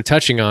were sort of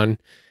touching on,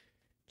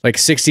 like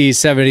 60,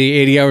 70,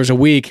 80 hours a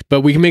week,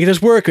 but we can make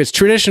this work. It's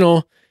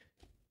traditional.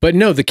 But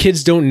no, the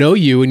kids don't know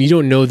you and you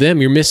don't know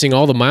them. You're missing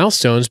all the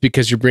milestones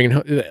because you're bringing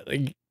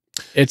home.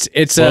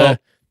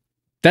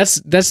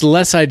 That's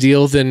less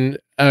ideal than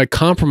a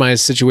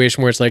compromise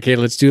situation where it's like, hey,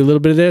 let's do a little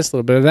bit of this, a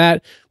little bit of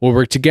that. We'll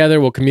work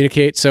together. We'll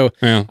communicate. So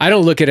yeah. I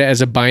don't look at it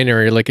as a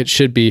binary like it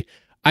should be.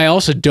 I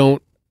also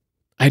don't,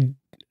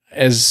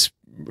 as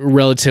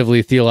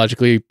relatively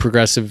theologically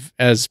progressive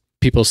as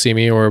people see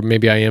me, or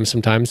maybe I am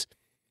sometimes,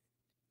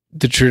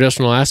 the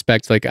traditional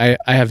aspect, like I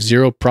have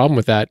zero problem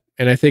with that.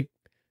 And I think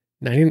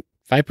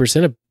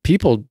 95% of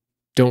people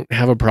don't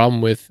have a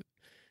problem with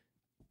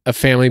a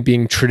family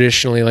being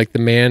traditionally like the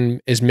man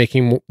is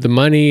making the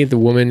money, the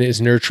woman is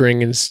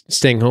nurturing and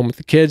staying home with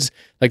the kids.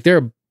 Like there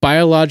are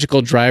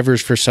biological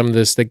drivers for some of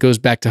this that goes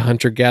back to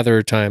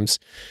hunter-gatherer times.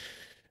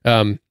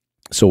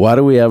 So why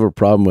do we have a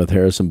problem with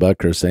Harrison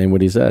Butker saying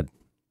what he said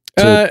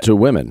to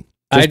women?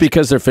 Just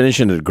because they're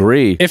finishing a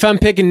degree. If I'm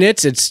picking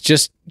nits, it's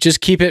just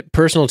keep it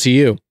personal to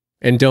you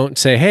and don't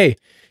say, hey,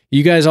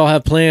 you guys all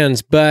have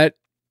plans, but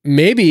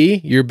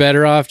maybe you're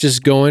better off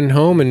just going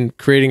home and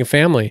creating a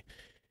family.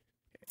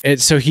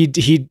 So he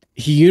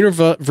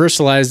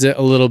universalized it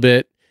a little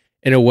bit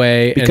in a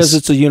way. Because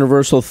it's a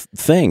universal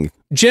thing.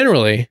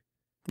 Generally.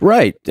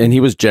 Right. And he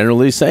was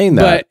generally saying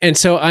that. And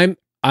so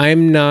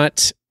I'm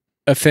not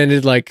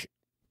offended like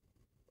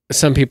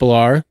some people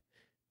are,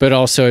 but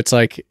also it's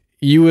like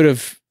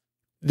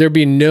there'd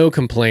be no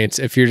complaints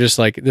if you're just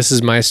like, this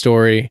is my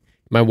story.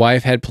 My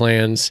wife had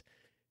plans.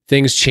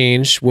 Things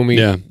changed when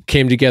we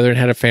came together and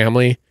had a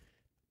family.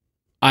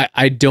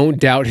 I don't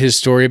doubt his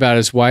story about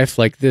his wife.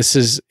 Like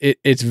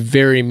it's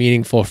very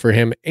meaningful for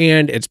him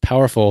and it's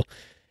powerful.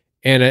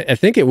 And I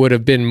think it would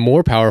have been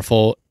more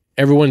powerful.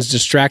 Everyone's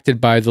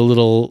distracted by the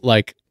little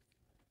like,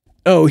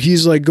 oh,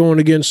 he's like going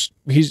against,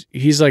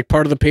 he's like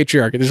part of the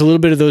patriarchy. There's a little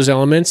bit of those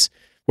elements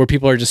where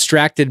people are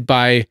distracted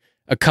by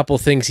a couple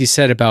things he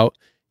said about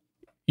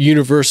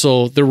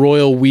universal, the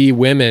royal we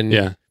women.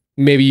 Yeah.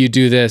 Maybe you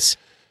do this.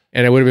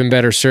 And it would have been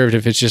better served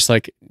if it's just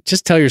like,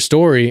 just tell your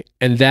story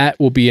and that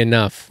will be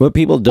enough. What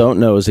people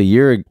don't know is a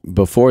year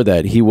before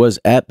that, he was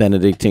at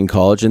Benedictine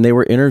College and they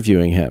were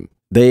interviewing him.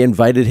 They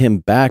invited him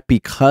back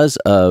because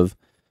of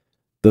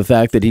the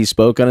fact that he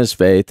spoke on his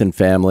faith and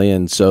family,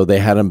 and so they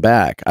had him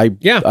back. I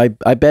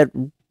bet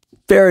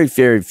very,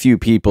 very few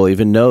people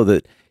even know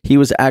that he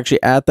was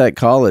actually at that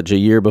college a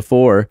year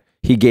before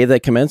he gave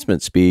that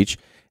commencement speech,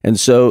 and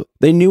so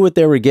they knew what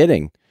they were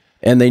getting.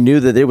 And they knew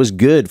that it was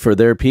good for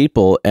their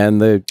people,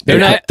 and they're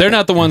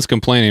not the ones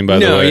complaining, by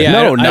the way. Yeah,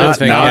 no,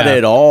 not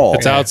at all.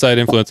 It's outside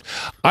influence.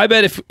 I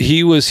bet if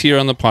he was here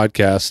on the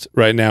podcast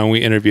right now and we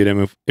interviewed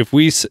him, if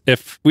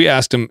we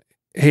asked him,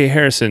 "Hey,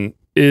 Harrison,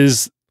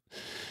 is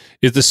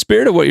the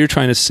spirit of what you're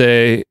trying to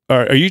say?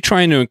 Are you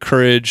trying to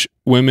encourage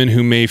women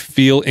who may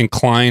feel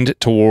inclined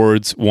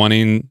towards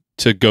wanting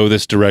to go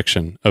this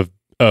direction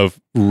of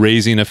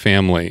raising a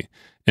family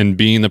and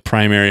being the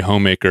primary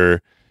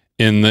homemaker?"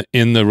 in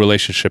the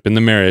relationship, in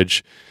the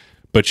marriage,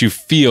 but you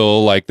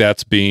feel like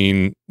that's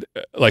being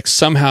like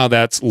somehow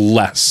that's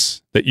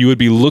less, that you would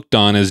be looked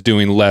on as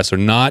doing less or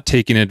not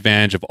taking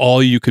advantage of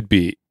all you could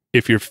be.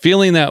 If you're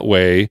feeling that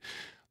way,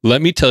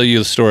 let me tell you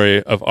the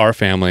story of our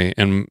family,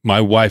 and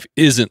my wife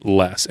isn't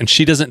less, and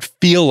she doesn't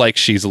feel like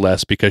she's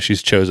less because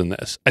she's chosen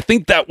this. I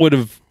think that would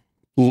have,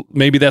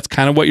 maybe that's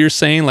kind of what you're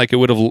saying, like it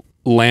would have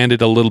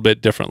landed a little bit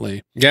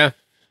differently. Yeah.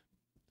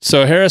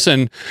 So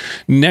Harrison,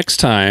 next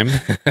time,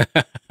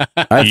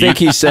 I think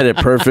he said it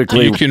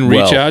perfectly. You can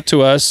reach out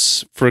to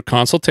us for a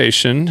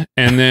consultation,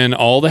 and then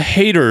all the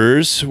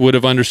haters would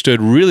have understood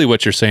really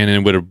what you're saying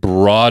and would have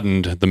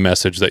broadened the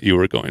message that you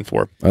were going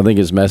for. I think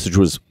his message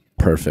was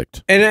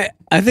perfect. And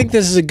I think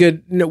this is a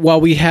good, while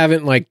we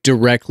haven't like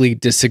directly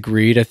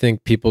disagreed, I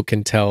think people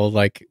can tell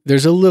like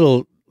there's a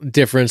little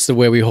difference the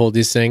way we hold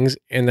these things,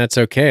 and that's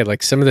okay.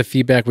 Like some of the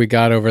feedback we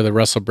got over the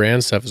Russell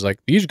Brand stuff is like,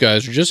 these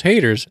guys are just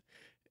haters.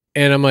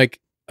 And I'm like,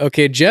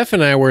 okay, Jeff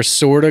and I were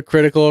sort of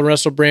critical of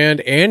Russell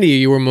Brand. Andy,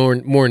 you were more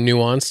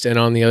nuanced. And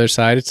on the other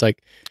side, it's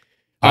like,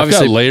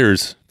 obviously,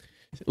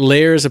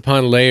 layers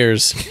upon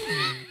layers.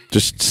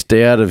 Just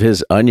stay out of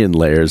his onion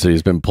layers that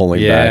he's been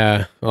pulling back.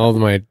 Yeah, all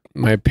of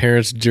my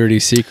parents' dirty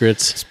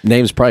secrets. His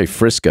name's probably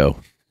Frisco.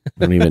 I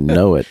don't even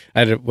know it.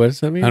 What does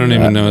that mean? I don't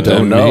even know what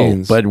that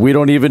means. But we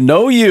don't even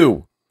know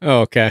you.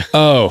 Oh, okay.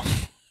 Oh.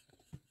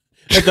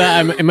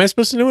 Am I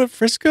supposed to know what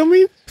Frisco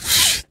means?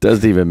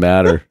 Doesn't even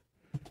matter.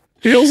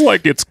 Feels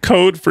like it's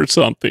code for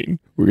something.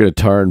 We're going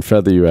to tar and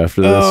feather you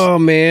after this. Oh,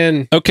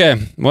 man. Okay.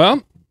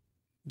 Well,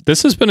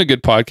 this has been a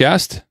good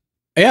podcast.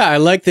 Yeah, I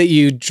like that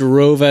you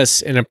drove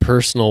us in a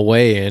personal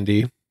way,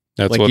 Andy.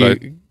 That's Like what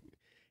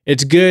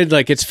it's good.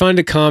 Like, it's fun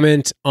to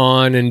comment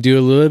on and do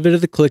a little bit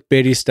of the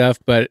clickbaity stuff,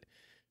 but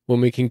when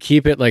we can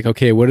keep it like,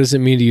 okay, what does it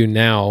mean to you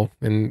now?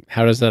 And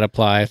how does that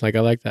apply? Like, I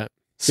like that.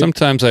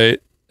 sometimes and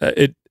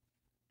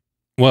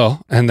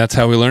that's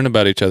how we learn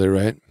about each other,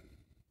 right?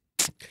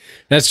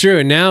 That's true.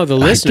 And now the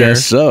listener. I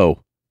guess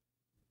so.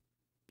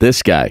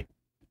 This guy.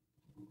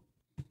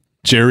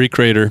 Jerry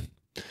Crater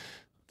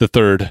the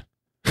third.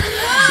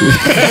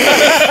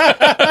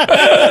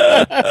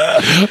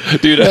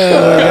 Dude,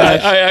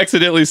 I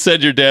accidentally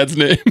said your dad's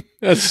name.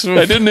 I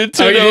didn't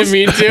intend you didn't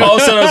mean to? All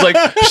of a sudden I was like,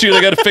 shoot,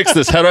 I got to fix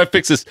this. How do I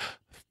fix this?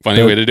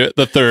 Funny way to do it.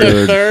 The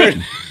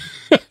third.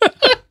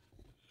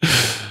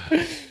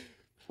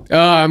 Oh,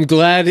 I'm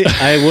glad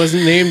I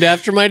wasn't named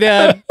after my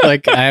dad.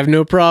 Like, I have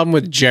no problem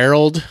with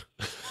Gerald,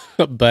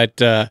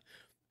 but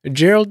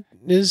Gerald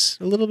is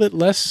a little bit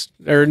less,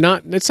 or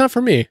not. It's not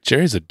for me.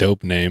 Jerry's a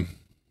dope name.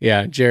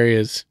 Yeah, Jerry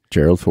is.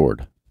 Gerald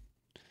Ford.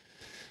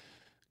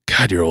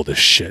 God, you're old as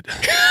shit.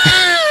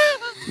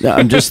 No,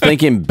 I'm just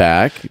thinking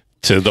back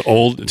to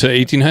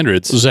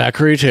 1800s.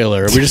 Zachary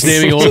Taylor. Are we just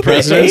naming old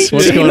presidents?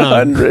 What's going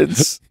on?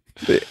 1800s.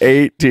 The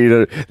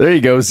 1800s. There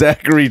you go,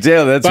 Zachary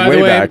Taylor. That's By way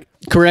the way, back.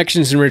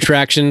 corrections and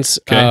retractions.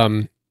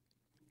 Okay.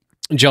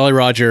 Jolly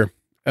Roger.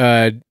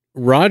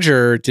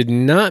 Roger did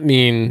not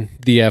mean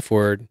the F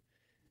word.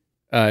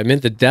 It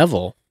meant the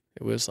devil.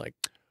 It was like,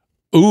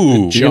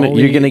 Ooh.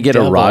 You're gonna get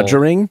devil. a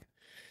Rogering?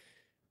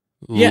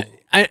 Yeah.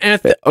 I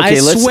Okay,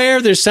 let's-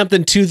 swear there's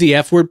something to the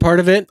F word part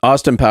of it.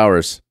 Austin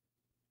Powers.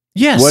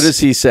 Yes. What does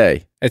he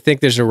say? I think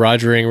there's a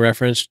Rogering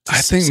reference. To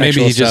I think maybe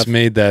sexual he just stuff.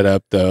 made that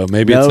up, though.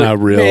 Maybe No, it's not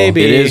real.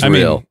 maybe. It is I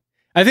mean, real.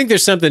 I think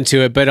there's something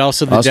to it, but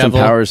also the Austin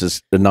devil. Powers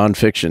is a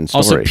nonfiction story.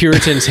 Also,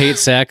 Puritans hate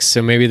sex,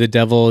 so maybe the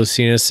devil is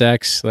seen as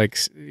sex. Like,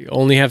 you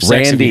only have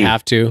sex if Randy. you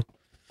have to.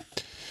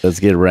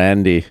 Let's get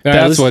Randy. All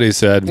right, That's what he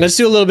said. Let's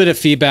do a little bit of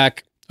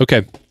feedback,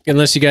 Okay.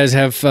 unless you guys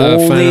have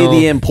Only final...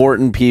 the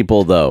important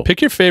people, though. Pick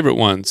your favorite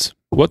ones.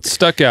 What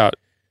stuck out?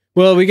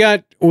 Well,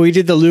 we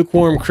did the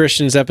lukewarm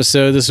Christians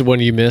episode. This is one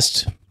you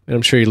missed, and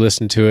I'm sure you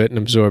listened to it and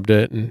absorbed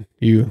it, and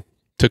you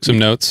Took some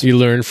notes.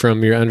 learned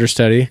from your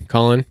understudy,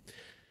 Colin.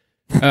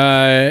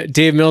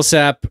 Dave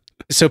Millsap.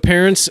 So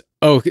parents.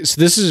 Oh, so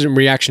this is in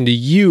reaction to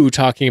you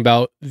talking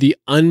about the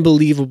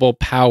unbelievable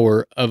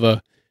power of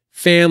a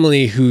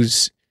family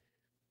whose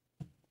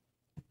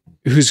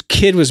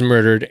kid was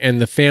murdered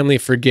and the family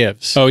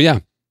forgives. Oh, yeah.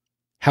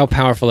 How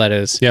powerful that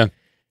is. Yeah.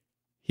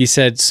 He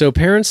said, so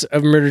parents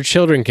of murdered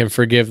children can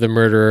forgive the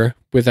murderer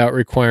without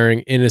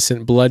requiring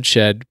innocent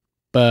bloodshed,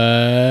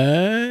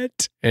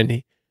 but,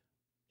 and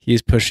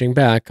he's pushing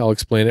back. I'll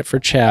explain it for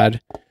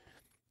Chad.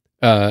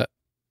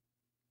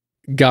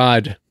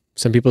 God,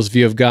 some people's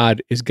view of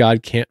God is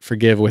God can't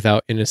forgive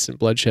without innocent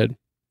bloodshed.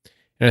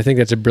 And I think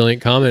that's a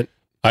brilliant comment.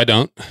 I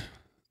don't.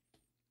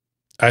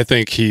 I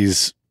think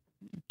he's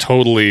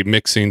totally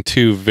mixing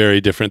two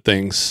very different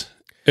things.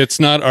 It's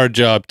not our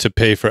job to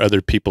pay for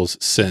other people's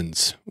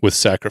sins with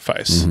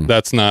sacrifice. Mhm.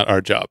 That's not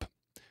our job.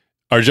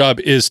 Our job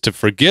is to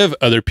forgive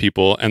other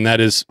people, and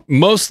that is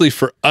mostly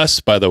for us,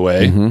 by the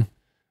way. Mhm.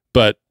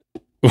 But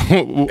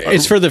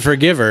It's for the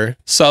forgiver.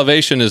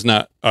 salvation is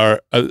not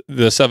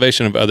the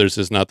salvation of others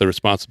is not the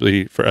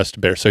responsibility for us to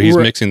bear. So he's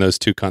Right. mixing those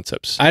two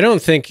concepts. I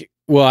don't think,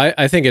 well,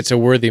 I think it's a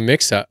worthy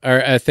mix up,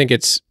 or I think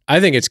it's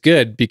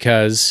good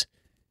because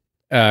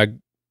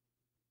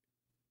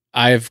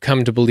I've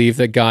come to believe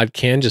that God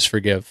can just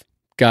forgive.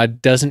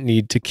 God doesn't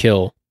need to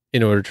kill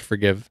in order to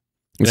forgive.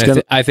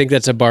 And I think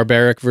that's a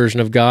barbaric version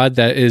of God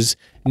that is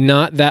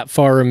not that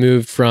far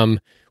removed from,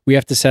 we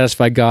have to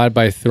satisfy God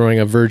by throwing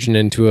a virgin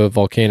into a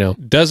volcano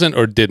Doesn't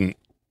or didn't?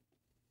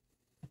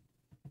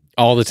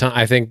 all the time.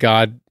 I think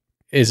God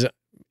is,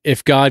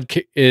 if God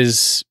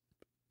is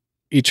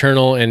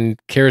eternal and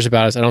cares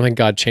about us, I don't think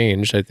God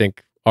changed. I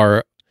think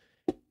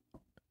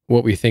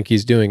what we think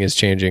he's doing is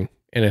changing.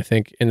 And I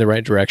think in the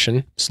right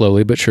direction,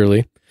 slowly but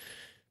surely.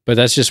 But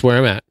that's just where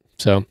I'm at.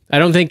 So I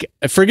don't think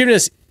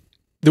forgiveness,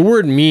 the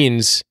word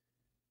means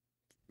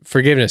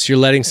forgiveness. You're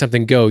letting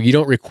something go. You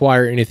don't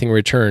require anything in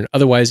return.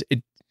 Otherwise,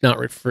 it's not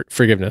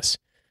forgiveness.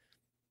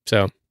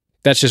 So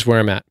that's just where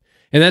I'm at.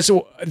 And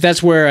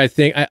that's where I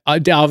think,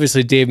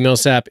 obviously, Dave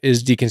Millsap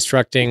is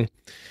deconstructing.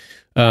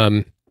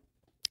 And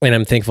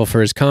I'm thankful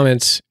for his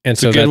comments. And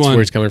so that's where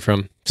it's coming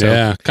from. So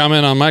Yeah.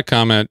 Comment on my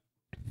comment,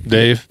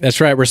 Dave.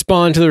 that's right.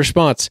 Respond to the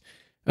response.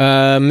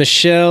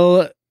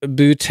 Michelle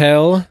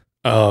Boutel.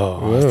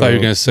 Oh, I thought you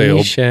were going to say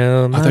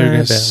Michelle. I thought you were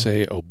going to Marbell.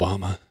 say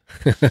Obama.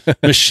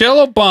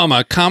 Michelle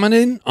Obama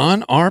commenting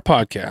on our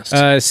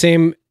podcast.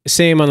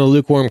 Same on the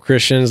lukewarm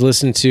Christians.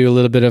 Listen to a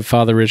little bit of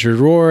Father Richard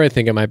Rohr. I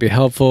think it might be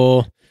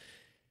helpful.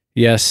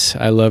 Yes,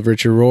 I love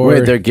Richard Rohr.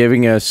 Wait, they're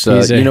giving us,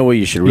 you know what,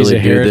 you should he's really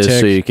a do this so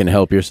heretic. you can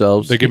help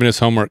yourselves. They're giving us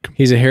homework.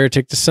 He's a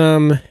heretic to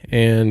some,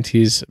 and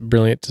he's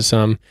brilliant to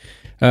some.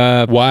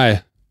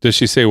 Why? Does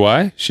she say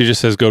why? She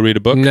just says go read a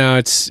book? No,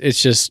 it's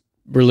just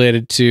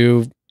related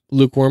to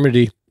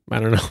lukewarmity. I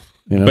don't know.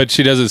 You know? But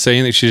she doesn't say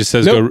anything. She just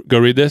says Nope. go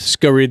read this? Just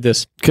go read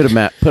this. Could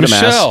have put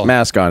Michelle. a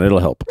mask on. It'll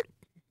help.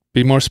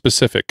 Be more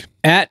specific.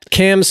 At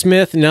Cam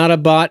Smith, not a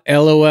bot,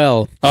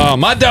 LOL. Oh,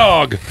 my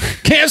dog,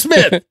 Cam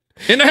Smith,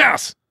 in the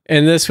house.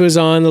 And this was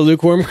on the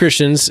Lukewarm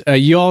Christians.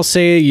 You all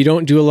say you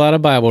don't do a lot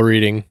of Bible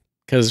reading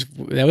because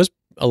that was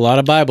a lot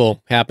of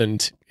Bible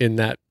happened in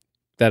that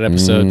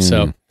episode.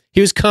 So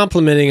he was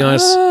complimenting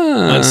us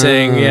on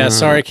saying, yeah,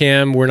 sorry,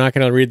 Cam, we're not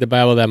going to read the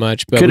Bible that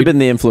much. But Could have been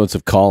the influence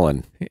of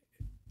Colin.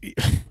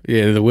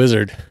 Yeah, the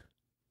wizard.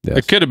 Yes.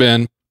 It could have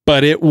been,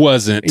 but it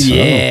wasn't.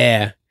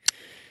 Yeah.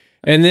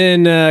 And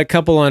then a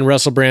couple on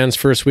Russell Brand's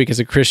first week as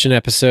a Christian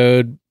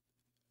episode,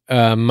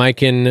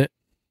 Micah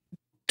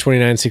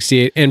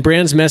 2968. And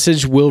Brand's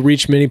message will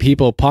reach many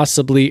people.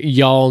 Possibly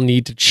y'all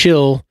need to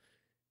chill.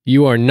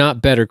 You are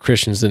not better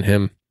Christians than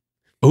him.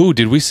 Oh,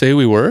 did we say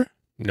we were?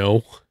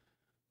 No.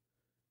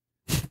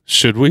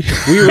 Should we?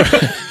 We were.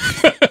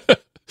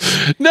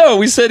 No,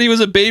 we said he was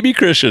a baby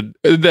Christian.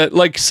 That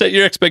like set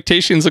your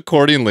expectations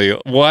accordingly.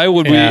 Why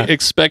would Yeah. we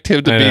expect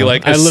him to I be know.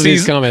 like I love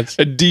these comments.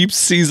 a deep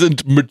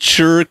seasoned,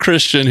 mature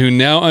Christian who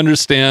now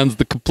understands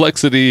the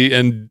complexity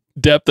and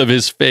depth of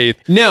his faith?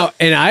 No,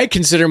 and I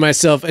consider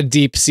myself a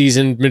deep,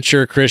 seasoned,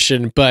 mature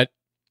Christian, but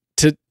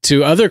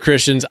to other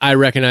Christians, I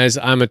recognize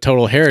I'm a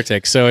total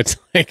heretic. So it's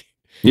like,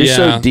 You're Yeah.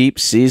 so deep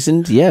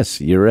seasoned. Yes,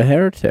 you're a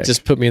heretic.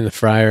 just put me in the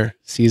fryer,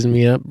 season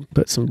me up,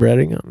 put some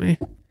breading on me.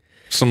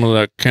 Some of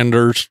the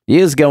kinders. He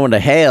is going to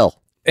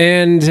hell.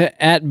 And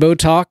at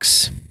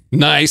Botox,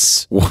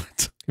 Nice.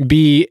 What?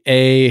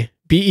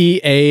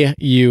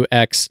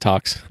 BEAUX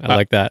talks. I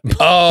like that.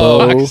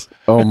 Oh,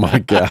 Oh my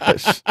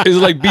gosh. is it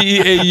like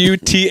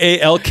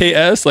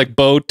BEAUTALKS? Like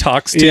Bo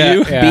talks to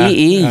you?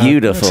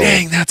 Beautiful.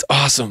 Dang, that's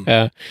awesome.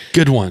 Yeah.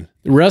 Good one.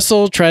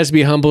 Russell tries to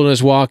be humble in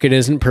his walk. It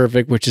isn't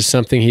perfect, which is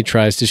something he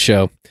tries to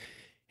show.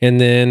 And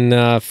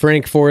then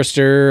Frank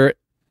Forrester,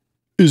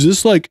 is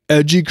this like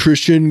edgy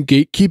Christian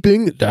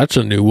gatekeeping? That's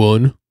a new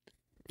one.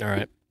 All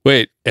right.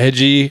 Wait,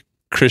 edgy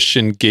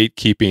Christian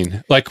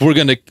gatekeeping. Like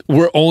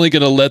we're only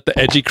gonna let the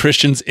edgy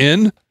Christians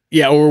in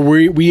Yeah, or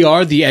we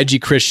are the edgy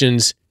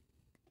Christians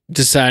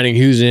deciding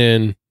who's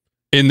in.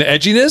 the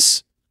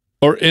edginess,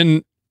 or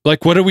in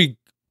like what are we?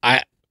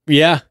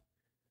 Yeah.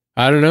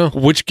 I don't know.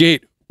 Which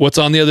gate? What's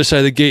on the other side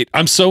of the gate?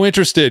 I'm so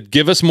interested.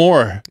 Give us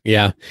more.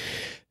 Yeah.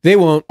 They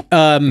won't.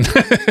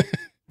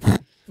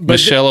 But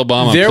Michelle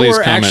Obama, there please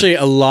were comment. actually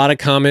a lot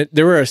of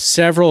there were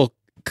several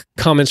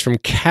comments from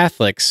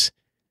Catholics.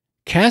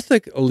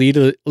 Catholic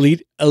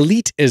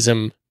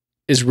elitism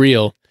is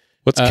real.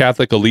 What's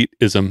Catholic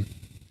elitism?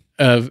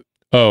 Of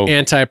Oh,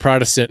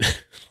 anti-Protestant.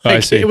 I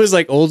Like, see. It was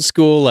like old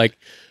school. Like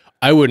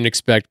I wouldn't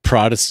expect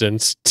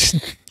Protestants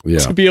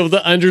to be able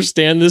to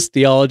understand this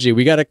theology.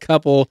 We got a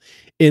couple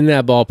in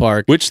that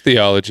ballpark. which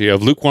theology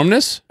of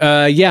lukewarmness?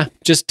 Yeah,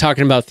 just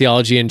talking about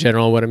theology in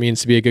general, what it means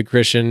to be a good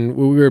Christian.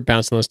 We were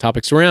bouncing those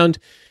topics around,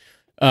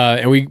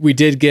 and we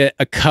did get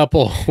a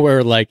couple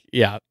where like,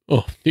 yeah,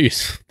 oh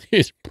these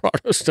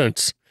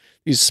Protestants,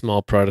 these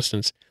small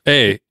Protestants.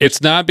 Hey,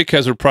 it's not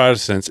because we're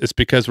Protestants. It's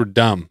because we're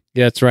dumb.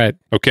 Yeah, that's right.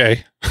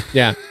 Okay.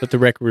 Yeah, let the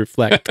record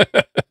reflect.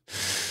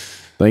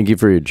 Thank you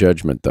for your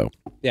judgment, though.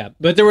 Yeah,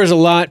 but there was a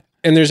lot,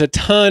 and there's a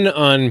ton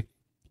on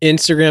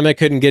Instagram I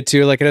couldn't get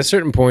to. Like at a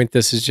certain point,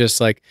 this is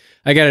just like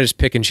I gotta just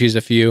pick and choose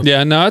a few.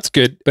 Yeah, no, it's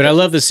good. But I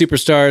love the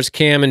superstars,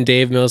 Cam and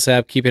Dave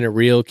Millsap, keeping it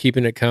real,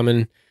 keeping it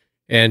coming,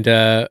 and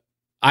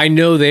I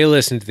know they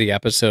listen to the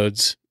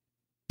episodes.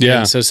 Yeah.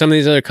 And so some of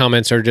these other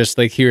comments are just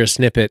like hear a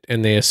snippet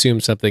and they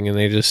assume something and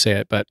they just say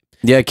it. But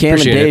Yeah, Cam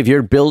and Appreciate Dave,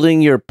 you're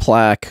building your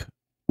plaque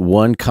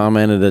one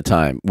comment at a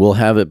time. We'll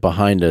have it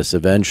behind us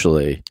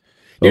eventually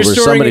You're over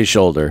storing somebody's it-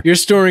 shoulder. you're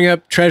storing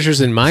up treasures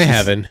in my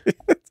heaven.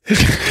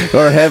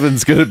 Our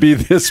heaven's going to be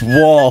this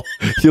wall.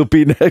 You'll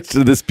be next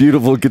to this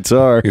beautiful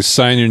guitar. You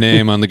sign your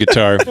name on the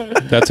guitar.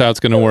 That's how it's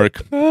going to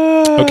work.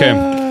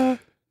 Okay.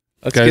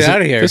 Let's Guys, get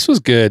out of here. This was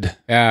good.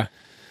 Yeah.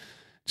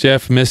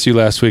 Jeff, missed you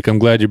last week. I'm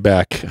glad you're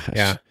back.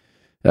 Yeah.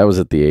 That was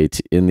at the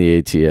in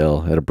the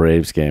ATL at a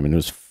Braves game, and it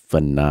was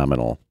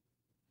phenomenal.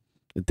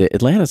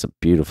 Atlanta's a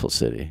beautiful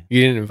city.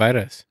 You didn't invite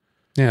us.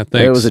 Yeah,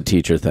 thanks. It was a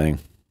teacher thing.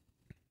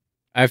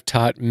 I've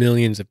taught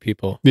millions of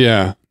people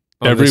yeah.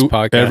 on this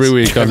podcast. Every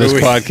week on Every this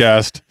week.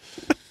 podcast.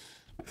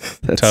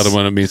 Tell them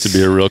what it means to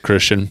be a real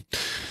Christian.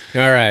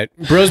 All right.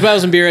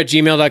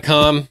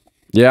 brosbowelsandbeer@gmail.com.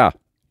 Yeah.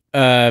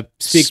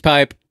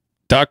 Speakpipe.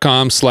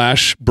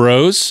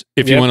 .com/bros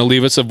if you Yep. want to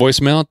leave us a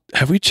voicemail.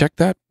 Have we checked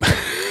that?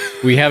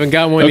 We haven't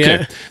got one Okay.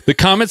 yet. The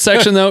comment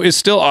section though is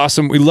still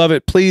awesome. We love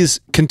it. Please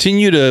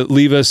continue to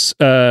leave us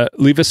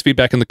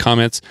feedback in the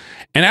comments.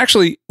 And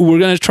actually, we're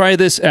going to try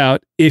this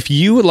out. If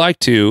you would like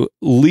to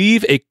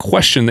leave a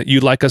question that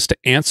you'd like us to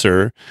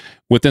answer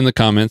within the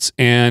comments,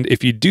 and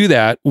if you do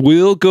that,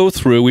 we'll go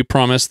through. We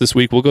promise this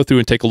week we'll go through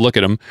and take a look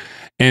at them,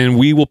 and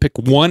we will pick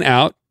one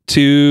out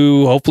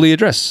to hopefully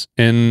address.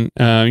 And,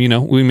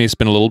 we may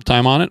spend a little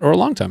time on it or a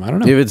long time. I don't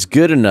know. If it's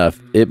good enough,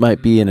 it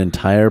might be an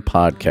entire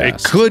podcast.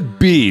 It could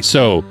be.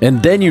 So,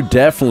 and then you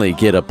definitely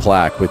get a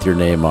plaque with your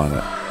name on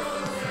it.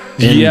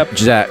 In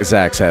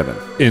Zach's heaven.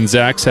 In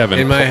Zach's heaven.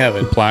 In my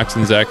heaven. Plaques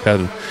in Zach's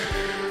heaven.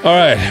 All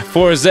right.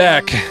 For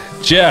Zach,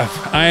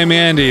 Jeff, I am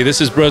Andy.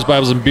 This is Bros,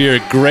 Bibles, and Beer.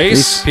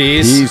 Grace.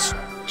 Peace.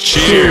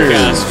 Cheers.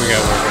 Gosh, we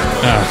got work.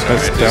 That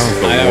was the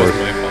worst. My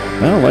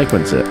fault. I don't like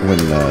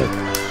when